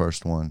have been the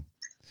first one.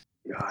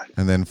 God.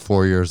 And then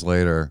 4 years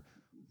later,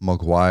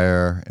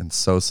 McGuire and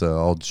Sosa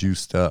all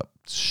juiced up,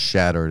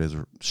 shattered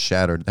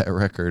that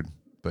record.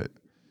 But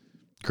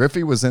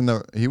Griffey was in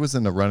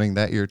the running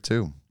that year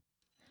too.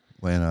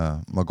 When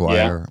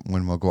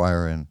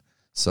McGuire and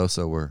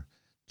Sosa were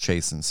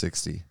chasing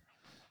 60.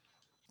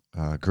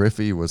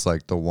 Griffey was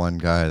like the one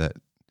guy that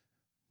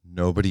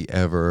nobody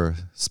ever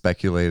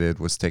speculated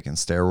was taking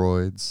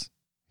steroids.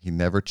 He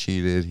never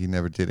cheated. He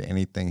never did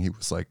anything. He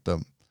was like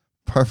the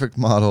perfect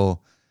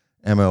model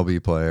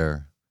MLB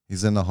player.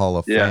 He's in the Hall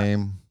of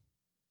Fame.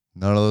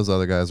 None of those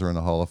other guys are in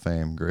the Hall of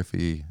Fame.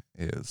 Griffey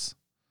is.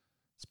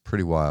 It's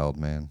pretty wild,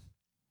 man.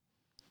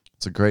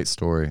 It's a great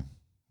story.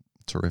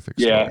 Terrific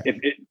story. Yeah.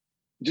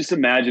 Just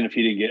imagine if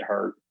he didn't get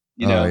hurt.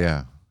 You know? Oh,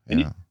 yeah.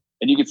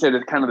 And you could say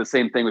that kind of the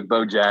same thing with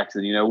Bo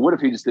Jackson. You know, what if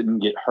he just didn't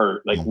get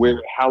hurt? Like,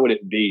 how would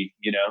it be?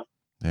 You know?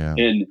 Yeah.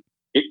 And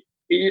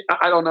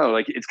I don't know.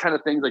 Like, it's kind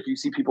of things like you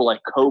see people like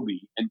Kobe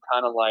and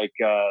kind of like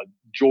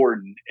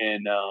Jordan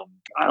and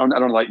I don't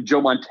know, like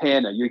Joe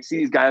Montana. You see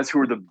these guys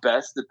who are the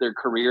best at their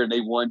career and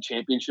they won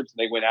championships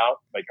and they went out,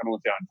 like, I don't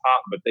want to say on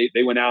top, but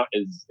they went out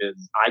as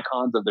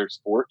icons of their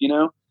sport. You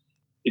know,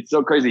 it's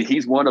so crazy.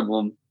 He's one of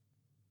them,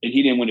 and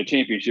he didn't win a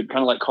championship.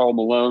 Kind of like Karl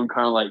Malone,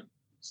 kind of like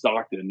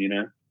Stockton. You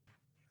know.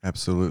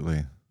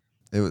 Absolutely.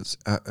 It's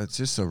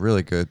just a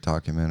really good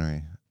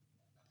documentary.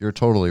 You're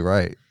totally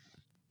right.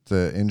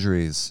 The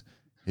injuries,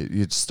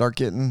 you start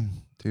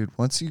getting, dude,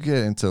 once you get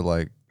into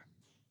like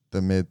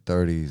the mid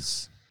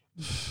 30s,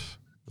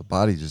 the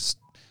body just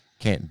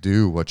can't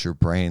do what your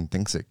brain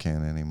thinks it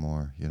can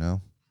anymore, you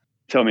know?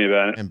 Tell me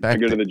about it. And I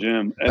go to the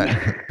gym.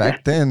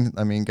 Back then,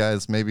 I mean,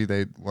 guys, maybe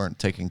they weren't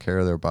taking care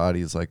of their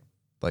bodies like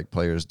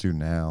players do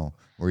now,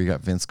 where you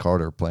got Vince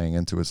Carter playing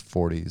into his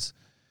 40s.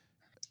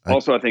 I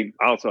think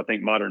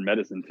modern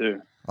medicine too.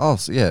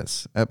 Also,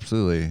 yes,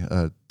 absolutely.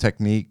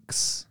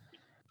 Techniques,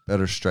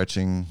 better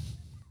stretching,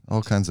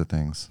 all kinds of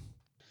things.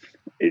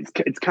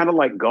 It's kind of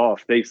like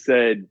golf. They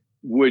said,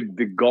 would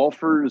the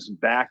golfers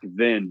back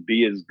then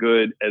be as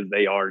good as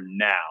they are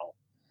now?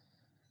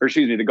 Or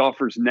excuse me, the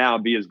golfers now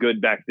be as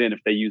good back then if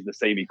they used the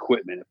same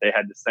equipment, if they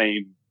had the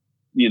same,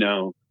 you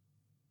know,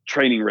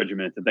 training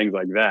regimens and things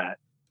like that.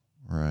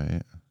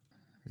 Right.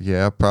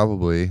 Yeah,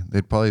 probably.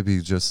 They'd probably be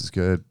just as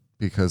good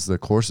because the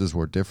courses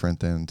were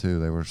different then too.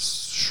 They were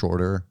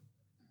shorter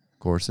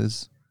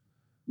courses.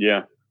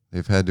 Yeah.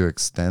 They've had to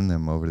extend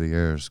them over the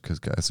years because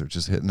guys are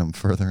just hitting them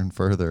further and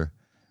further.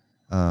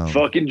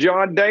 Fucking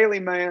John Daly,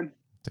 man.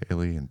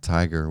 Daly and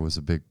Tiger was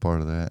a big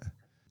part of that.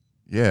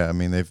 Yeah, I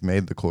mean, they've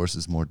made the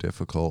courses more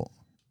difficult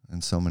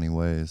in so many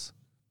ways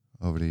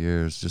over the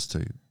years just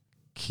to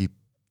keep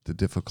the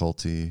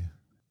difficulty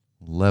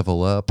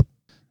level up.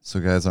 So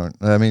guys aren't,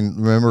 I mean,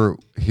 remember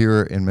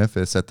here in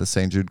Memphis at the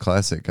St. Jude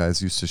Classic,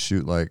 guys used to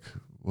shoot like,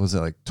 what was it,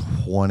 like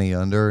 20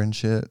 under and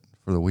shit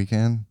for the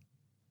weekend?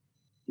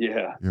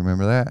 Yeah. You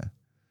remember that?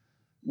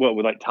 What,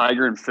 with like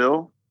Tiger and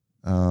Phil?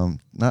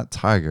 Not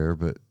Tiger,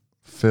 but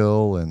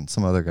Phil and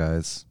some other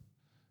guys.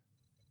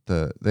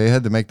 They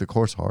had to make the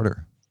course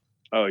harder.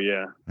 Oh,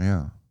 yeah.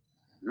 Yeah.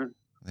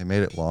 They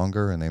made it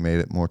longer and they made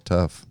it more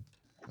tough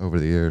over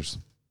the years.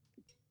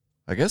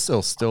 I guess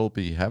they'll still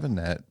be having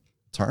that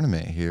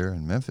tournament here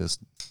in Memphis.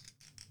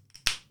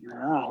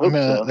 I mean,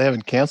 so. They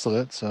haven't canceled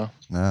it, so.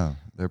 No,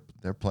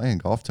 they're playing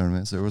golf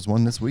tournaments. There was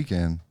one this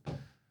weekend.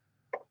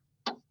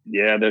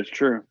 Yeah, that's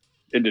true.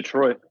 In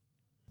Detroit.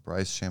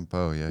 Bryce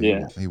Champeau,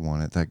 yeah. He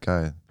won it. That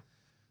guy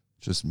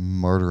just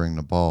murdering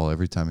the ball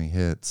every time he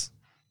hits.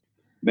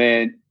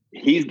 Man,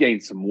 he's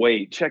gained some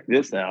weight. Check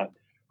this out.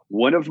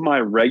 One of my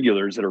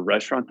regulars at a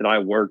restaurant that I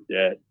worked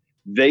at,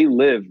 they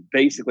live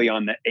basically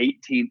on the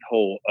 18th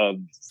hole of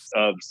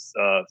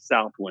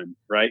Southwind,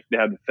 right? They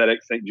have the FedEx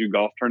St. Jude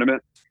Golf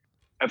Tournament.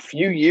 A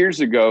few years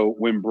ago,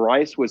 when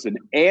Bryce was an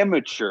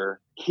amateur,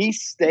 he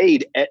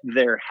stayed at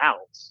their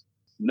house.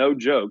 No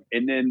joke.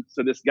 And then,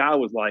 so this guy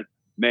was like,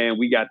 man,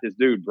 we got this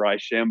dude,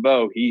 Bryce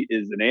Champeau. He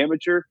is an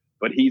amateur,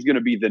 but he's going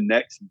to be the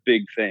next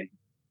big thing.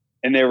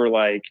 And they were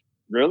like,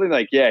 really?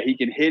 Like, yeah, he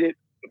can hit it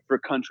for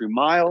country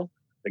mile.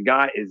 The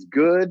guy is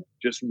good.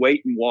 Just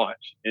wait and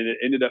watch. And it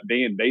ended up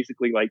being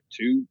basically like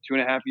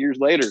 2.5 years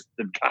later,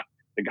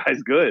 the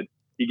guy's good.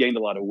 He gained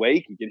a lot of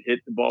weight. He can hit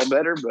the ball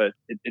better, but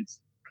it's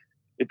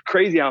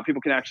crazy how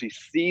people can actually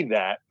see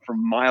that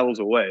from miles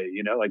away,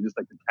 you know, like just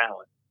like the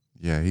talent.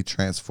 Yeah, he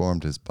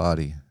transformed his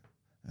body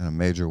in a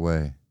major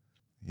way.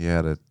 He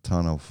had a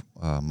ton of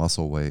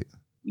muscle weight.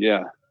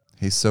 Yeah.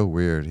 He's so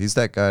weird. He's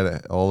that guy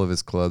that all of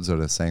his clubs are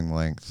the same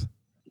length.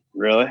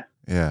 Really?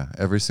 Yeah.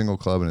 Every single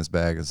club in his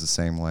bag is the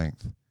same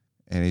length.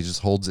 And he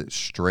just holds it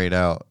straight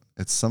out.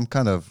 It's some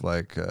kind of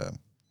like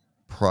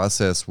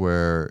process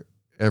where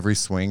every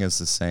swing is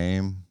the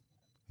same.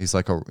 He's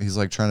like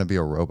trying to be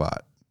a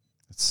robot.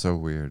 It's so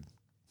weird.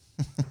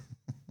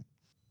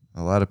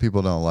 A lot of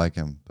people don't like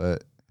him,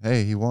 but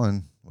hey, he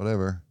won.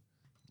 Whatever.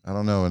 I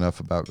don't know enough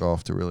about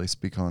golf to really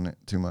speak on it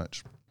too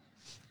much.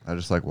 I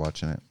just like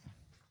watching it.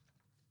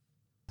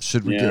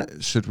 Should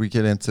we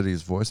get into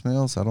these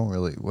voicemails? I don't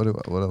really. What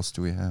else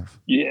do we have?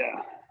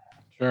 Yeah.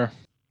 Sure.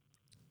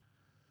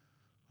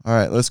 All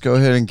right, let's go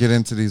ahead and get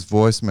into these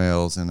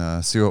voicemails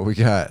and see what we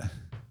got.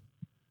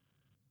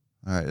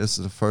 All right, this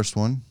is the first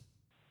one.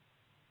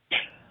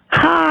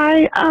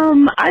 Hi,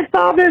 I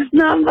saw this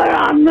number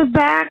on the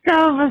back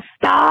of a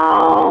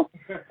stall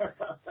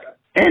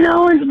in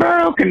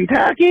Owensboro,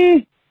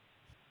 Kentucky.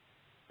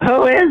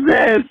 Who is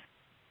this?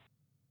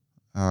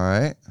 All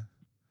right.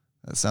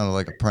 That sounded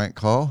like a prank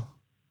call.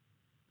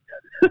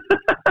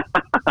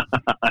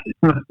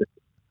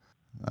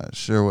 Not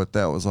sure what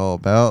that was all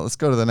about. Let's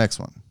go to the next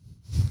one.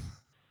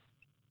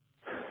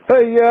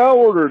 Hey, yeah, I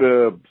ordered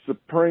a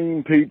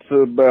Supreme Pizza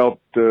about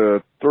 3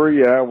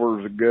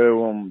 hours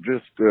ago. I'm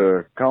just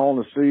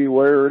calling to see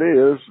where it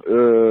is.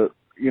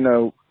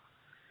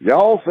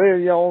 Y'all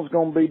said y'all was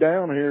going to be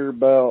down here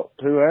about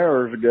 2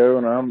 hours ago,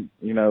 and I'm,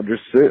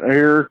 just sitting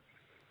here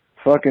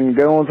fucking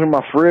going through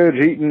my fridge,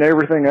 eating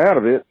everything out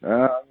of it.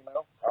 I'm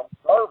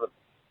starving.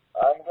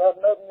 I ain't got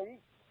nothing to eat.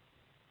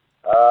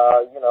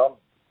 I'm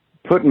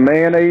putting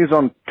mayonnaise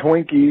on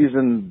Twinkies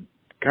and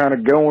kind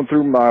of going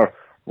through my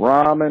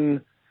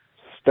ramen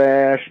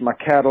stash, my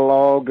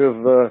catalog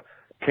of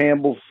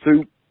Campbell's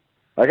soup.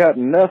 I got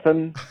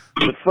nothing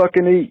to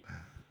fucking eat.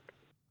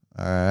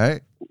 All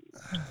right.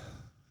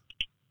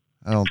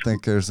 I don't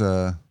think there's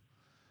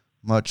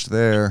much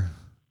there.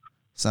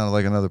 Sounded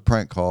like another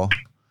prank call.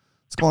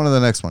 Let's go on to the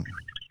next one.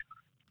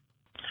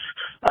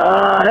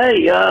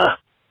 Hey,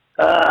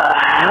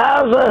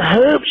 how's the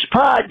Hoops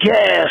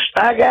podcast?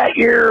 I got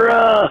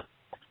your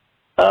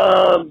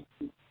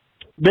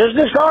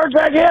business cards,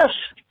 I guess.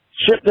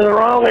 Shipped to the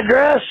wrong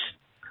address.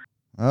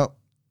 Well,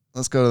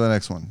 let's go to the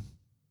next one.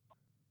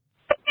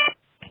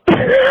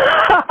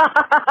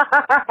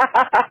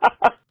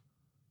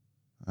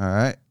 All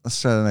right, let's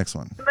try the next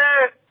one.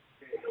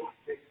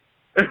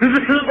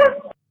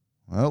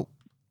 Well,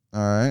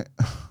 all right.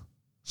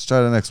 Let's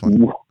try the next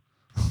one.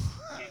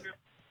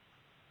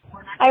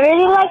 I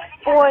really like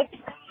sports,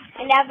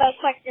 and I have a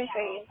question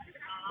for you.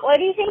 What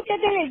do you think they're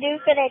going to do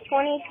for the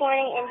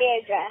 2020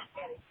 NBA draft?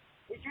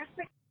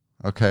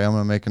 Okay, I'm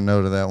going to make a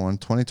note of that one.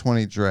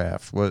 2020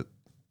 draft. What?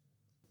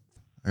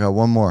 I got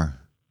one more.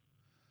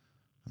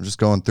 I'm just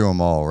going through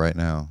them all right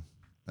now,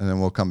 and then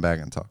we'll come back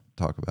and talk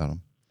about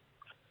them.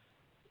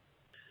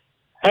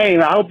 Hey,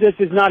 I hope this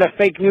is not a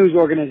fake news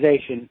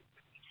organization.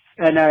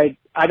 And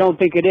I don't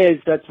think it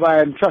is. That's why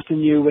I'm trusting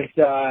you with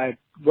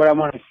what I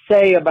want to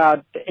say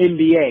about the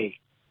NBA.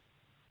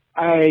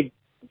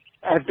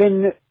 I've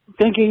been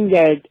thinking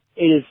that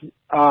it is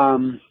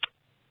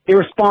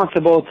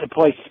irresponsible to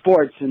play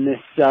sports in this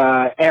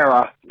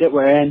era that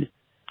we're in.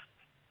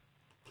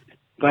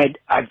 But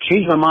I've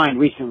changed my mind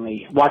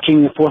recently,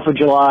 watching the 4th of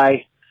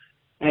July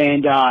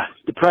and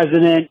the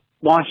president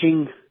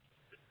launching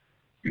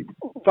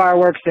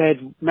fireworks at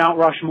Mount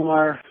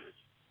Rushmore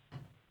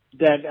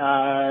that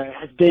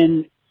has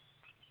been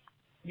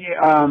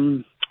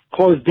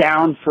closed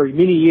down for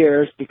many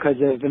years because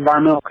of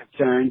environmental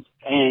concerns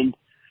and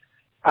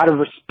out of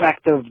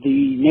respect of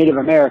the Native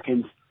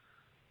Americans.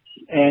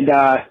 And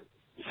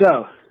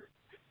so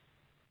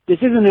this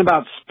isn't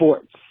about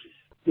sports.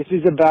 This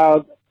is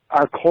about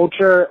our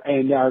culture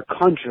and our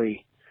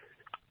country.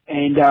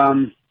 And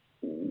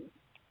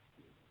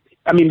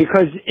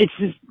because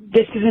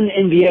this isn't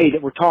NBA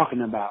that we're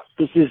talking about.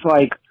 This is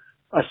like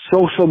a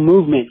social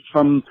movement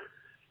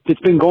that's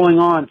been going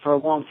on for a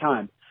long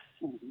time.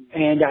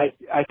 And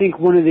I think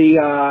one of the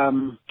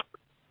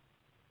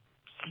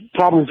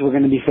problems we're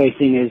going to be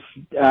facing is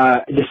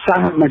the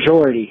silent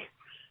majority.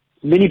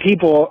 Many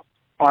people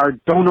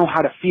don't know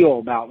how to feel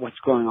about what's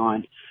going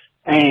on.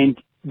 And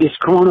this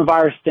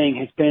coronavirus thing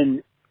has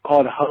been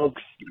called a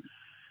hoax.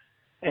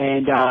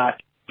 And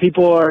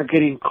people are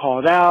getting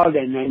called out,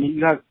 and then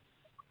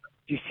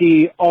you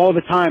see all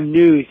the time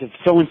news of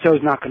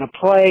so-and-so's not going to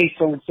play,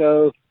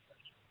 so-and-so,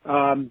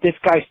 this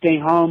guy's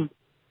staying home.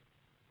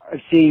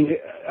 I've seen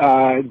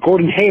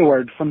Gordon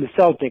Hayward from the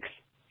Celtics.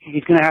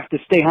 He's going to have to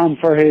stay home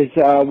for his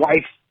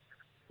wife's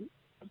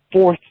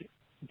 4th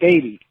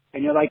baby.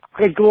 And you're like,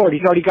 good Lord,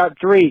 he's already got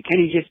 3. Can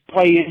he just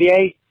play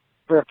NBA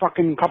for a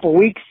fucking couple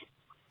weeks?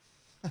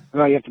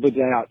 Well, you have to put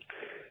that out.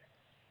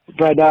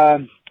 But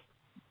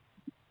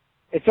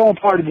it's all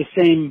part of the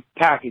same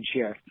package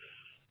here.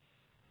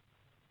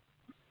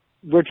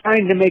 We're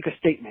trying to make a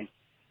statement,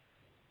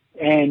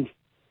 and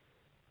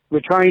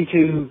we're trying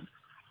to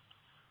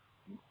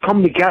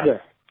come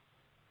together.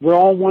 We're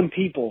all one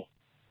people,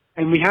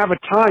 and we have a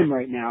time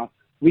right now.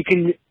 We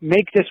can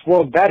make this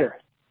world better.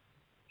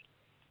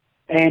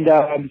 And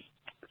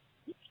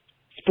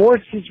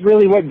sports is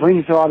really what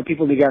brings a lot of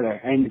people together,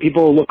 and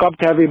people look up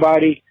to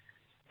everybody,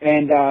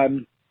 and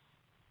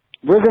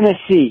we're going to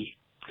see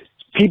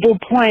people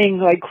playing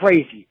like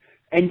crazy.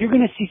 And you're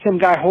going to see some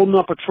guy holding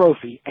up a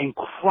trophy and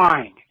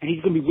crying. And he's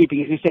going to be weeping.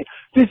 He's going to say,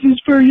 "This is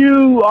for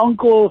you,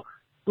 Uncle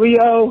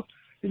Leo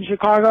in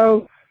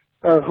Chicago,"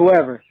 or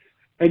whoever.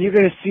 And you're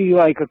going to see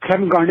like a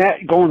Kevin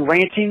Garnett going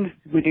ranting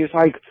when he was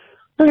like,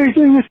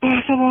 "Anything is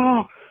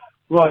possible."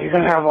 Well, you're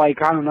going to have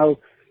like, I don't know,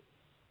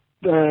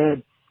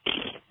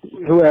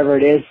 whoever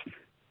it is,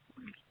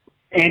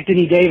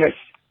 Anthony Davis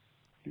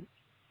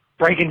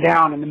breaking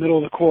down in the middle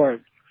of the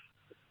court.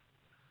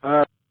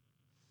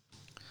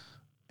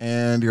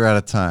 And you're out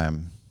of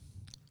time.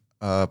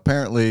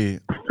 Apparently,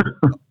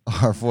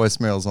 our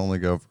voicemails only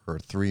go for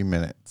 3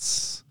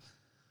 minutes.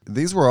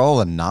 These were all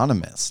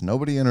anonymous.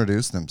 Nobody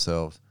introduced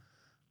themselves.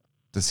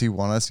 Does he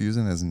want us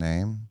using his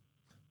name?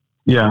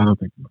 Yeah, I don't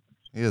think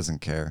he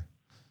doesn't care.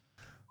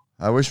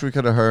 I wish we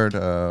could have heard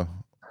the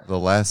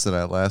last of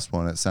that last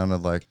one. It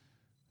sounded like,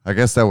 I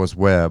guess that was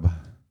Webb,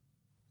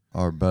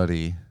 our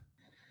buddy.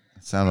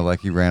 It sounded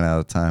like he ran out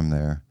of time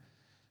there.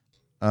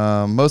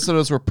 Most of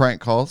those were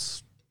prank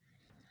calls.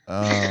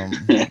 Yeah,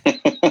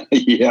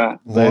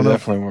 they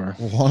definitely were.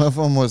 One of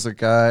them was a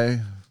guy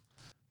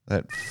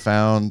that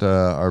found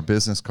our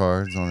business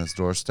cards on his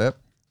doorstep.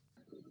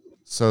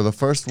 So the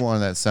first one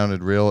that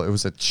sounded real, it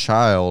was a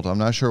child. I'm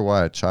not sure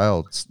why a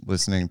child's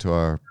listening to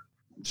our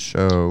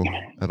show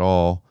at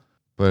all,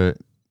 but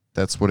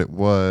that's what it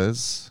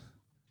was.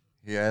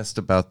 He asked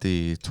about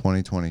the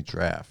 2020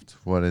 draft.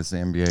 What is the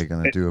NBA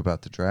going to do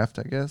about the draft,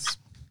 I guess?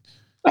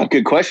 A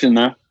good question,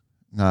 though.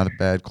 Not a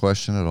bad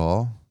question at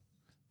all.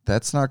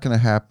 That's not going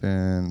to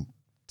happen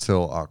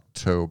till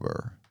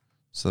October.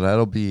 So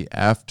that'll be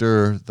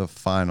after the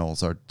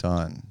finals are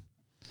done.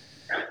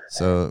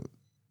 So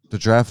the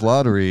draft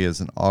lottery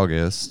is in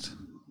August.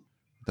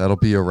 That'll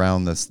be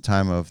around this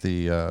time of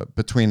the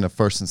between the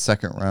first and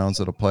second rounds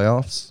of the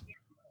playoffs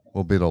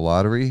will be the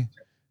lottery.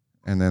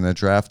 And then the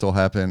draft will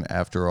happen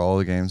after all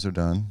the games are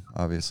done,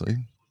 obviously.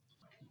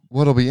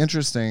 What'll be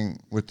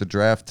interesting with the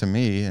draft to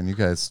me, and you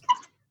guys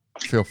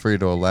feel free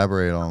to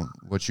elaborate on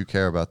what you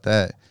care about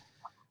that,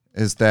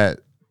 is that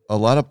a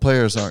lot of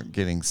players aren't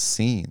getting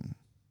seen.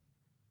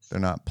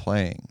 They're not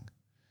playing.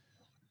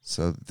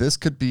 So this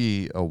could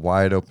be a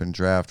wide open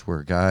draft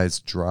where guys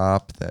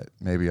drop that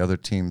maybe other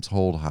teams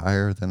hold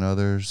higher than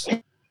others.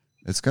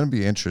 It's going to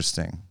be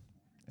interesting,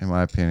 in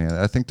my opinion.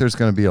 I think there's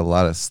going to be a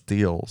lot of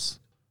steals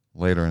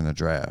later in the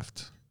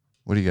draft.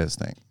 What do you guys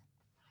think?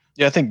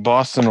 Yeah, I think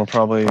Boston will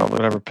probably,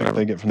 whatever pick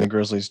they get from the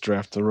Grizzlies,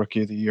 draft the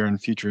Rookie of the Year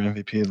and future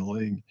MVP of the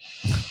league.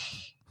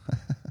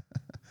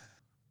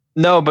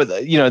 No, but,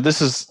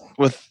 this is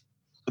with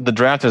the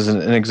draft is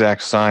an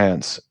inexact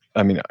science.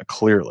 I mean,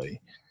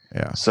 clearly.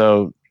 Yeah.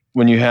 So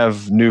when you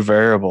have new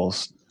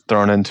variables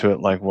thrown into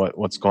it, like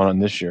what's going on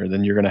this year,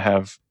 then you're going to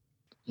have,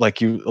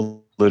 like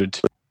you alluded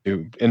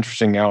to,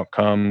 interesting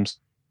outcomes,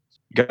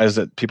 guys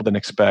that people didn't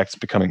expect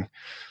becoming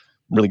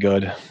really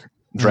good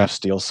draft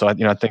steals. So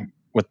I think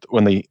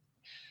when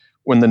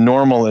the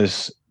normal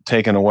is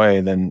taken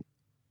away, then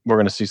we're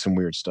going to see some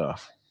weird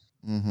stuff.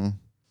 Mm-hmm.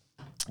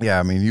 Yeah,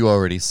 I mean, you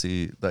already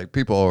see, like,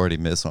 people already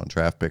miss on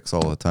draft picks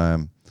all the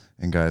time,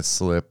 and guys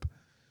slip.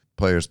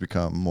 Players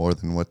become more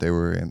than what they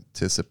were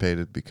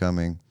anticipated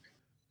becoming.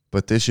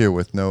 But this year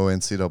with no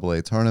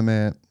NCAA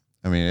tournament,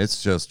 I mean,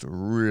 it's just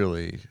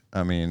really,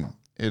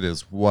 it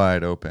is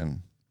wide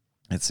open.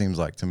 It seems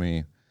like to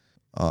me,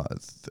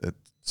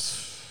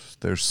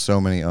 there's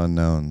so many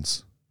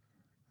unknowns.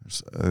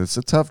 It's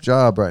a tough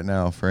job right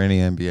now for any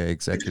NBA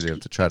executive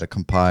to try to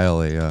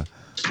compile a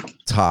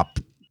top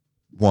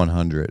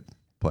 100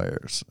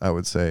 players. I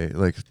would say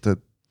like the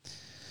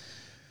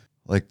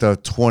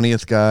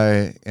 20th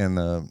guy and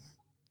the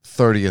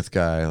 30th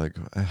guy. Like,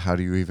 how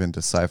do you even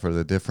decipher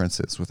the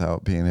differences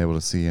without being able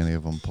to see any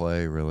of them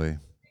play? Really,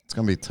 it's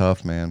gonna be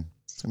tough, man.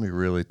 It's gonna be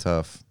really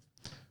tough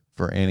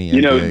for any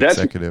NBA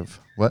executive.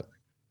 What?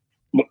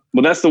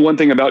 Well, that's the one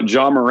thing about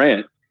Ja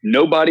Morant.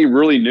 Nobody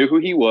really knew who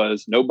he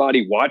was.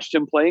 Nobody watched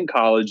him play in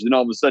college. Then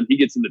all of a sudden he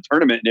gets in the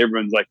tournament and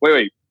everyone's like,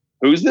 wait,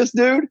 who's this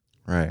dude?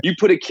 Right. You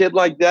put a kid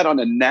like that on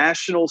a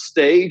national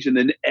stage and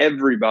then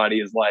everybody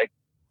is like,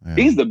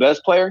 he's the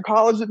best player in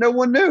college that no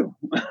one knew.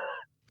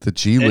 The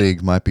G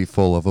League might be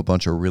full of a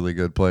bunch of really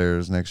good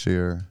players next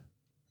year.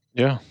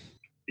 Yeah.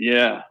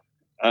 Yeah.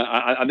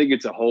 I think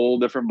it's a whole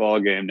different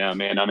ball game now,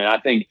 man. I mean, I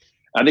think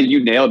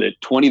you nailed it.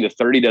 20 to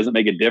 30 doesn't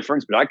make a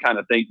difference, but I kind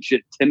of think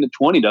 10 to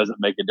 20 doesn't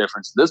make a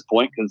difference at this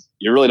point because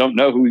you really don't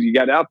know who you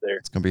got out there.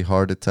 It's going to be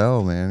hard to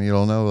tell, man. You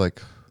don't know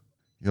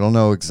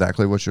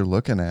exactly what you're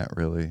looking at,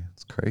 really.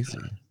 It's crazy.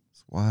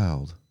 It's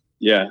wild.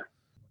 Yeah.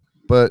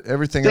 But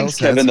everything else. Thanks,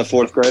 Kevin, the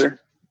fourth grader.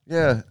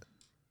 Yeah.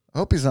 I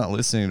hope he's not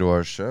listening to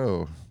our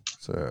show.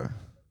 It's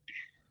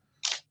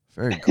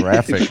very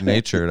graphic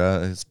natured.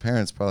 His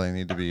parents probably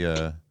need to be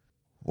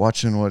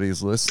watching what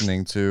he's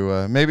listening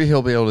to. Maybe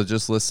he'll be able to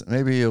just listen.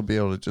 Maybe he'll be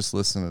able to just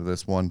listen to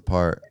this one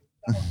part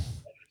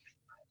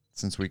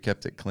since we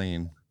kept it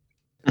clean.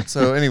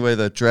 So anyway,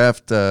 the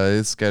draft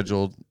is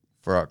scheduled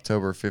for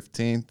October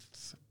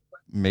 15th,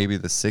 maybe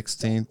the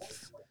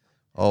 16th.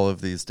 All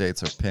of these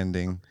dates are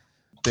pending.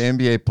 The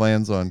NBA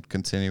plans on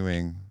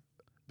continuing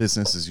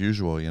business as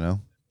usual,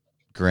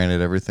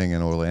 Granted, everything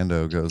in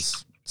Orlando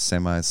goes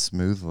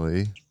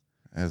semi-smoothly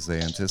as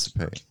they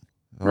anticipate.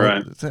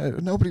 Right.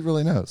 Nobody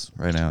really knows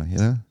right now,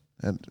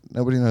 And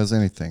nobody knows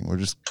anything.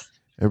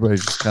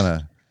 Everybody's just kind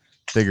of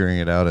figuring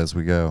it out as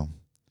we go.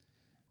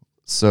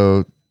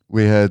 So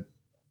we had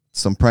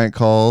some prank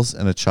calls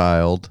and a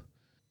child,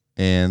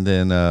 and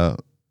then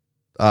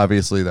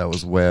obviously that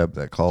was Webb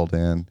that called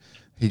in.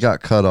 He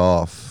got cut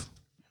off.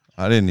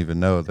 I didn't even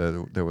know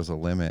that there was a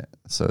limit.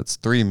 So it's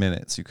 3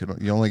 minutes.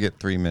 You only get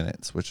 3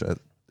 minutes, which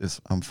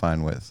I'm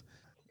fine with.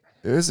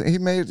 He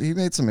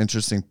made some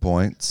interesting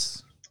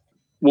points.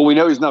 Well, we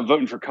know he's not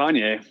voting for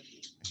Kanye.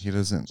 He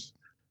doesn't.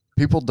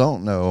 People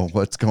don't know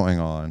what's going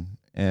on,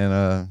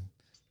 and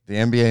the the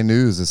NBA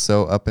news is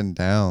so up and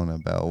down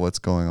about what's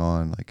going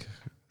on. Like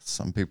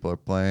some people are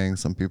playing,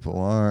 some people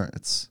aren't.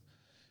 It's,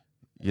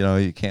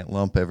 you can't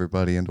lump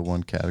everybody into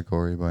one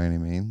category by any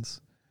means.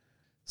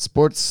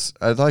 Sports,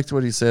 I liked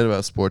what he said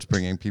about sports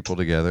bringing people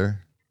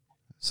together.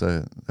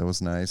 So that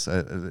was nice.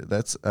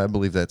 I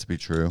believe that to be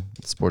true.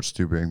 Sports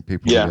do bring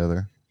people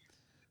together.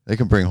 They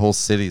can bring whole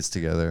cities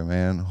together,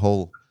 man.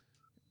 Whole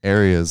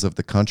areas of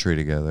the country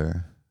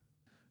together.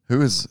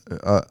 Who is,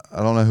 I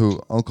don't know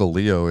who Uncle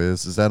Leo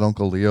is. Is that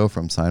Uncle Leo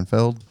from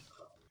Seinfeld?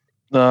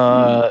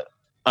 I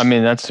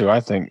mean, that's who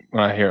I think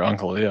when I hear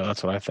Uncle Leo.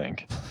 That's what I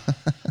think.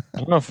 I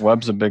don't know if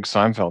Webb's a big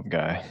Seinfeld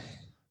guy.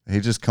 He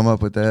just come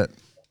up with that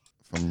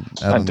from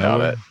out of doubt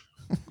nowhere?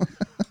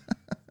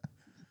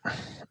 it.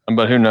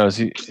 But who knows?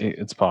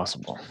 It's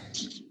possible.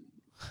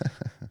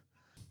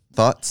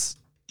 Thoughts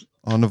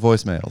on the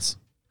voicemails?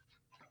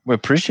 We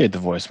appreciate the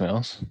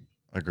voicemails.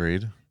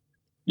 Agreed.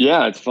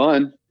 Yeah, it's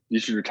fun. You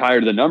should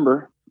retire the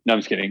number. No, I'm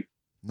just kidding.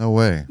 No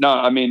way. No,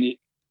 I mean,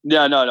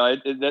 yeah, no,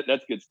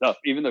 that's good stuff.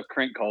 Even the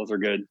crank calls are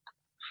good.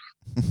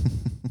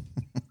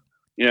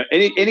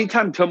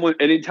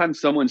 Anytime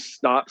someone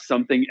stops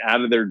something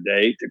out of their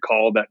day to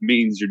call, that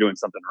means you're doing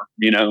something,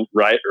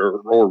 right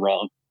or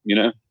wrong,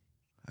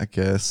 I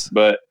guess.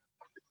 But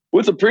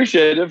what's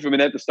appreciative? I mean,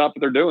 they have to stop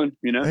what they're doing,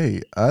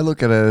 Hey, I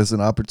look at it as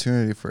an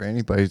opportunity for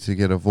anybody to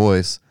get a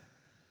voice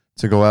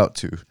to go out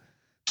to.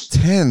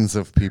 Tens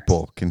of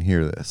people can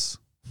hear this.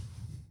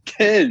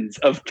 Tens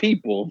of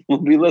people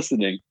will be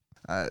listening.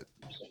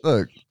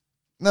 Look,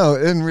 no,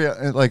 in real,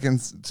 like in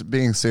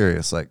being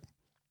serious, like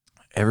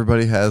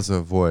everybody has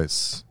a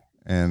voice,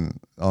 and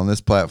on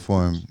this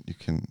platform, you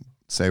can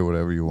say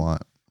whatever you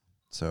want.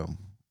 So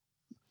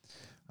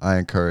I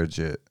encourage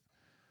it.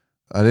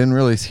 I didn't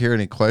really hear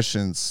any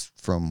questions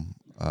from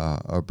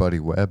our buddy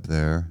Webb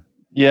there.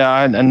 Yeah,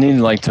 I need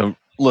to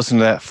listen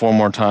to that 4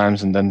 more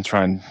times and then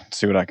try and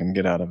see what I can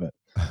get out of it.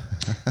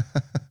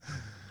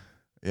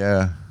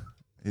 Yeah.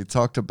 He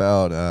talked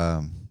about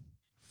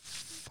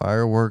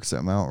fireworks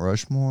at Mount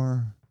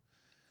Rushmore.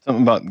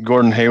 Something about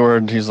Gordon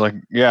Hayward. He's like,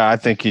 yeah, I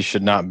think he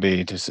should not be.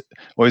 He's a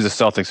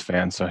Celtics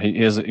fan, so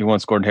he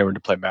wants Gordon Hayward to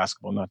play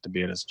basketball, not to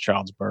be at his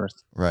child's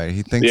birth. Right.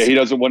 He thinks. Yeah, he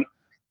doesn't want.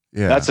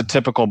 Yeah, that's a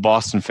typical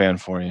Boston fan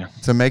for you.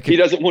 He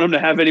doesn't want him to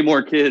have any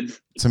more kids.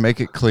 To make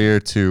it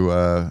clear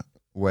to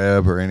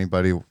Webb or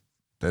anybody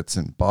that's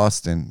in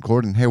Boston,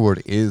 Gordon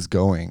Hayward is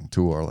going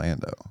to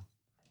Orlando.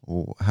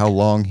 How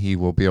long he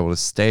will be able to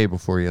stay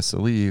before he has to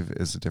leave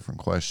is a different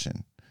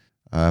question.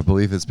 I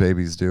believe his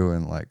baby's due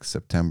in like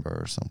September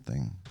or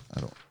something. I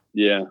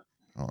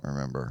don't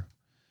remember.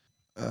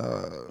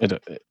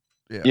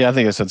 Yeah, I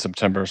think it said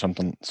September or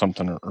something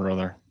or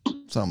other.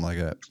 Something like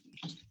that.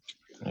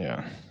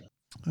 Yeah.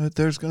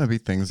 There's going to be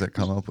things that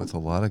come up with a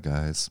lot of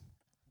guys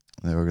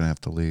that we're going to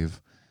have to leave.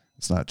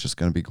 It's not just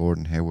going to be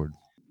Gordon Hayward.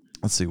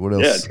 Let's see what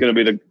else. Yeah, it's going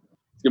to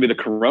be the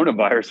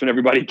coronavirus when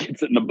everybody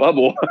gets it in the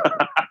bubble.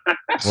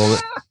 Well,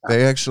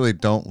 they actually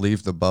don't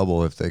leave the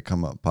bubble if they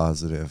come up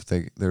positive.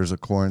 There's a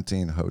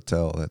quarantine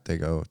hotel that they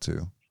go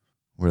to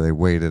where they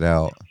wait it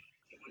out.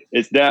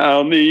 It's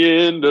down the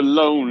end of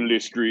Lonely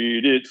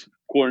Street. It's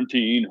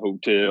quarantine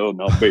hotel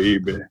now,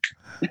 baby.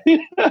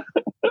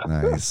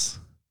 Nice.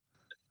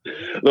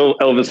 Little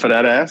Elvis for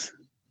that ass.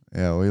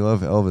 Yeah, we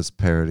love Elvis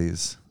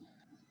parodies.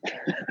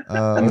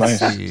 Let's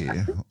see.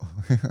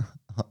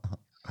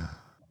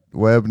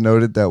 Webb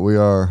noted that we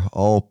are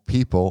all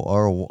people,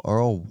 are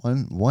all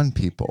one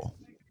people.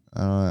 I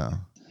don't know.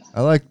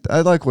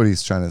 I like what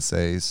he's trying to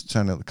say. He's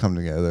trying to come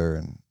together,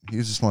 and he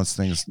just wants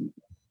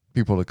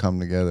people to come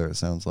together. It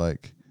sounds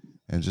like,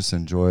 and just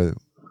enjoy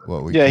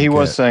what we. Yeah, he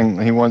was saying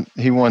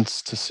he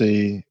wants to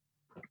see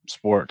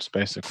sports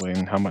basically,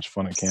 and how much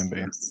fun it can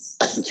be.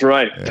 That's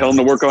right. Yeah. Tell him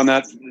to work on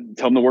that.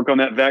 Tell him to work on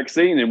that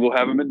vaccine, and we'll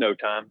have him in no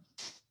time.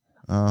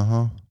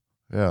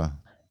 Yeah,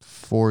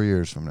 4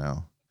 years from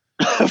now.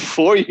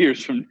 4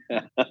 years from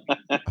now.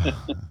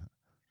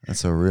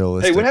 That's a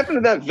realistic. Hey, what happened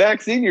to that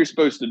vaccine you're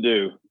supposed to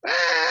do?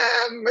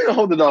 I'm going to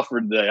hold it off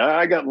for today.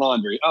 I got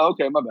laundry. Oh,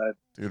 okay, my bad.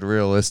 Dude,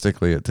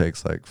 realistically, it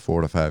takes like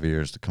 4 to 5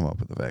 years to come up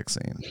with a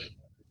vaccine.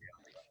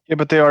 Yeah,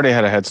 but they already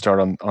had a head start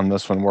on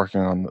this one,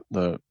 working on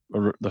the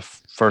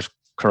first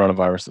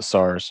coronavirus, the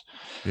SARS.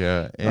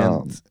 Yeah,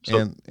 and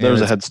there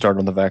was a head start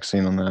on the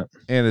vaccine on that.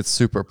 And it's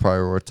super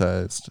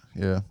prioritized.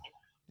 Yeah,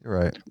 you're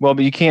right. Well,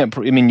 but you can't.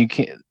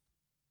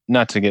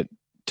 Not to get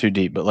too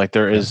deep, but like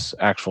there is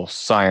actual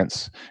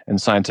science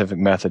and scientific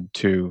method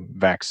to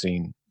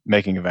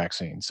making a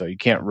vaccine. So you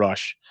can't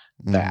rush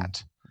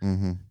that.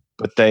 Mm-hmm.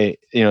 But they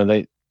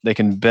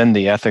can bend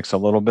the ethics a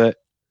little bit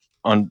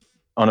on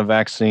a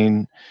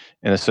vaccine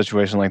in a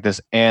situation like this,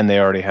 and they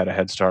already had a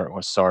head start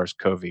with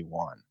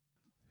SARS-CoV-1.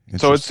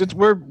 So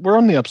we're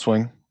on the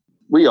upswing.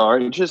 We are.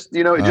 It just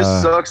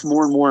sucks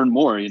more and more and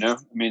more. I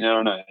mean, I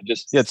don't know.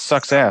 It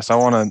sucks ass. I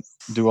want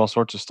to do all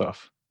sorts of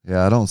stuff.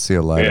 Yeah, I don't see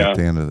a light at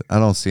the end of it. I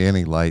don't see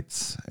any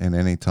lights in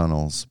any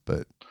tunnels,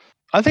 but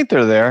I think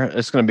they're there.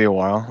 It's going to be a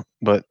while,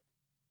 but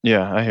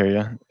yeah, I hear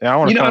you. Yeah, I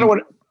want to. I don't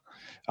want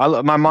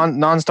to. My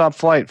nonstop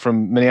flight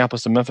from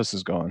Minneapolis to Memphis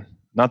is gone.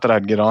 Not that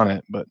I'd get on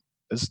it, but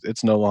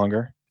it's no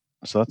longer.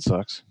 So that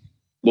sucks.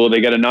 Well,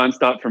 they got a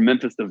nonstop from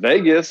Memphis to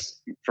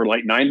Vegas for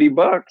like $90.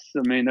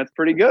 I mean, that's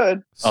pretty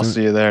good. I'll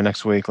see you there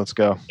next week. Let's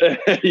go.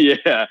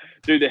 Yeah,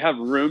 dude, they have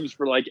rooms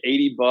for like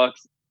 $80,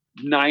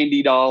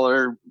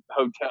 $90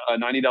 hotel,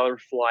 $90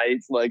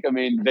 flights. Like, I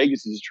mean,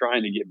 Vegas is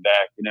trying to get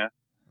back.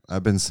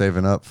 I've been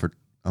saving up for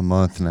a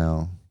month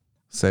now,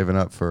 saving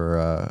up for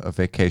a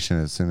vacation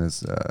as soon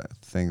as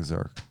things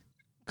are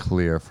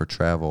clear for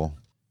travel.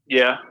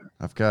 Yeah,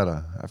 I've got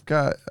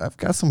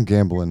some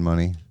gambling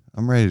money.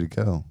 I'm ready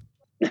to go.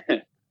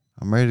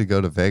 I'm ready to go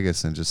to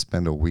Vegas and just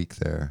spend a week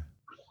there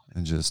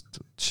and just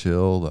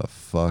chill the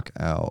fuck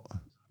out.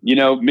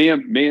 Me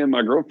and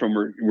my girlfriend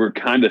were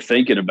kind of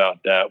thinking about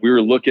that. We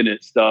were looking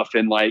at stuff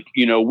and like,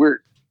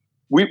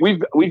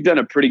 we've done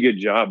a pretty good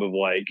job of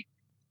like,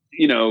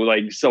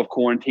 like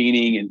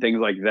self-quarantining and things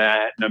like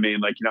that. And I mean,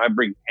 like, I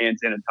bring hand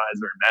sanitizer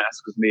and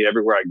masks with me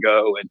everywhere I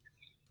go. And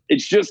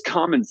it's just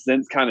common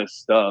sense kind of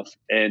stuff.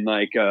 And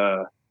like,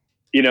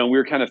 we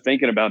were kind of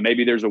thinking about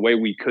maybe there's a way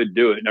we could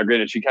do it. Now,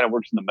 granted, she kind of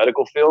works in the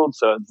medical field.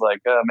 So it's like,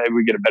 maybe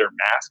we get a better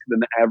mask than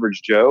the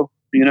average Joe,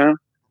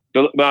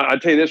 But I'll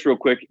tell you this real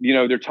quick.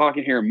 They're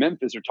talking here in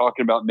Memphis. They're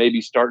talking about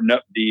maybe starting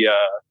up the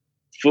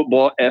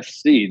football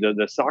FC,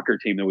 the soccer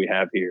team that we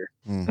have here.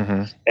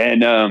 Mm-hmm.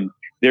 And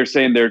they're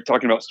saying they're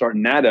talking about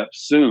starting that up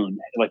soon,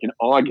 like in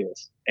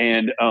August.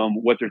 And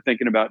what they're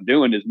thinking about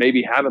doing is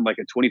maybe having like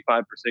a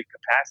 25%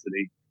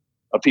 capacity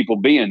of people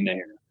being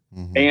there,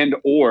 and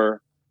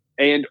or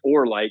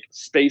like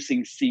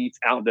spacing seats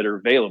out that are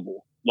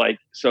available. Like,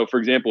 so for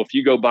example, if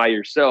you go by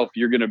yourself,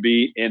 you're going to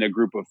be in a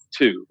group of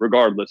 2,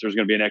 regardless. There's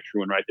going to be an extra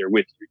one right there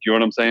with you. Do you know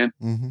what I'm saying?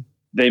 Mm-hmm.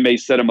 They may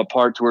set them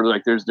apart to where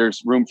like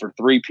there's room for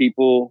 3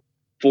 people,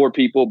 4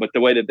 people, but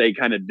the way that they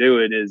kind of do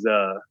it is,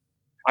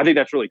 I think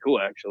that's really cool,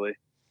 actually.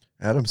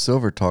 Adam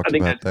Silver talked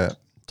about that.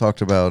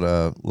 Talked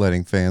about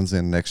letting fans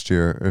in next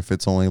year if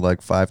it's only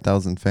like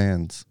 5,000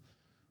 fans,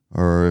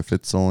 or if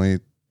it's only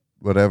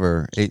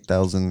whatever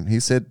 8,000. He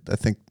said, I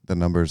think the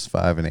numbers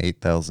 5 and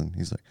 8,000.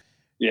 He's like,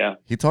 yeah.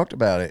 He talked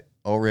about it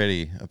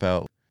already,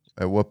 about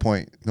at what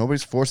point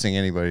nobody's forcing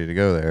anybody to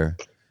go there,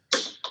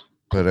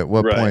 but at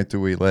what point do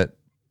we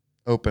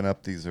open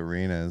up these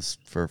arenas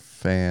for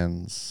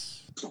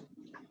fans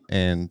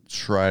and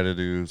try to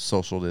do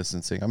social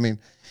distancing? I mean,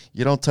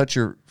 you don't touch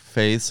your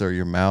face or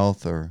your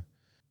mouth, or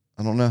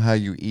I don't know how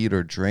you eat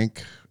or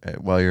drink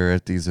while you're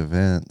at these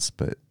events,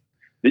 but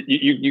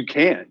you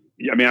can't.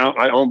 I mean,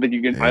 I don't think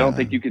you can. Yeah. I don't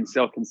think you can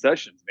sell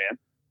concessions, man.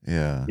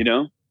 Yeah.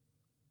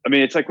 I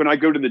mean, it's like when I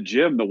go to the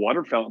gym, the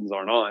water fountains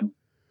aren't on.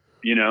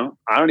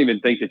 I don't even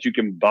think that you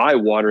can buy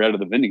water out of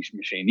the vending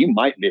machine. You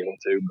might be able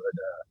to,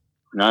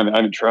 but I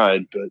haven't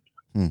tried. But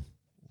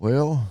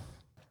well,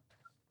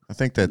 I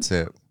think that's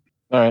it.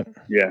 All right.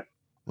 Yeah.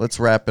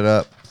 Let's wrap it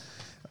up.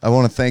 I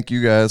want to thank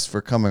you guys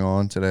for coming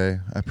on today.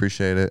 I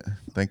appreciate it.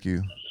 Thank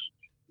you.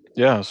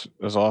 Yeah, it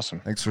was awesome.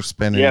 Thanks for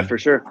spending. Yeah, for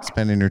sure.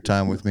 Spending your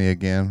time with me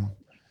again.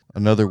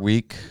 Another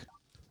week.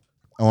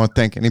 I want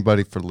to thank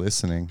anybody for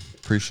listening.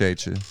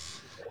 Appreciate you.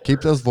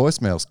 Keep those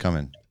voicemails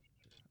coming.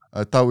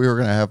 I thought we were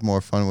going to have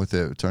more fun with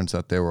it. It turns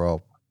out they were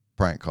all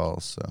prank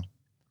calls. So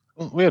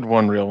we had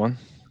one real one.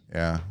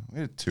 Yeah,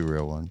 we had 2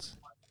 real ones.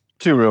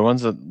 2 real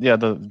ones.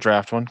 The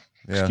draft one.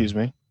 Yeah. Excuse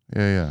me.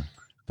 Yeah.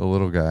 The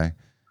little guy.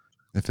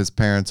 If his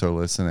parents are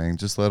listening,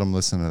 just let them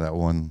listen to that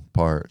one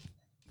part.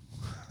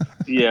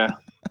 Yeah.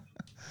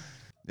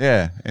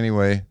 Yeah.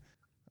 Anyway,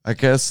 I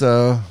guess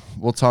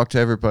we'll talk to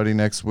everybody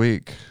next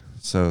week.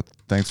 So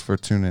thanks for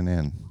tuning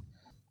in.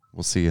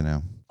 We'll see you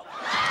now.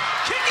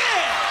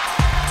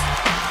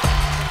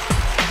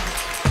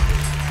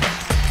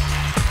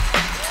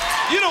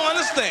 You don't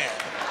understand.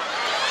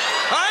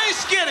 I ain't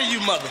scared of you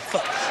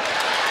motherfuckers.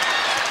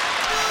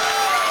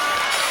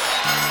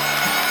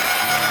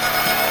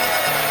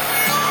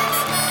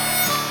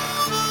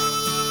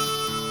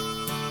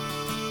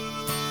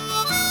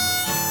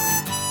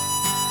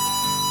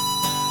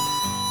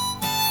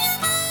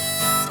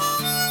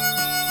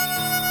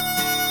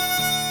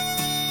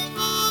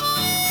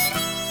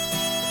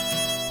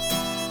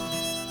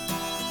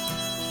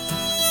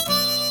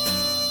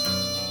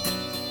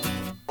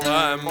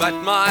 I met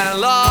my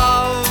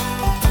love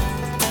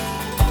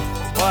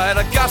by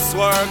the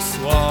gasworks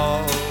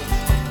wall.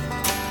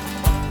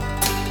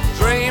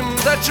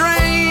 Dreamed a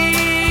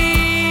dream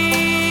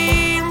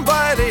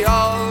by the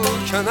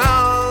old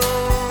canal.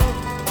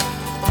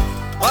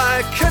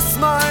 I kissed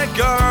my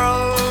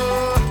girl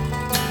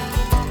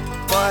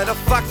by the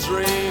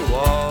factory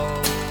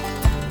wall.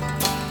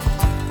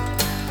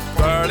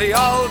 Dirty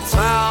old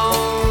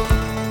town,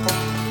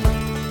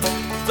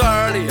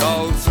 dirty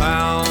old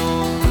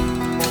town.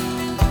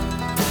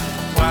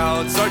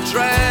 Clouds are drifting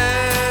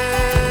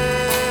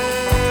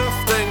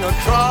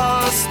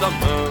across the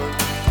moon.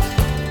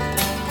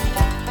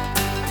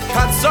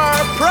 Cats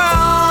are prowling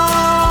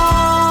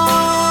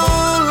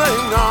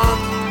on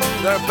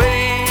their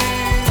beat.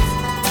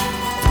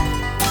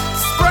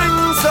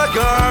 Springs a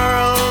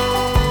girl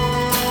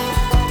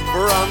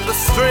from the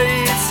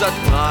streets at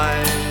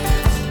night.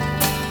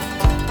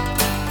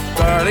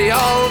 Dirty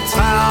old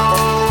town,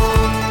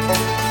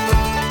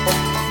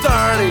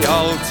 dirty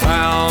old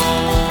town.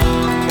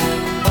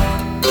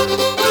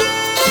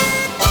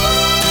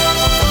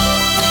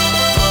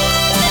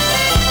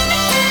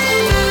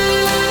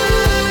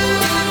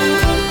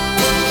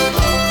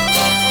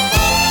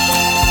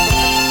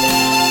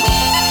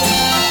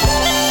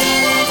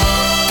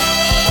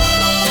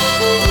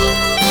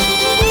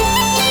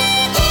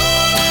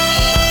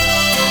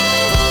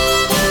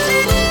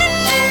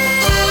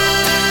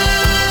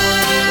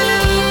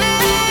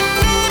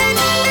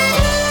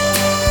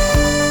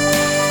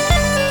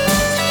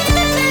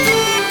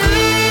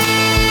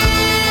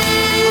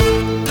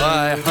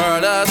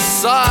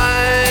 Siren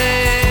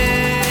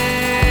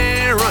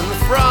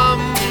from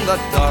the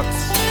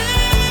docks,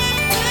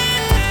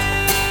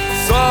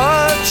 saw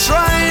a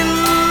train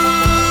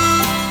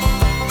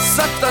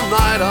set the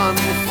night on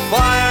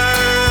fire.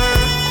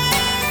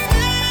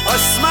 I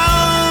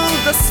smelled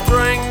the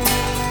spring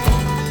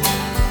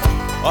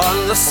on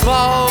the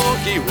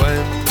smoky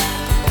wind.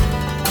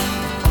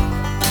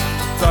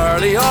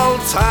 Dirty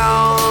old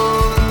town,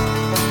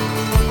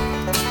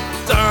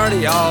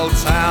 dirty old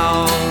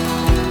town.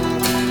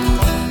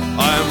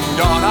 I'm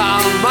gonna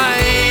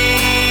make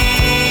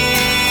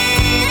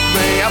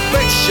me a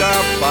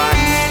picture box,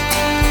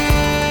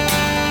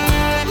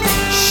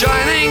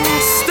 shining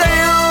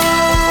steel,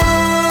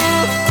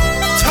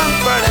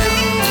 tempered in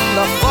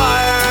the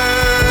fire.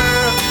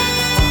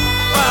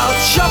 I'll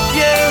chop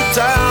you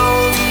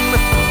down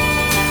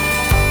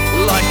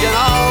like an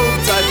old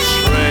Dutch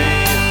tree.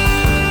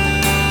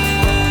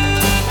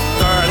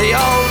 Dirty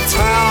old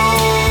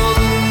town,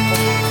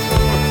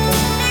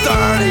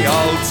 dirty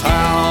old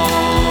town.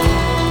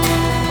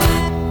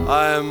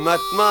 I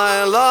met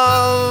my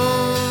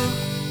love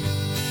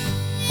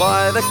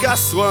by the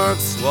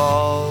gasworks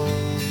wall,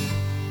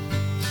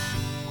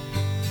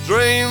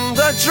 dreamed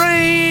a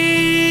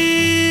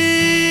dream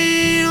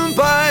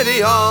by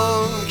the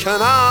old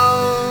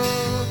canal.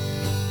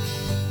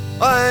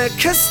 I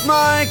kissed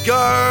my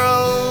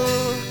girl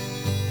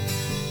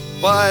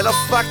by the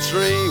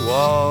factory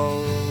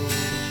wall.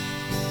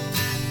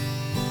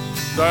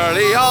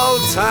 Dirty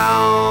old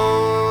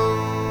town,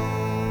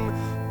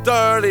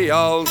 dirty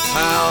old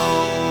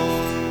town,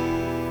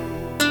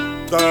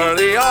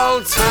 dirty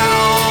old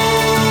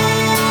town,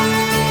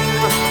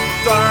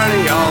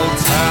 dirty old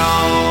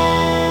town.